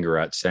pointed a finger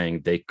at,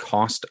 saying they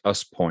cost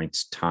us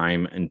points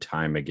time and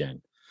time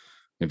again.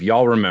 If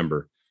y'all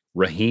remember,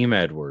 Raheem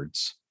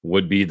Edwards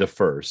would be the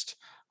first.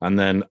 And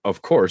then,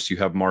 of course, you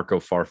have Marco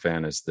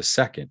Farfan as the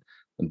second.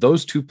 And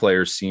those 2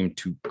 players seem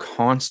to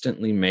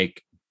constantly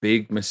make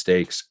big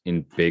mistakes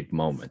in big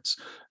moments.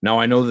 Now,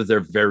 I know that they're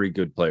very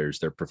good players.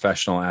 They're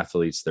professional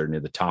athletes. They're near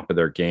the top of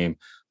their game. And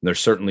they're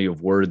certainly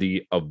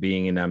worthy of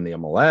being in the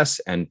MLS.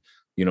 And,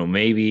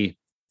 maybe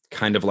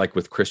kind of like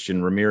with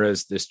Christian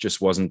Ramirez, this just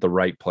wasn't the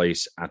right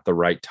place at the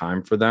right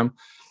time for them.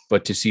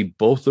 But to see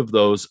both of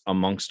those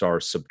amongst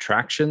our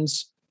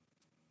subtractions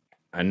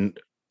and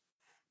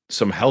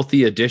some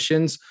healthy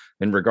additions,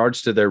 in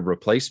regards to their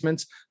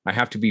replacements, I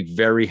have to be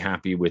very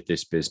happy with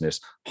this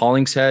business.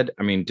 Hollingshead,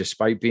 I mean,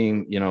 despite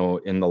being,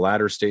 in the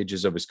latter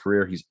stages of his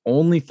career, he's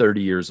only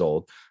 30 years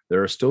old.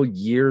 There are still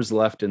years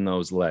left in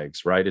those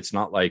legs, right? It's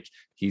not like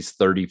he's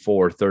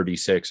 34,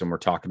 36, and we're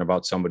talking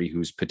about somebody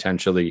who's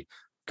potentially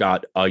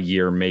got a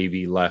year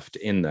maybe left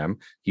in them.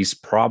 He's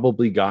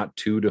probably got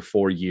 2 to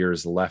 4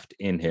 years left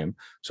in him.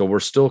 So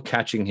we're still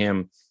catching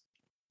him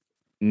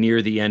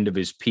near the end of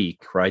his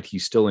peak, right?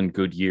 He's still in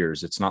good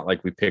years. It's not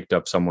like we picked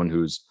up someone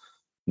who's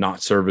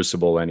not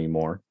serviceable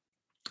anymore.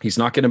 He's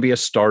not going to be a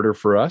starter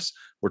for us.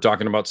 We're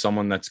talking about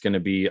someone that's going to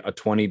be a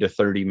 20 to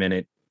 30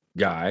 minute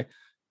guy.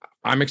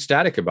 I'm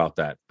ecstatic about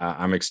that.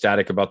 I'm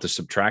ecstatic about the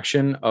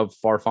subtraction of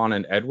Farfan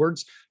and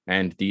Edwards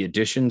and the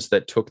additions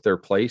that took their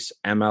place.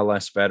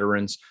 MLS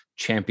veterans,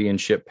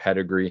 championship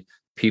pedigree,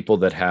 people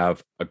that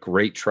have a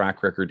great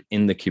track record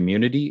in the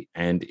community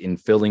and in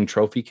filling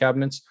trophy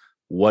cabinets.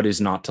 What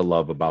is not to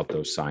love about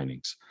those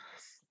signings?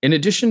 In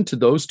addition to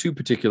those two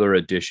particular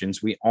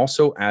additions, we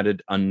also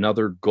added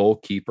another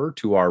goalkeeper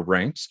to our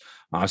ranks.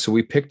 So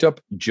we picked up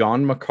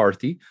John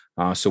McCarthy.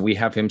 So we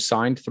have him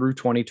signed through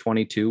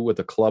 2022 with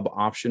a club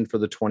option for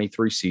the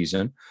 23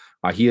 season.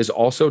 He is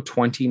also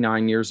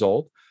 29 years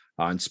old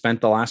and spent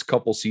the last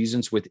couple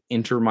seasons with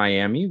Inter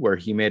Miami, where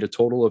he made a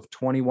total of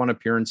 21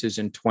 appearances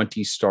and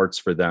 20 starts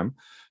for them.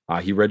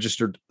 He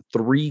registered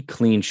 3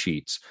 clean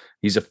sheets.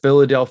 He's a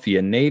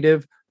Philadelphia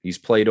native. He's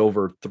played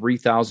over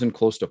 3,000,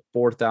 close to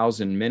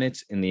 4,000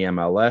 minutes in the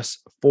MLS,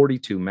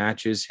 42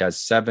 matches, has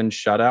 7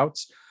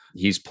 shutouts.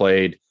 He's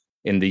played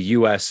in the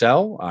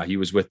USL. He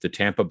was with the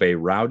Tampa Bay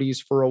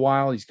Rowdies for a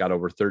while. He's got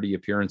over 30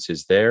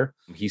 appearances there.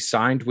 He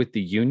signed with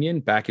the Union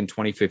back in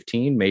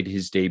 2015, made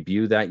his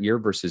debut that year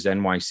versus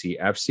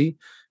NYCFC.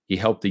 He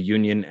helped the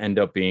Union end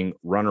up being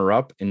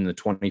runner-up in the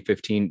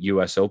 2015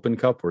 US Open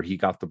Cup, where he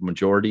got the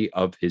majority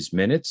of his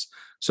minutes.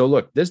 So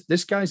look,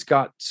 this guy's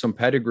got some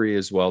pedigree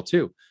as well,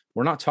 too.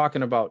 We're not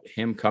talking about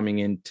him coming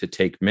in to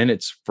take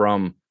minutes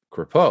from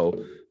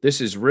Crépeau. This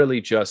is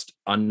really just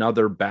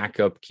another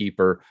backup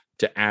keeper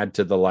to add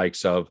to the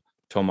likes of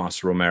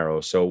Tomas Romero.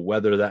 So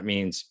whether that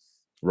means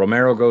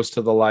Romero goes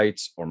to the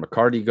lights or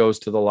McCarty goes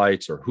to the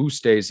lights or who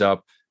stays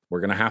up, we're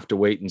going to have to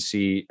wait and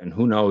see. And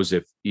who knows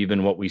if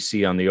even what we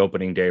see on the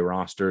opening day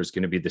roster is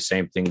going to be the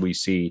same thing we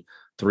see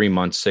 3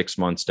 months, 6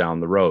 months down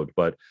the road.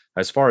 But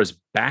as far as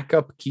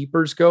backup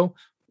keepers go,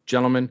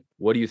 gentlemen,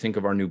 what do you think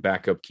of our new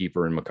backup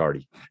keeper in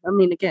McCarty? I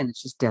mean, again,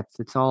 it's just depth.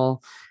 It's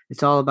all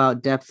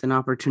about depth and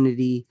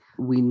opportunity.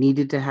 We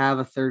needed to have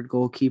a third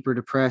goalkeeper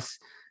to press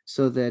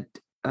so that,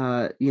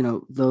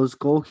 those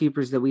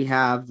goalkeepers that we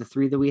have, the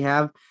 3 that we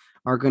have,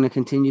 are going to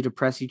continue to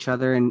press each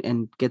other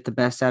and get the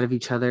best out of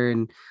each other.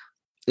 And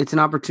it's an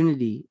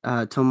opportunity.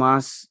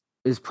 Tomas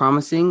is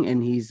promising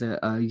and he's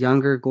a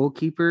younger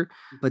goalkeeper,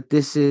 but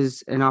this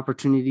is an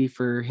opportunity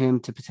for him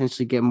to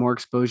potentially get more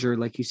exposure.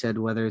 Like you said,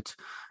 whether it's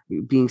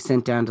being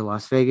sent down to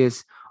Las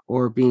Vegas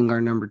or being our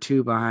number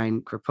 2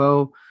 behind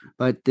Crépeau.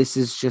 But this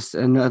is just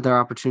another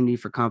opportunity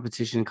for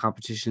competition.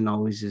 Competition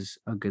always is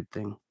a good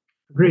thing.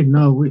 Agreed.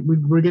 No,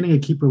 we're getting a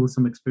keeper with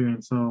some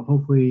experience. So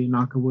hopefully,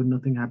 knock on wood,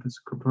 nothing happens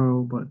to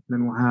Crépeau, but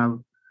then we'll have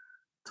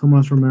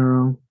Tomas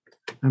Romero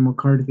and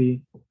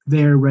McCarthy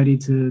there ready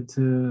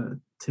to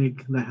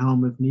take the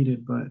helm if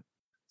needed. But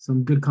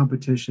some good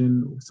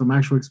competition, some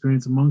actual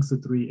experience amongst the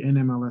 3 in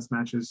MLS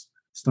matches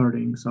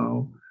starting.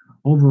 So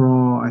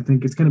overall, I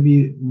think it's going to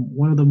be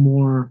one of the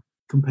more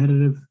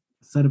competitive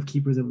set of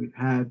keepers that we've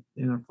had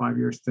in our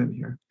 5-year stint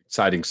here.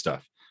 Exciting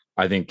stuff.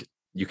 I think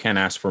you can't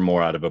ask for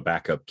more out of a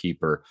backup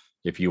keeper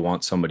if you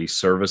want somebody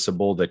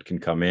serviceable that can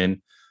come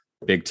in,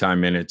 big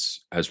time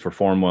minutes, has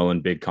performed well in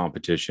big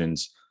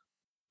competitions.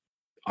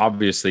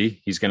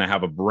 Obviously, he's going to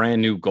have a brand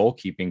new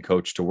goalkeeping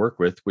coach to work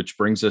with, which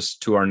brings us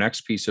to our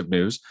next piece of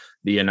news,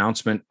 the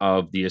announcement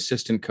of the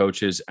assistant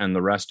coaches and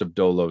the rest of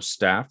Dolo's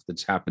staff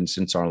that's happened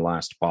since our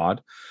last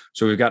pod.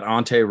 So we've got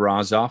Ante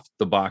Razov,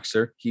 the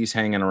boxer. He's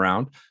hanging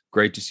around.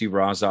 Great to see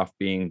Razov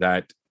being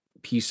that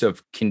piece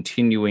of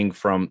continuing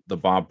from the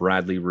Bob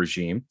Bradley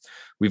regime.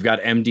 We've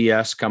got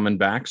MDS coming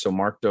back. So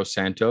Mark Dos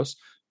Santos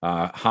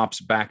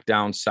hops back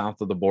down south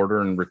of the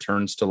border and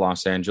returns to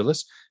Los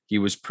Angeles. He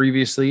was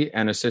previously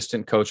an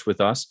assistant coach with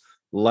us,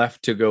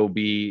 left to go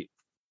be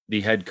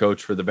the head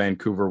coach for the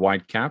Vancouver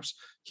Whitecaps.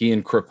 He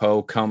and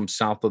Crépeau come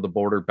south of the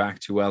border back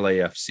to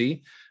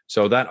LAFC.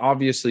 So that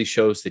obviously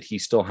shows that he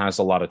still has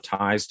a lot of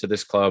ties to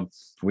this club.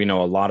 We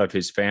know a lot of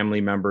his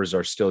family members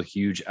are still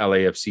huge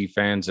LAFC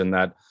fans, and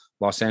that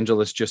Los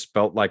Angeles just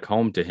felt like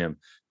home to him,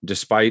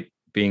 despite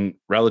being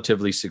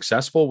relatively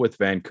successful with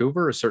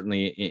Vancouver,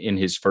 certainly in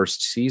his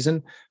first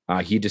season.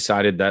 He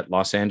decided that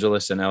Los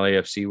Angeles and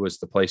LAFC was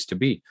the place to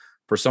be.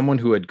 For someone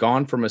who had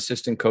gone from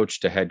assistant coach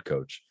to head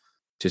coach,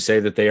 to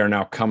say that they are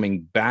now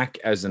coming back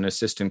as an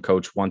assistant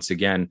coach once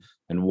again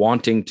and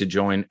wanting to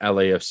join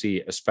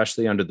LAFC,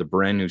 especially under the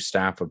brand new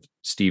staff of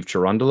Steve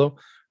Cherundolo,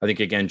 I think,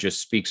 again,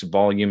 just speaks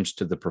volumes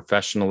to the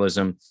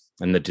professionalism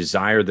and the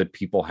desire that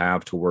people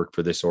have to work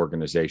for this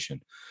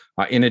organization.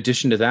 In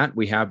addition to that,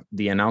 we have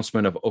the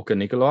announcement of Oka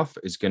Nikolov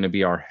is going to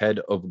be our head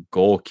of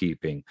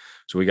goalkeeping.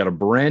 So we got a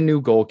brand new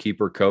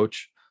goalkeeper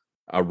coach,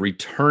 a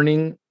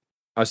returning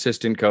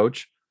assistant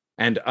coach,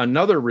 and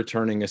another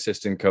returning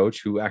assistant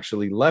coach who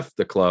actually left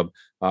the club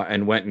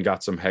and went and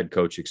got some head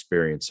coach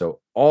experience. So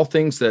all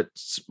things that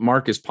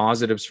mark as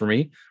positives for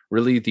me.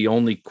 Really, the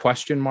only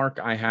question mark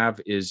I have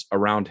is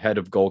around head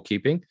of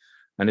goalkeeping.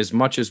 And as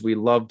much as we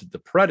loved the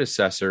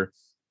predecessor,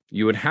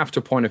 you would have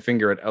to point a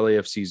finger at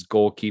LAFC's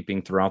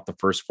goalkeeping throughout the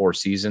first 4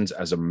 seasons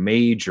as a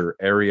major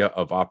area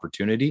of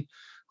opportunity.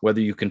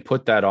 Whether you can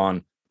put that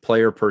on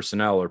player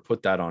personnel or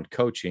put that on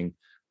coaching,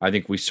 I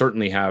think we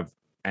certainly have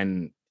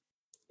an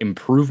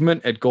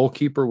improvement at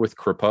goalkeeper with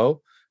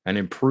Crépeau, an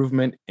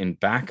improvement in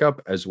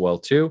backup as well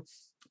too.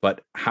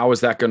 But how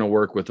is that going to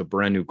work with a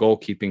brand new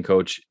goalkeeping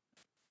coach?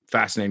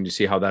 Fascinating to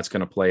see how that's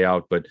going to play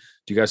out. But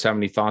do you guys have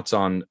any thoughts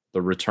on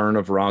the return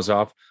of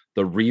Razov,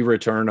 the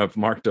return of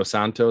Marc Dos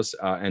Santos,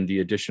 and the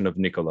addition of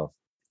Nikolov?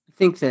 I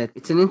think that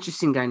it's an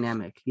interesting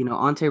dynamic.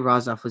 Ante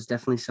Razov was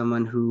definitely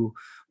someone who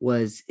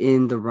was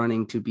in the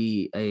running to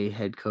be a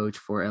head coach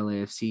for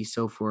LAFC.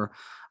 So for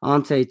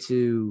Ante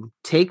to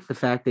take the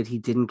fact that he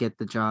didn't get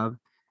the job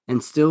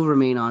and still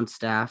remain on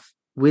staff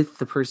with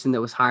the person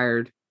that was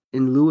hired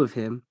in lieu of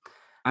him,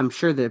 I'm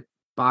sure that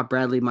Bob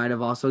Bradley might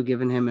have also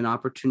given him an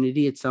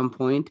opportunity at some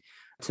point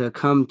to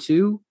come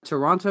to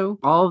Toronto.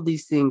 All of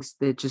these things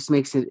that just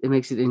makes it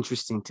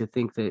interesting to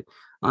think that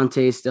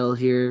Ante is still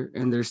here,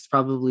 and there's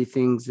probably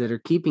things that are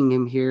keeping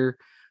him here,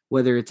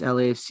 whether it's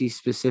LAFC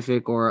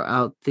specific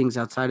or things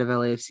outside of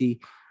LAFC.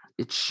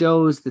 It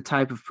shows the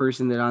type of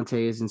person that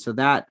Ante is, and so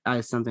that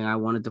is something I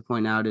wanted to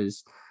point out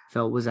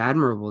felt was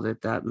admirable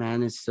that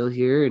man is still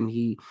here, and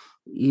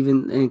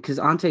because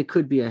Ante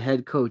could be a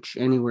head coach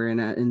anywhere in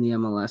the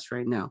MLS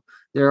right now.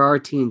 There are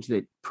teams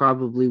that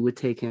probably would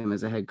take him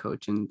as a head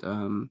coach.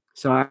 And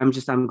so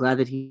I'm glad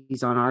that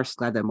he's on ours,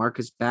 glad that Mark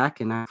is back,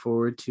 and I look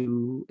forward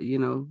to,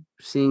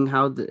 seeing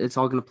how it's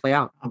all going to play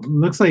out.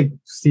 Looks like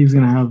Steve's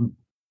going to have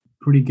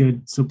pretty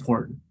good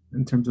support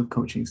in terms of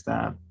coaching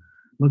staff.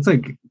 Looks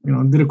like,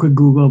 did a quick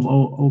Google of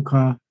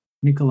Oka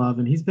Nikolov,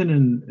 and he's been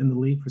in the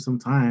league for some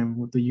time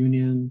with the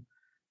Union.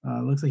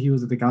 Looks like he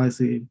was at the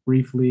Galaxy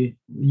briefly,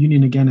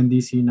 Union again in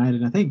DC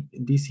United. I think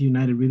DC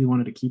United really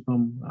wanted to keep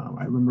him.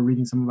 I remember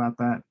reading some about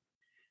that.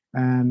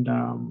 And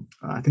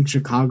I think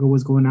Chicago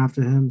was going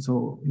after him.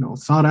 So,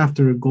 sought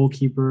after a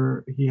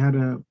goalkeeper. He had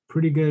a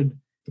pretty good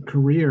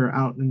career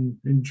out in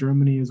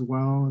Germany as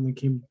well, and then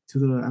came to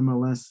the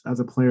MLS as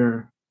a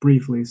player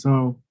briefly.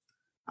 So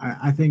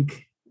I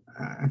think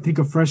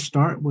a fresh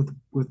start with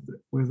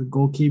a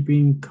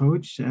goalkeeping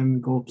coach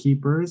and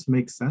goalkeepers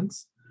makes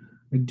sense.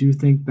 I do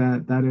think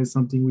that is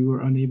something we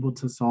were unable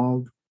to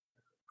solve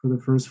for the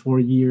first 4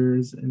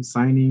 years, and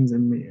signings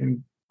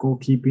and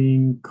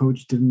goalkeeping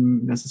coach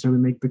didn't necessarily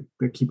make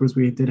the keepers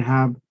we did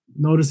have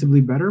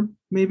noticeably better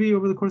maybe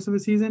over the course of the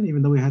season,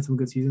 even though we had some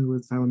good seasons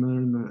with Simon Miller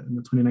in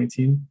the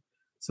 2019.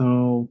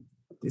 So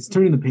it's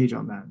turning the page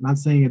on that. Not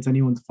saying it's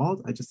anyone's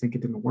fault. I just think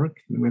it didn't work,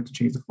 and we have to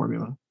change the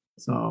formula.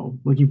 So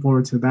looking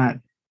forward to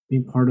that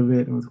being part of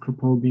it, and with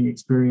Crépeau being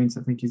experienced,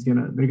 I think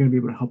they're gonna be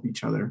able to help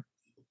each other.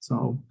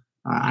 So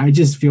I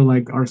just feel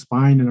like our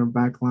spine and our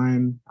back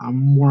line, I'm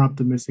more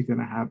optimistic than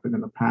I have been in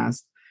the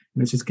past.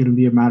 And it's just going to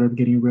be a matter of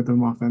getting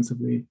rhythm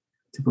offensively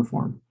to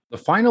perform. The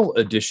final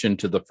addition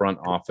to the front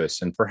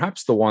office, and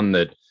perhaps the one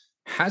that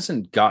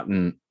hasn't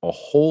gotten a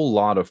whole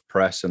lot of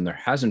press and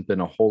there hasn't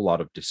been a whole lot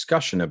of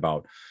discussion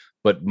about,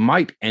 but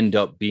might end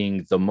up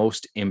being the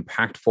most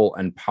impactful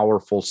and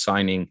powerful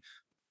signing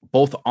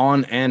both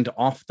on and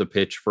off the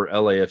pitch for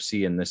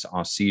LAFC in this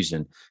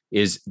offseason,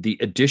 is the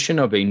addition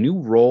of a new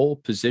role,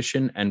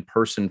 position, and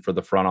person for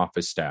the front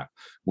office staff.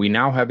 We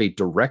now have a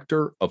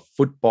director of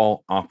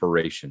football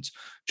operations.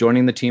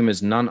 Joining the team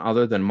is none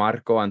other than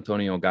Marco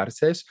Antonio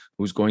Garces,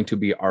 who's going to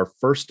be our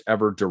first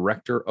ever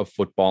director of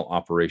football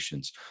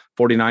operations.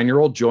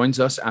 49-year-old joins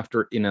us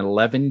after an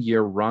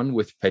 11-year run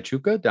with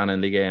Pachuca down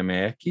in Liga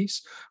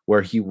MX,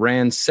 where he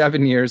ran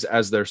 7 years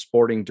as their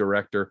sporting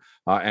director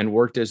and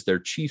worked as their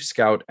chief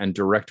scout and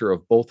director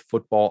of both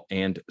football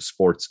and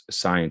sports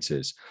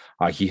sciences.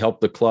 He helped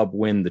the club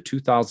win the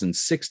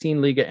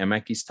 2016 Liga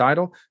MX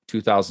title,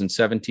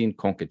 2017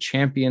 Conca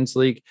Champions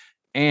League,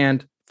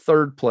 and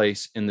third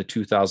place in the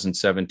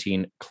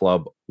 2017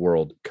 Club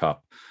World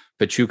Cup.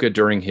 Pachuca,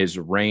 during his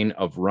reign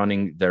of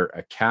running their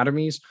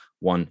academies,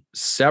 won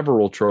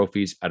several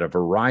trophies at a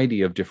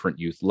variety of different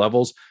youth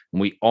levels.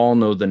 And we all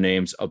know the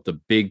names of the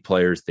big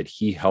players that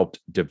he helped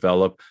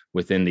develop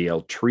within the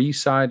El Tri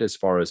side, as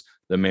far as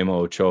the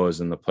Memo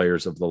Ochoas and the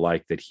players of the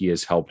like that he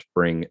has helped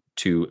bring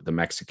to the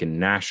Mexican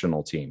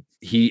national team.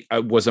 He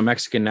was a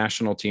Mexican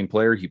national team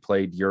player. He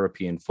played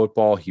European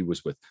football. He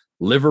was with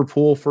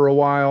Liverpool for a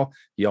while.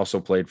 He also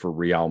played for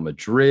Real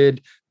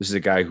Madrid. This is a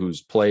guy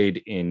who's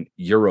played in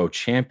Euro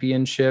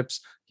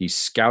championships. He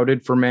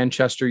scouted for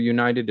Manchester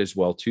United as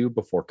well, too,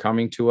 before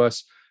coming to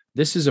us.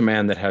 This is a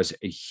man that has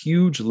a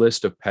huge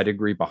list of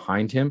pedigree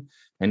behind him.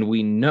 And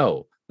we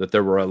know that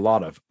there were a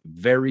lot of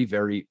very,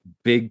 very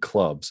big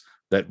clubs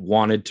that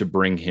wanted to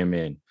bring him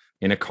in.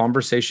 In a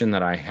conversation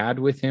that I had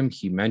with him,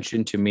 he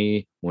mentioned to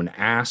me when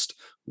asked,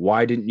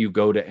 why didn't you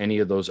go to any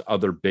of those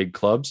other big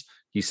clubs?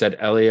 He said,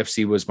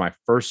 LAFC was my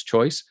first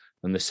choice.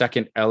 And the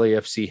second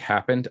LAFC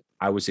happened,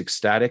 I was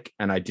ecstatic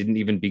and I didn't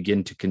even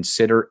begin to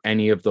consider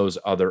any of those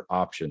other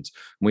options.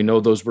 We know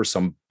those were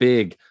some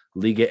big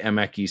Liga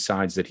MX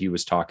sides that he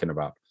was talking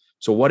about.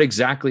 So what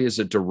exactly is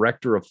a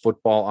director of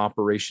football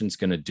operations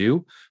going to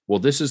do? Well,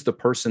 this is the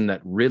person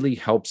that really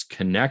helps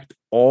connect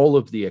all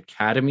of the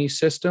academy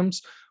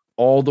systems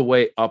all the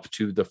way up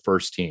to the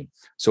first team.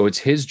 So it's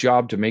his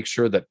job to make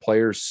sure that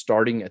players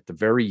starting at the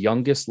very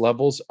youngest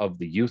levels of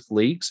the youth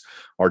leagues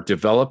are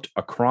developed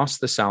across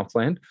the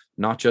Southland,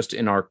 not just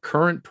in our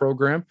current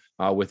program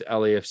with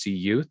LAFC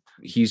Youth.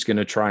 He's going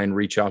to try and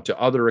reach out to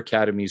other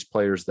academies,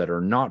 players that are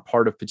not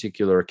part of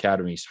particular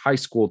academies, high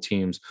school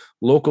teams,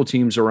 local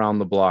teams around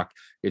the block.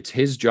 It's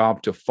his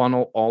job to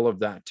funnel all of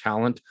that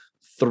talent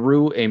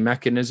through a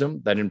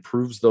mechanism that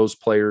improves those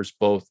players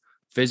both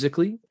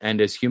physically and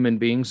as human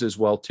beings as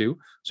well too.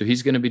 So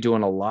he's going to be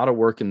doing a lot of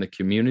work in the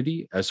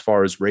community as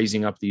far as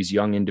raising up these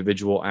young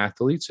individual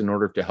athletes in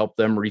order to help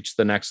them reach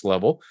the next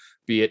level,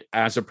 be it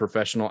as a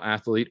professional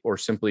athlete or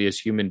simply as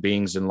human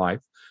beings in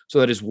life. So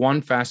that is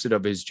one facet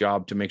of his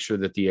job, to make sure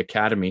that the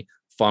academy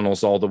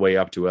funnels all the way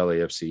up to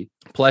LAFC.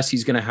 Plus,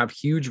 he's going to have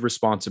huge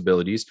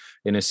responsibilities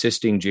in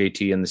assisting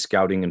JT in the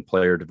scouting and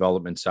player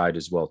development side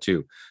as well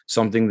too,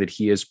 something that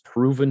he has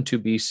proven to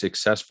be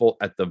successful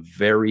at the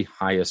very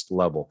highest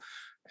level.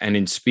 And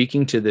in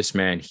speaking to this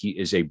man, he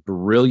is a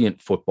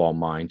brilliant football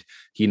mind.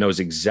 He knows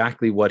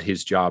exactly what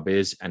his job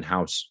is and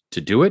how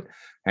to do it.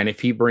 And if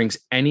he brings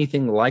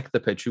anything like the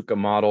Pachuca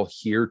model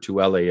here to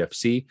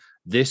LAFC,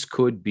 this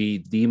could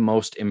be the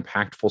most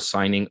impactful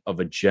signing of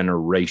a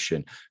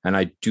generation. And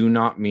I do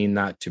not mean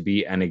that to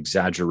be an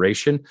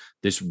exaggeration.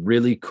 This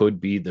really could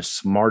be the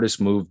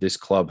smartest move this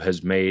club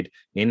has made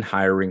in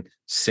hiring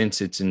since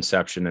its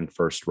inception and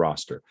first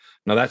roster.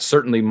 Now, that's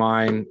certainly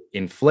my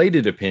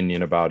inflated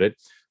opinion about it.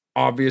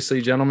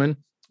 Obviously, gentlemen,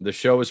 the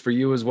show is for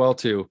you as well,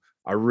 too.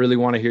 I really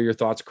want to hear your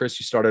thoughts. Chris,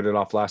 you started it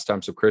off last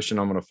time. So, Christian,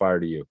 I'm going to fire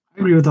to you.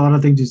 I agree with a lot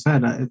of things you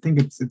said. I think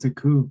it's a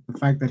coup. The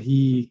fact that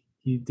he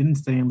didn't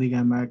stay in Liga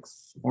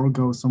MX or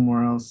go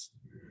somewhere else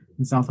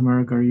in South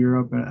America or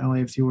Europe, and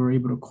LAFC were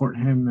able to court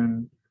him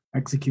and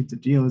execute the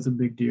deal is a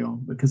big deal.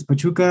 Because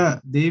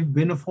Pachuca, they've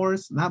been a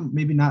force,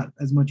 maybe not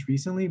as much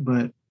recently,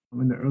 but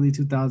in the early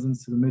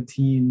 2000s to the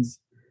mid-teens,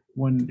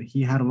 when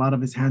he had a lot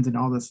of his hands in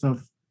all this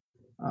stuff,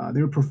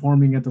 they were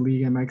performing at the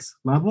Liga MX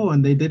level,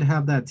 and they did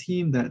have that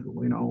team that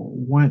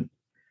went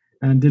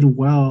and did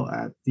well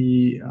at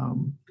the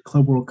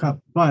Club World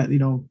Cup. But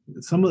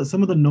some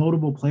of the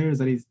notable players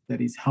that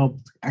he's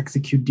helped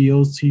execute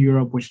deals to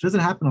Europe, which doesn't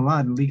happen a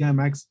lot. And Liga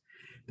MX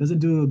doesn't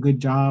do a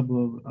good job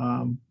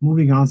of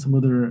moving on some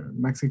other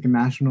Mexican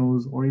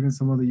nationals or even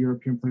some of the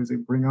European players they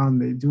bring on.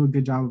 They do a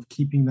good job of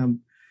keeping them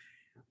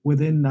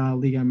within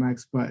Liga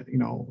MX, but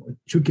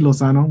Chucky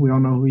Lozano, we all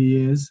know who he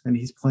is, and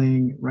he's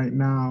playing right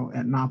now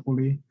at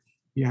Napoli.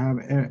 You have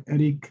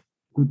Eric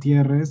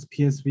Gutierrez,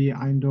 PSV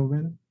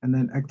Eindhoven, and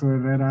then Hector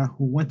Herrera,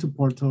 who went to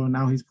Porto, and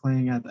now he's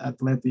playing at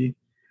Atleti.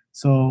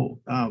 So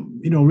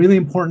really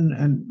important,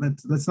 and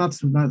let's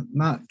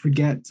not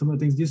forget some of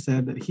the things you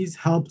said, that he's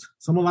helped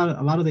a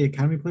lot of the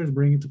academy players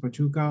bring into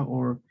Pachuca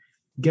or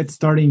get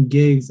starting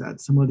gigs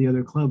at some of the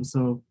other clubs.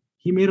 So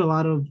he made a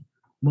lot of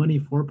money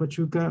for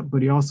Pachuca,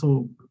 but he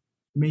also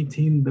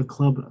maintained the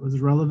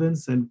club's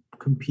relevance and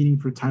competing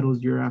for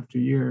titles year after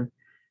year.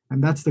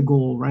 And that's the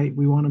goal, right?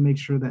 We want to make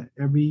sure that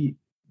every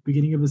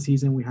beginning of the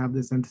season, we have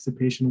this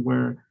anticipation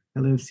where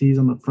LAFC is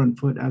on the front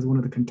foot as one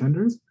of the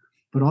contenders,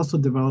 but also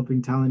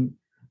developing talent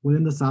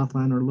within the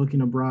Southland or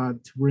looking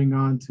abroad to bring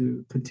on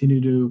to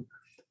continue to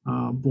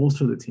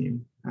bolster the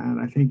team.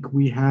 And I think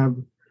we have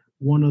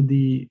one of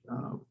the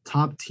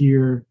top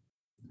tier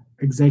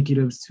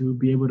executives to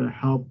be able to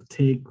help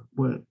take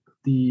what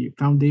the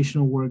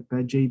foundational work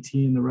that JT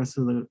and the rest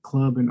of the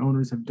club and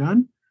owners have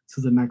done to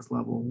the next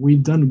level.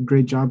 We've done a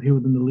great job here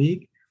within the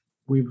league.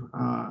 We've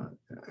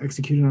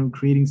executed on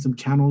creating some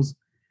channels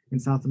in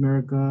South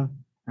America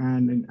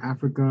and in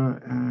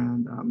Africa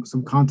and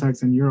some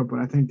contacts in Europe. But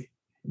I think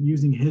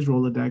using his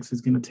Rolodex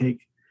is going to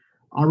take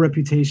our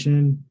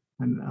reputation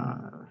and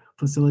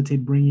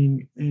facilitate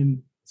bringing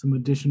in some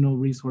additional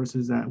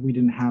resources that we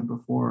didn't have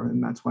before.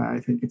 And that's why I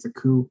think it's a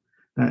coup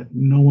that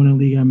no one in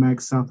Liga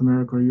MX, South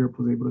America, or Europe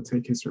was able to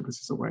take his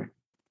services away.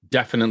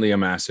 Definitely a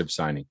massive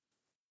signing.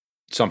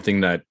 Something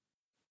that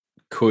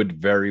could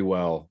very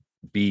well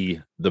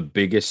be the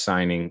biggest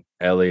signing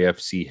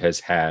LAFC has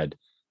had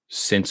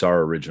since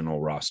our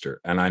original roster.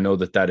 And I know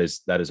that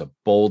is a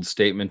bold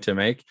statement to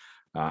make,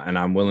 and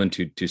I'm willing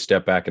to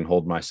step back and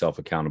hold myself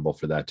accountable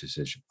for that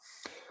decision.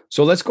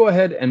 So let's go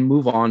ahead and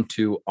move on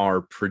to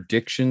our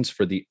predictions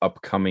for the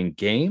upcoming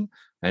game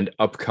and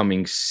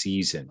upcoming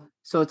season.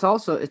 So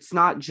it's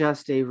not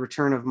just a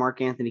return of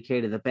Mark Anthony Kaye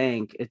to the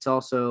bank. It's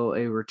also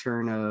a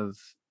return of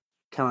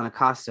Kellen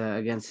Acosta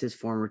against his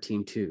former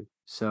team too.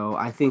 So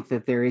I think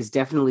that there is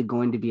definitely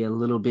going to be a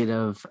little bit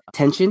of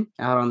tension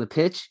out on the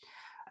pitch.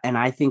 And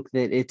I think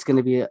that it's going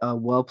to be a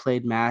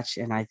well-played match.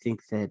 And I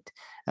think that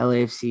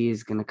LAFC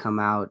is going to come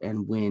out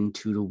and win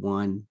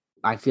 2-1.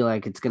 I feel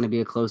like it's going to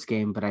be a close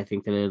game, but I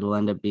think that it'll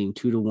end up being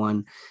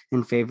 2-1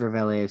 in favor of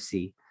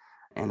LAFC.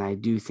 And I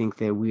do think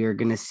that we are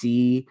going to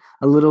see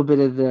a little bit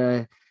of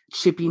the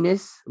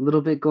chippiness, a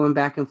little bit going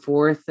back and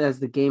forth as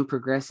the game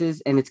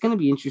progresses. And it's going to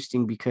be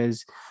interesting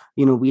because,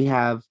 we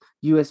have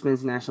U.S.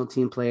 men's national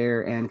team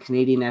player and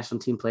Canadian national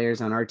team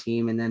players on our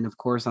team. And then, of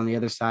course, on the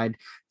other side,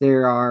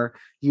 there are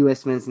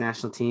U.S. men's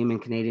national team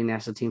and Canadian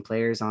national team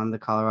players on the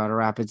Colorado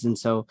Rapids. And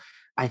so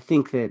I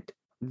think that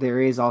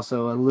there is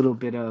also a little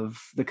bit of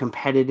the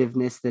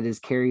competitiveness that is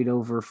carried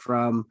over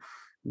from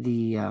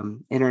the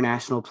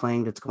international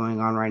playing that's going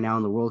on right now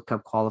in the World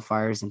Cup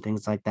qualifiers and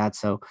things like that.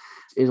 So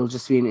it'll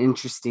just be an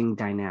interesting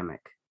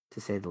dynamic,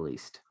 to say the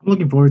least. I'm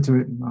looking forward to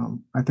it.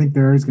 I think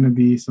there is going to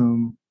be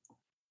some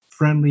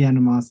friendly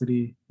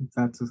animosity, if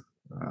that's a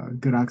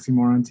good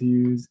oxymoron to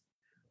use,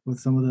 with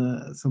some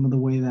of the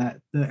way that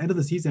the end of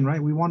the season,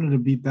 right? We wanted to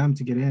beat them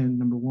to get in.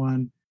 Number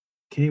one,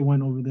 K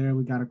went over there.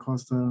 We got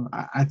Acosta.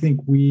 I think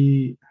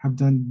we have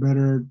done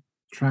better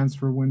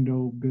transfer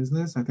window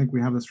business. I think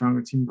we have a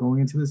stronger team going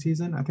into the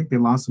season. I think they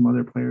lost some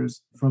other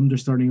players from their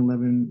starting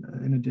 11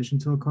 in addition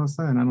to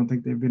Acosta, and I don't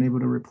think they've been able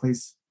to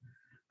replace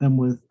them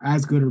with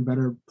as good or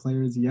better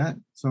players yet.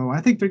 So I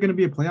think they're going to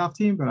be a playoff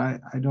team, but I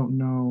don't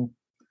know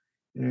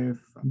if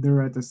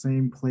they're at the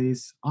same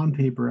place on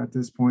paper at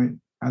this point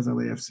as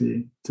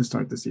LAFC to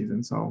start the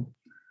season. So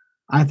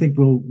I think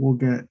we'll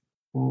get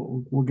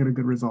a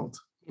good result.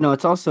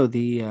 It's also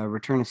the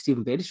return of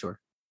Steven Beitashour.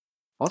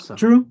 Also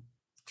true.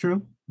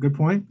 Good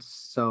point.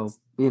 So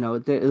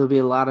there'll be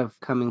a lot of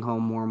coming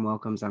home warm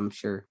welcomes, I'm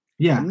sure.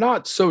 Yeah, I'm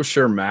not so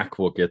sure Mac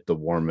will get the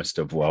warmest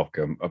of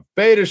welcome.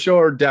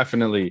 Beitashour,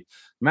 definitely.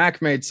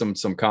 Mac made some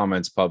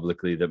comments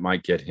publicly that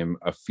might get him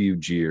a few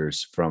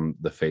jeers from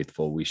the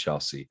faithful. We shall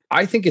see.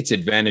 I think it's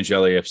advantage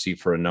LAFC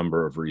for a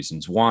number of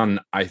reasons. One,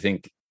 I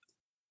think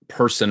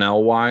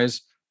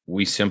personnel-wise,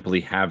 we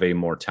simply have a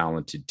more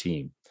talented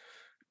team.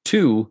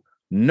 Two,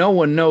 no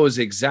one knows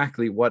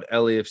exactly what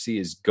LAFC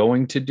is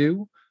going to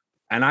do.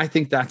 And I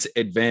think that's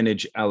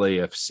advantage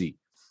LAFC,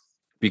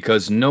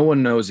 because no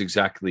one knows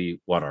exactly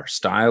what our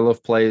style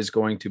of play is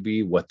going to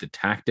be, what the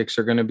tactics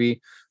are going to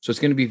be. So it's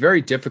going to be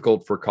very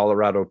difficult for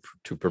Colorado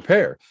to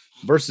prepare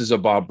versus a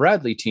Bob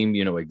Bradley team.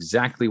 You know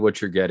exactly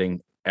what you're getting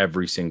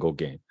every single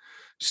game.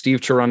 Steve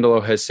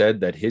Cherundolo has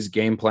said that his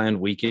game plan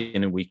week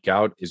in and week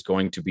out is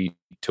going to be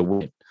to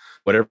win.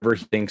 Whatever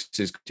he thinks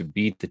is to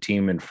beat the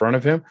team in front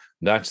of him,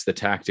 that's the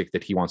tactic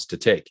that he wants to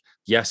take.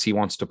 Yes, he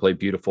wants to play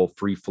beautiful,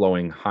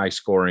 free-flowing,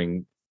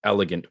 high-scoring,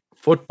 elegant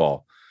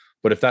football.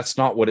 But if that's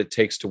not what it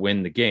takes to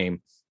win the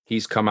game,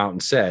 he's come out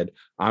and said,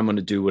 I'm going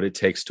to do what it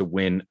takes to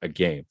win a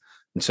game.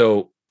 And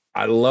so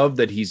I love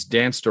that he's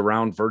danced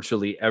around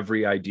virtually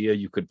every idea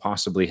you could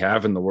possibly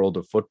have in the world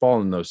of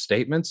football in those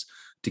statements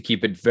to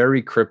keep it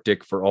very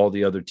cryptic for all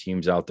the other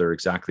teams out there,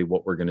 exactly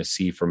what we're going to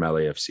see from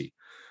LAFC,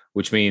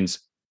 which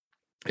means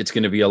it's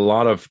going to be a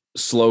lot of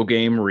slow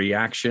game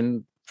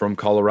reaction from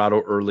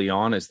Colorado early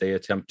on as they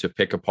attempt to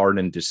pick apart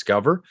and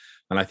discover.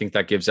 And I think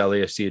that gives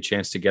LAFC a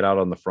chance to get out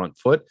on the front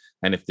foot.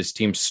 And if this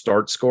team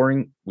starts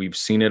scoring, we've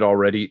seen it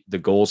already, the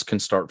goals can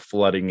start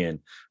flooding in.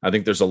 I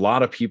think there's a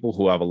lot of people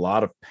who have a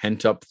lot of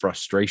pent up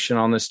frustration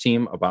on this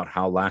team about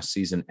how last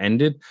season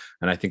ended.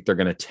 And I think they're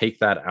going to take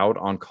that out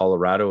on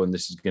Colorado. And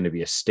this is going to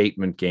be a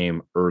statement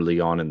game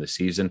early on in the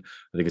season.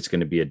 I think it's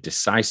going to be a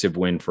decisive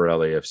win for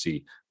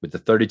LAFC with the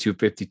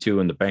 32-52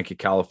 and the Bank of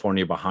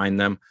California behind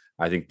them.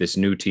 I think this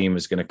new team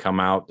is going to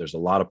come out. There's a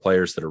lot of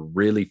players that are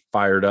really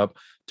fired up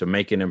to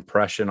make an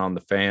impression on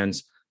the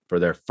fans for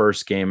their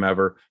first game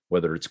ever,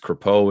 whether it's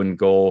Crepeau in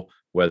goal,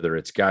 whether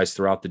it's guys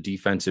throughout the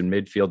defense and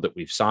midfield that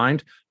we've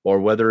signed, or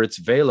whether it's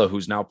Vela,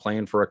 who's now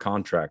playing for a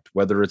contract,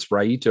 whether it's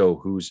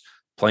Raito, who's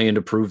playing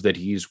to prove that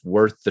he's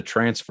worth the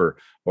transfer,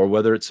 or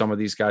whether it's some of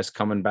these guys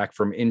coming back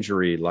from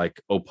injury like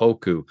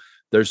Opoku.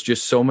 There's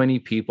just so many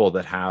people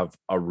that have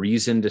a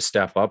reason to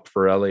step up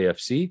for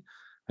LAFC.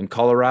 And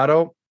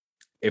Colorado,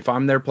 if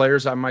I'm their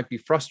players, I might be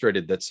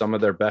frustrated that some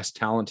of their best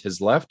talent has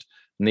left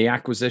and the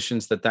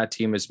acquisitions that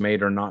team has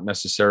made are not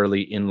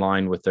necessarily in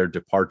line with their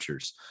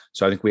departures.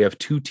 So I think we have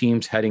two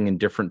teams heading in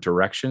different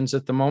directions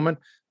at the moment.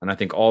 And I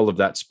think all of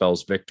that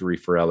spells victory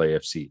for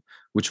LAFC,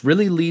 which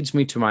really leads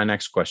me to my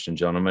next question,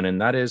 gentlemen. And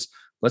that is,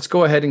 let's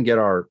go ahead and get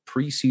our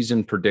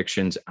preseason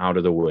predictions out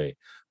of the way.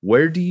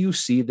 Where do you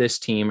see this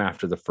team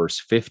after the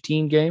first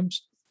 15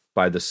 games,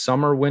 by the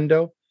summer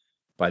window,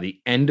 by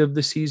the end of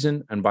the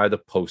season, and by the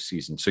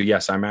postseason? So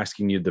yes, I'm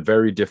asking you the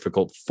very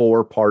difficult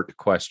 4-part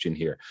question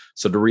here.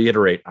 So to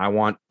reiterate, I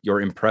want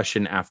your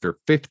impression after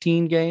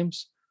 15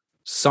 games,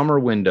 summer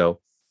window,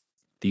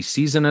 the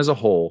season as a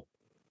whole,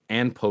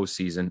 and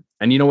postseason.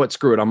 And you know what?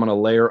 Screw it. I'm going to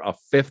layer a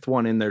 5th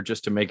one in there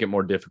just to make it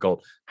more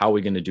difficult. How are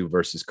we going to do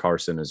versus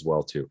Carson as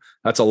well, too?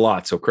 That's a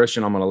lot. So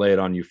Christian, I'm going to lay it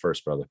on you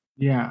first, brother.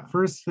 Yeah,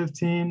 first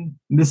 15.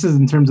 This is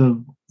in terms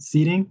of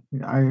seeding,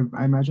 I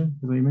imagine.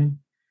 Is what you mean?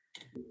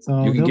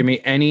 So You can give me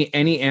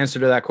any answer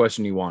to that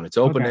question you want. It's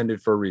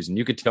open-ended for a reason.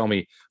 You could tell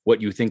me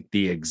what you think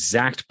the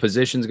exact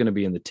position is going to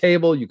be in the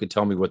table. You could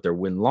tell me what their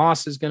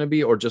win-loss is going to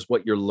be, or just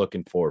what you're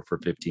looking for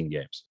 15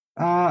 games.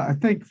 I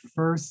think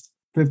first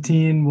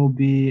 15 will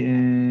be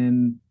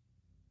in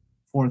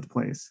 4th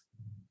place.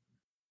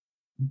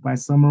 By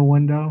summer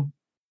window,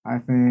 I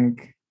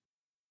think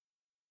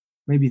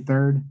maybe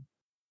 3rd,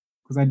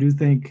 because I do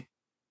think,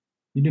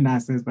 you didn't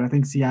ask this, but I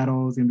think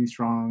Seattle is going to be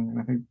strong, and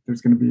I think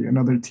there's going to be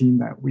another team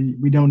that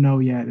we don't know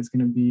yet is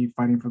going to be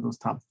fighting for those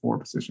top 4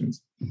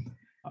 positions.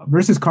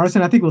 Versus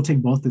Carson, I think we'll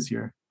take both this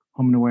year,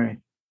 home and away.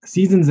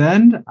 Season's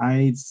end,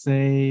 I'd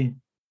say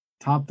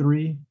top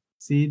 3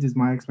 seeds is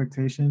my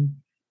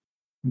expectation.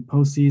 In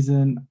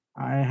postseason,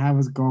 I have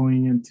us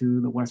going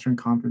into the Western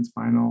Conference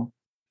final,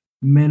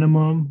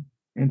 minimum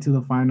into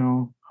the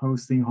final,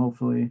 hosting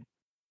hopefully.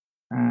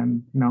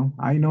 And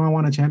I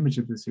want a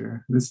championship this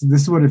year. This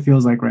is what it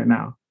feels like right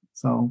now.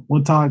 So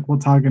we'll talk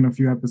in a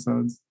few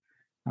episodes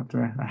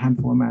after a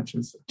handful of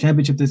matches.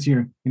 Championship this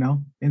year,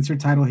 insert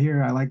title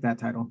here. I like that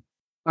title.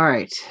 All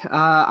right.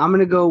 I'm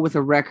going to go with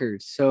a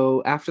record.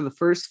 So after the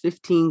first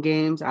 15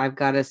 games, I've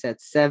got us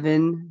at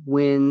 7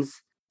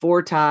 wins,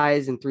 4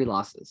 ties, and 3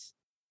 losses.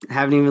 I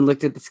haven't even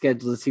looked at the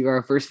schedule to see where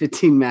our first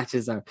 15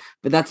 matches are,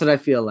 but that's what I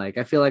feel like.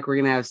 I feel like we're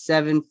going to have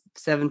 7,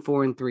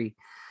 4, and 3.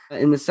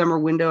 In the summer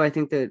window, I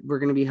think that we're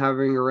going to be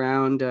hovering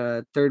around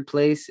 3rd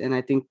place. And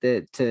I think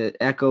that, to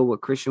echo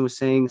what Christian was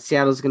saying,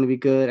 Seattle's going to be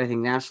good. I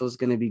think Nashville's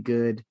going to be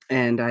good.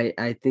 And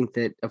I think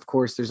that, of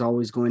course, there's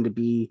always going to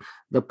be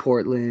the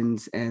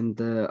Portlands and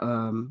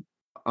the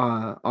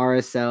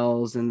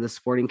RSLs and the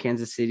Sporting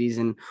Kansas Cities.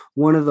 And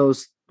one of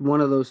those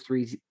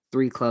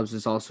three clubs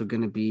is also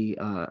going to be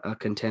a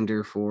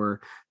contender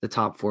for the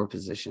top 4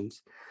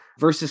 positions.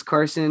 Versus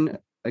Carson,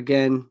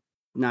 again,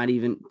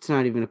 it's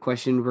not even a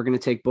question. We're going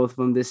to take both of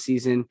them this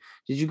season.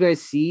 Did you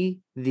guys see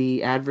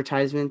the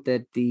advertisement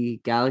that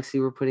the Galaxy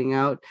were putting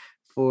out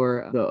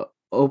for the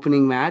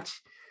opening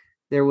match?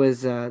 There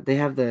was they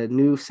have the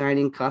new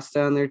signing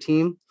Costa on their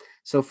team.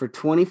 So for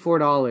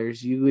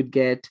 $24, you would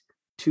get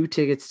 2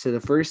 tickets to the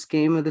first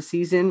game of the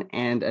season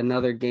and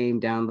another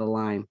game down the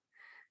line.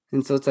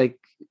 And so it's like,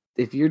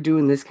 if you're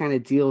doing this kind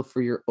of deal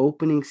for your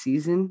opening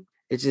season,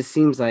 it just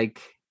seems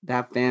like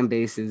that fan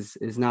base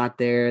is not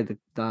there.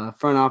 The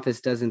front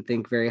office doesn't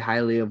think very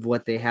highly of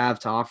what they have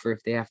to offer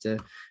if they have to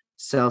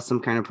sell some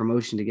kind of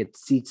promotion to get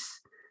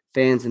seats,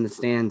 fans in the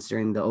stands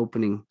during the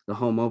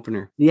home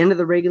opener. The end of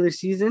the regular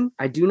season,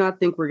 I do not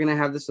think we're going to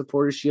have the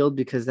Supporters Shield,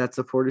 because that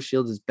Supporters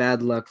Shield is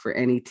bad luck for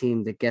any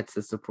team that gets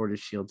the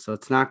Supporters Shield. So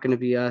it's not going to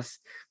be us,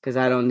 because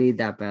I don't need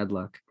that bad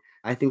luck.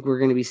 I think we're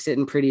going to be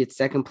sitting pretty at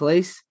 2nd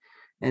place.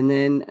 And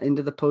then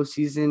into the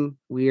postseason,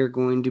 we are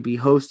going to be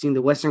hosting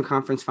the Western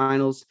Conference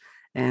Finals.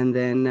 And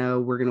then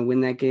we're going to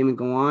win that game and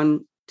go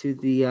on to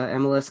the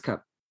MLS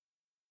Cup.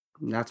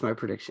 And that's my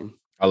prediction.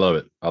 I love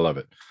it.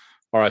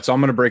 All right, so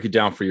I'm going to break it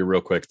down for you real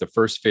quick. The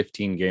first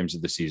 15 games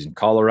of the season.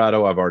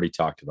 Colorado, I've already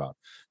talked about.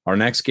 Our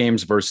next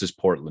game's versus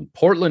Portland.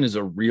 Portland is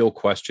a real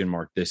question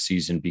mark this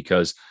season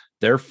because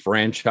their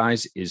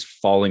franchise is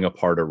falling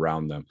apart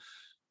around them.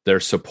 Their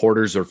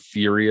supporters are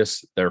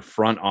furious. Their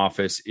front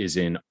office is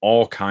in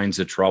all kinds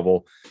of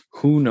trouble.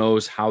 Who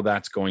knows how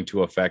that's going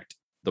to affect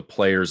the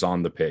players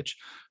on the pitch?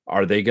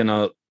 Are they going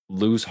to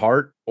lose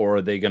heart, or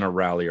are they going to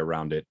rally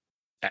around it?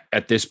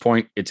 At this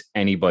point, it's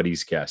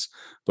anybody's guess,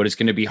 but it's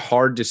going to be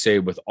hard to say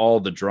with all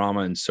the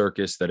drama and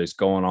circus that is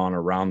going on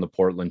around the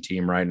Portland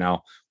team right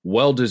now.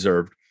 Well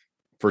deserved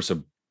for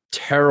some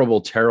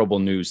terrible, terrible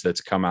news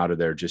that's come out of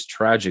there. Just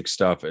tragic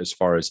stuff as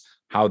far as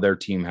how their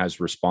team has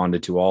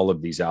responded to all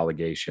of these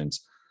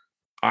allegations.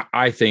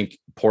 I think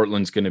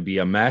Portland's going to be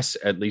a mess,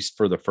 at least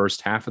for the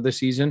first half of the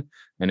season.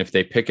 And if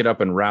they pick it up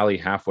and rally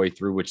halfway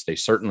through, which they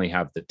certainly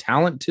have the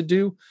talent to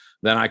do,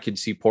 then I could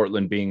see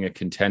Portland being a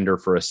contender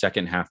for a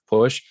second half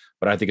push.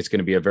 But I think it's going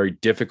to be a very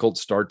difficult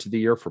start to the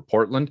year for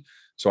Portland.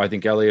 So I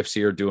think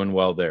LAFC are doing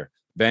well there.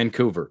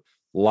 Vancouver,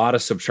 a lot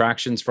of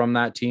subtractions from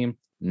that team,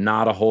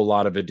 not a whole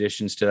lot of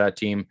additions to that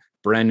team.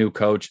 Brand new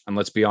coach. And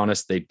let's be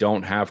honest, they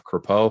don't have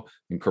Crépeau.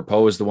 And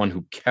Crépeau is the one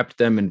who kept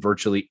them in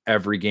virtually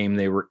every game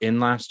they were in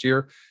last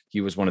year.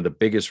 He was one of the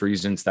biggest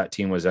reasons that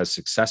team was as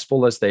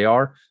successful as they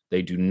are.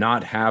 They do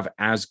not have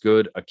as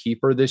good a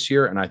keeper this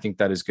year. And I think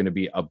that is going to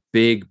be a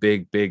big,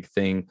 big, big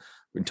thing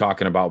when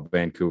talking about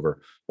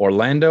Vancouver.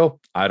 Orlando,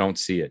 I don't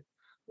see it.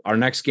 Our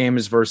next game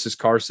is versus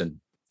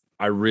Carson.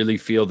 I really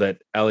feel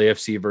that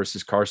LAFC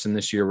versus Carson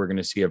this year, we're going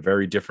to see a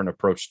very different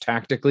approach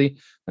tactically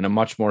and a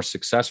much more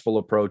successful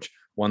approach,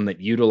 one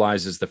that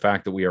utilizes the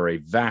fact that we are a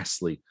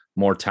vastly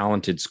more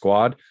talented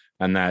squad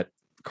and that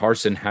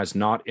Carson has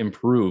not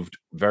improved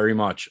very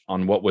much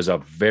on what was a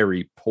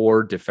very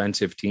poor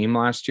defensive team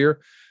last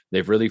year.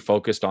 They've really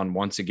focused on,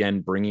 once again,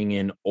 bringing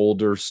in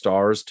older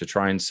stars to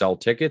try and sell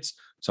tickets,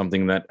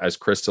 something that, as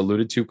Chris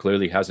alluded to,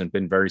 clearly hasn't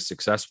been very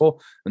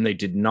successful. And they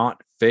did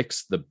not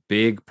fix the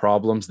big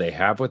problems they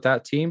have with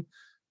that team.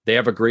 They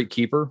have a great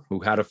keeper who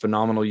had a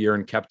phenomenal year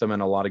and kept them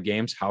in a lot of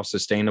games. How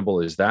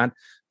sustainable is that?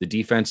 The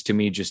defense, to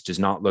me, just does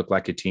not look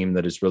like a team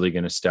that is really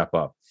going to step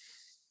up.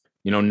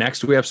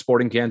 Next we have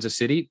Sporting Kansas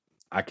City.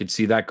 I could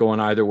see that going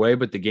either way,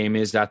 but the game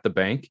is at the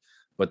bank.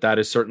 But that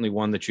is certainly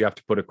one that you have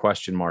to put a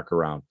question mark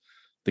around.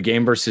 The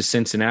game versus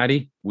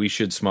Cincinnati, we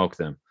should smoke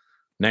them.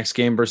 Next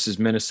game versus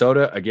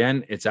Minnesota,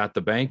 again, it's at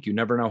the bank. You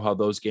never know how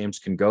those games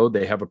can go.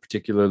 They have a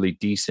particularly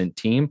decent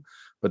team,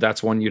 but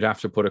that's one you'd have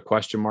to put a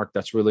question mark.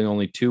 That's really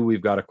only two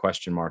we've got a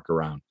question mark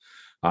around.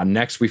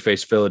 Next, we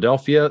face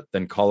Philadelphia,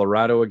 then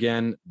Colorado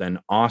again, then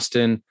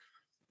Austin,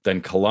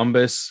 then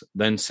Columbus,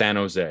 then San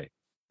Jose.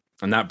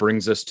 And that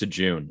brings us to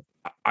June.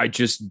 I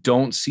just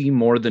don't see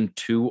more than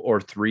 2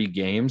 or 3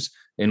 games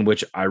in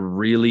which I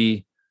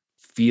really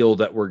feel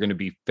that we're going to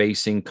be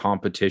facing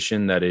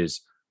competition that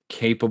is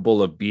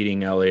capable of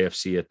beating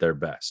LAFC at their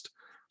best.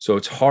 So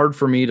it's hard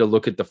for me to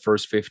look at the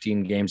first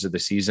 15 games of the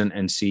season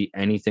and see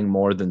anything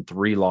more than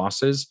 3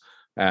 losses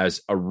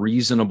as a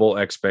reasonable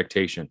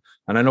expectation.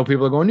 And I know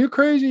people are going, you're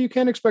crazy. You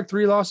can't expect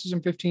 3 losses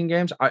in 15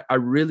 games. I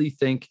really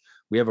think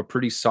we have a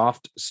pretty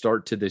soft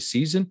start to this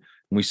season.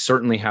 And we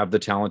certainly have the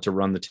talent to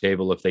run the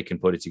table if they can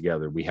put it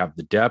together. We have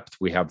the depth,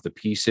 we have the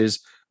pieces,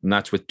 and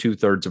that's with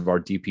 2/3 of our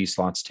DP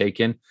slots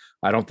taken.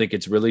 I don't think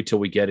it's really till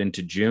we get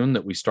into June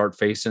that we start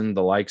facing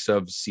the likes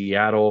of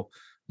Seattle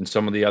and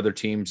some of the other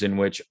teams in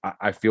which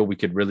I feel we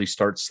could really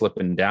start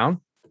slipping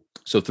down.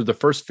 So through the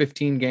first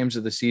 15 games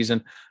of the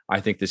season, I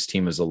think this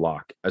team is a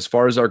lock. As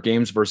far as our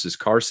games versus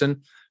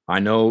Carson, I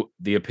know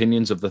the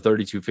opinions of the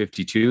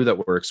 3252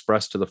 that were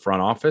expressed to the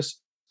front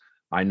office.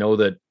 I know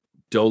that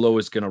Dolo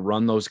is going to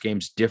run those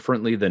games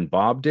differently than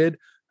Bob did,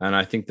 and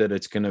I think that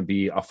it's going to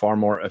be a far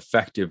more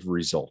effective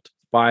result.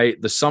 By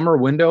the summer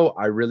window,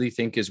 I really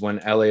think is when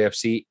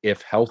LAFC,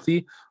 if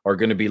healthy, are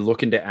going to be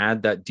looking to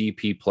add that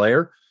DP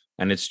player,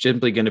 and it's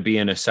simply going to be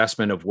an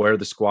assessment of where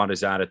the squad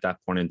is at that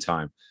point in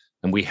time.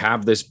 And we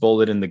have this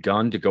bullet in the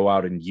gun to go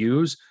out and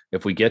use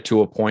if we get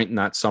to a point in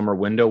that summer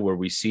window where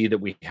we see that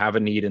we have a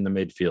need in the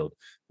midfield.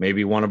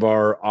 Maybe one of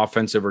our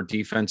offensive or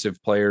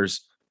defensive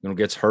players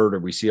gets hurt, or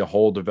we see a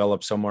hole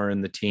develop somewhere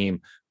in the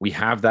team. We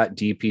have that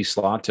DP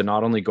slot to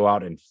not only go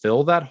out and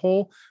fill that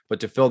hole,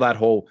 but to fill that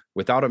hole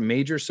without a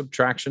major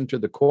subtraction to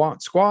the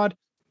squad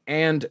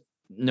and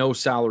no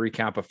salary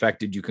cap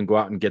affected. You can go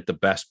out and get the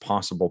best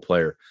possible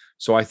player.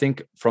 So I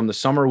think from the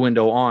summer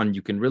window on,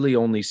 you can really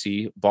only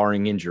see,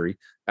 barring injury,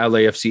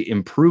 LAFC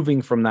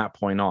improving from that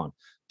point on.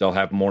 They'll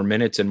have more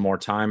minutes and more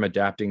time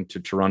adapting to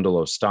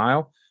Cherundolo's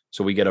style.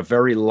 So we get a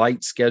very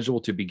light schedule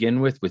to begin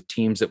with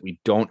teams that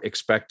we don't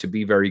expect to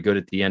be very good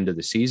at the end of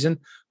the season.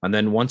 And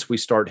then once we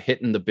start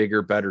hitting the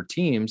bigger, better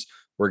teams,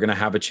 we're going to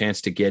have a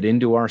chance to get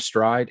into our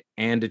stride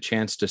and a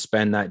chance to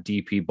spend that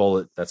DP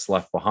bullet that's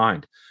left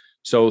behind.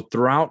 So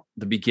throughout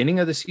the beginning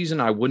of the season,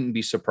 I wouldn't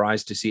be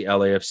surprised to see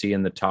LAFC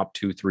in the top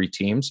 2-3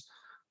 teams.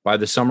 By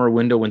the summer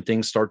window, when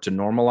things start to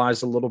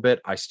normalize a little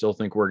bit, I still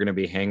think we're going to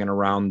be hanging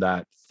around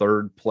that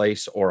 3rd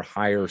place or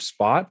higher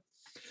spot.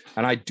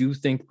 And I do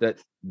think that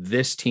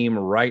this team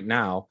right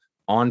now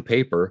on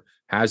paper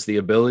has the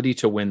ability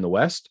to win the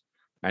West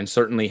and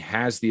certainly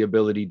has the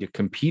ability to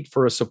compete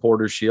for a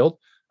supporters shield.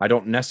 I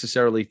don't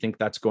necessarily think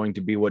that's going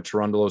to be what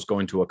Cherundolo is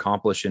going to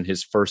accomplish in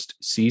his first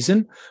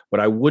season, but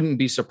I wouldn't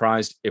be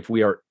surprised if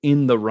we are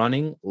in the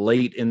running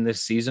late in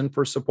this season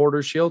for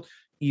supporters shield,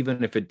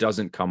 even if it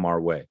doesn't come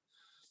our way.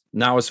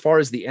 Now, as far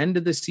as the end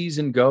of the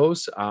season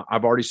goes,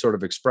 I've already sort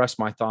of expressed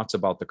my thoughts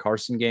about the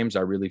Carson games.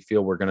 I really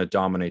feel we're going to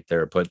dominate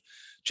there, but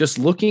just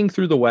looking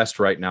through the West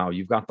right now,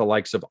 you've got the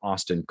likes of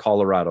Austin,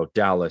 Colorado,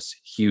 Dallas,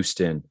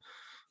 Houston,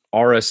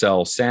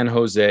 RSL, San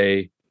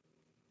Jose,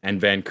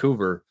 and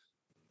Vancouver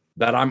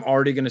that I'm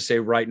already going to say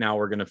right now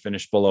we're going to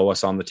finish below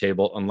us on the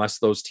table unless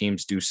those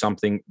teams do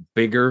something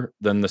bigger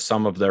than the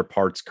sum of their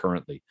parts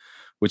currently,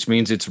 which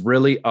means it's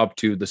really up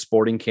to the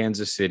Sporting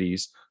Kansas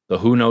Cities, the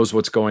who knows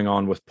what's going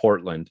on with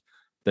Portland,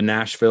 the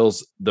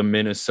Nashvilles, the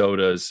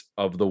Minnesotas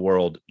of the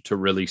world to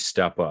really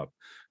step up.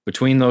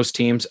 Between those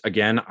teams,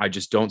 again, I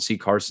just don't see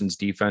Carson's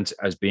defense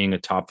as being a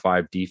top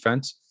 5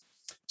 defense.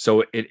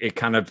 So it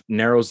kind of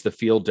narrows the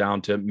field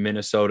down to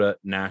Minnesota,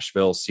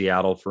 Nashville,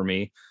 Seattle for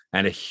me,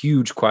 and a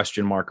huge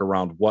question mark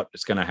around what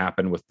is going to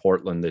happen with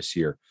Portland this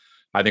year.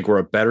 I think we're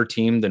a better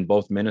team than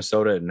both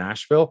Minnesota and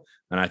Nashville,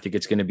 and I think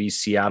it's going to be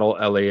Seattle,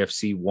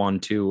 LAFC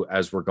 1-2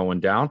 as we're going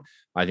down.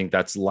 I think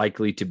that's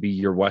likely to be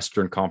your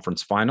Western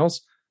Conference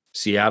Finals.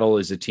 Seattle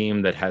is a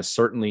team that has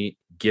certainly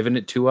given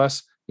it to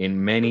us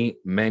in many,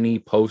 many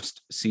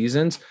post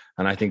seasons.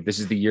 And I think this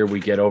is the year we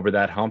get over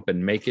that hump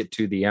and make it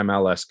to the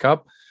MLS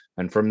Cup.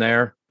 And from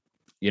there,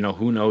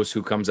 who knows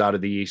who comes out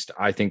of the East.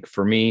 I think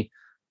for me,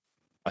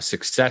 a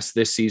success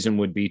this season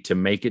would be to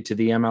make it to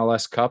the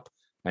MLS Cup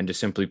and to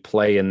simply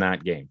play in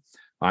that game.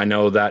 I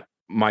know that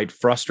might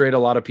frustrate a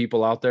lot of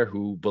people out there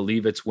who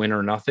believe it's win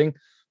or nothing,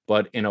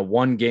 but in a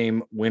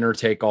 1-game winner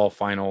take all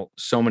final,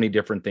 so many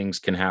different things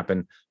can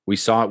happen. We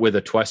saw it with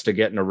Atuesta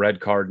getting a red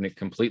card, and it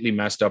completely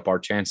messed up our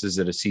chances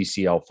at a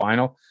CCL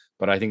final.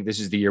 But I think this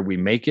is the year we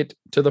make it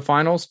to the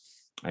finals,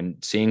 and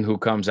seeing who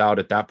comes out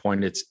at that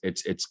point,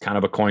 it's kind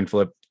of a coin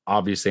flip.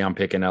 Obviously, I'm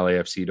picking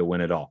LAFC to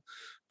win it all.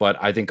 But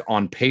I think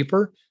on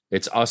paper,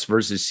 it's us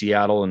versus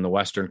Seattle in the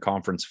Western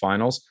Conference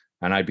Finals.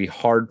 And I'd be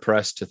hard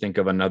pressed to think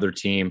of another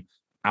team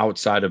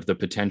outside of the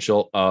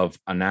potential of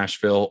a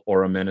Nashville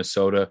or a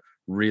Minnesota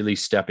really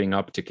stepping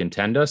up to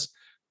contend us,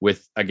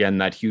 with, again,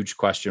 that huge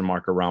question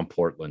mark around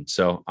Portland.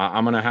 So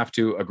I'm going to have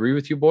to agree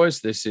with you,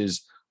 boys. This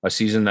is a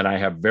season that I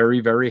have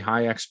very, very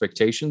high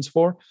expectations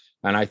for.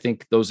 And I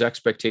think those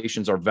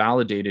expectations are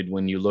validated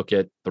when you look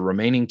at the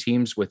remaining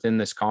teams within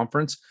this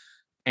conference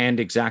and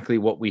exactly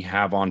what we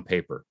have on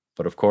paper.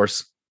 But of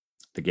course,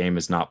 the game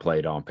is not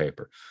played on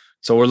paper.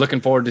 So we're looking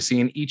forward to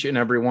seeing each and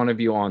every one of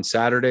you on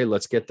Saturday.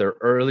 Let's get there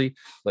early.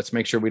 Let's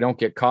make sure we don't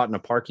get caught in a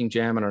parking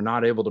jam and are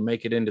not able to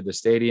make it into the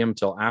stadium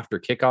till after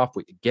kickoff.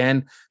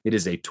 Again, it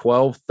is a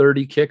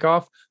 12:30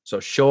 kickoff. So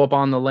show up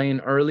on the lane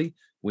early.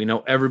 We know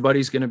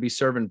everybody's going to be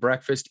serving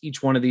breakfast.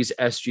 Each one of these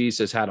SGs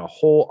has had a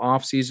whole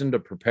offseason to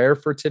prepare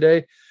for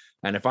today.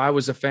 And if I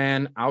was a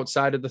fan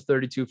outside of the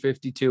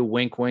 3252,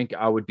 wink, wink,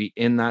 I would be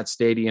in that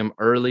stadium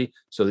early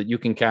so that you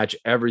can catch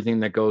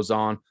everything that goes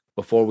on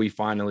before we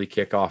finally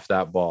kick off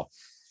that ball.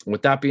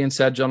 With that being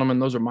said, gentlemen,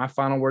 those are my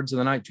final words of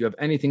the night. Do you have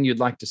anything you'd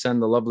like to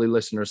send the lovely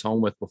listeners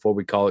home with before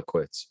we call it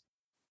quits?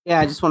 Yeah,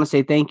 I just want to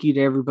say thank you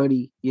to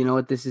everybody. You know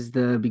what? This is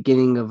the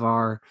beginning of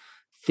our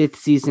 5th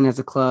season as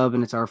a club,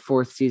 and it's our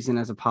 4th season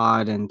as a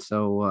pod. And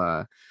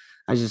so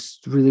I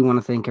just really want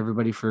to thank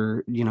everybody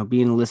for,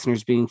 being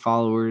listeners, being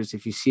followers.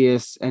 If you see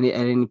us at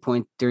any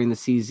point during the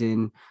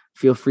season,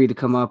 feel free to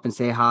come up and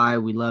say hi.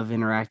 We love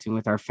interacting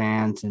with our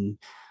fans. And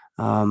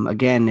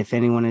again, if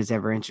anyone is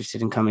ever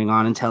interested in coming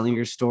on and telling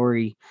your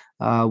story,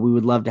 we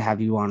would love to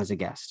have you on as a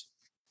guest.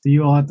 See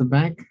you all at the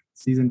bank,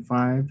 season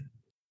 5.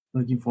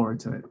 Looking forward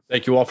to it.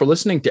 Thank you all for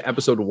listening to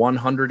episode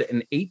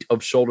 108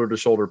 of Shoulder to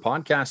Shoulder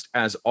Podcast.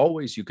 As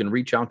always, you can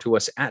reach out to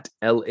us at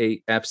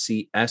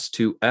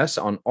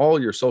LAFCS2S on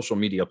all your social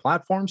media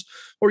platforms,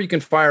 or you can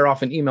fire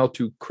off an email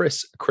to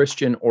Chris,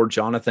 Christian, or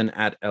Jonathan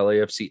at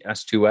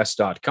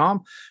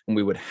LAFCS2S.com, and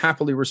we would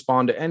happily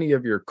respond to any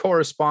of your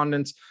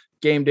correspondence,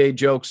 game day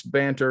jokes,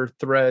 banter,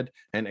 thread.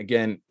 And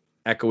again,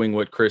 echoing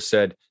what Chris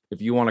said,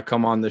 if you want to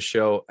come on the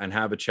show and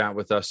have a chat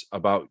with us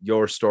about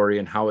your story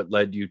and how it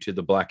led you to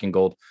the black and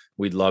gold,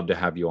 we'd love to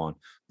have you on.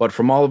 But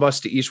from all of us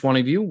to each one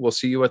of you, we'll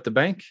see you at the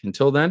bank.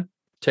 Until then,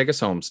 take us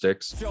home,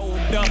 Sticks.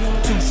 Shoulder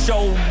to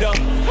shoulder,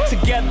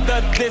 together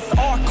this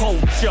our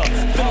culture.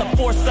 Feel the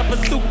force of a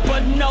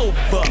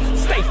supernova.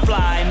 Stay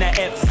fly in that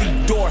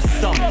FC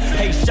Dorsum.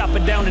 Hey,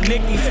 shopping down to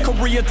Nikki's,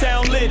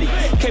 Koreatown Liddy.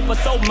 Cape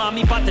us so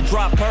mommy about to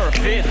drop her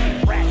 5th.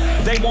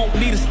 They want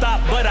me to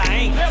stop, but I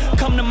ain't.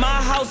 Come to my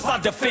house, I'll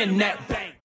defend that back.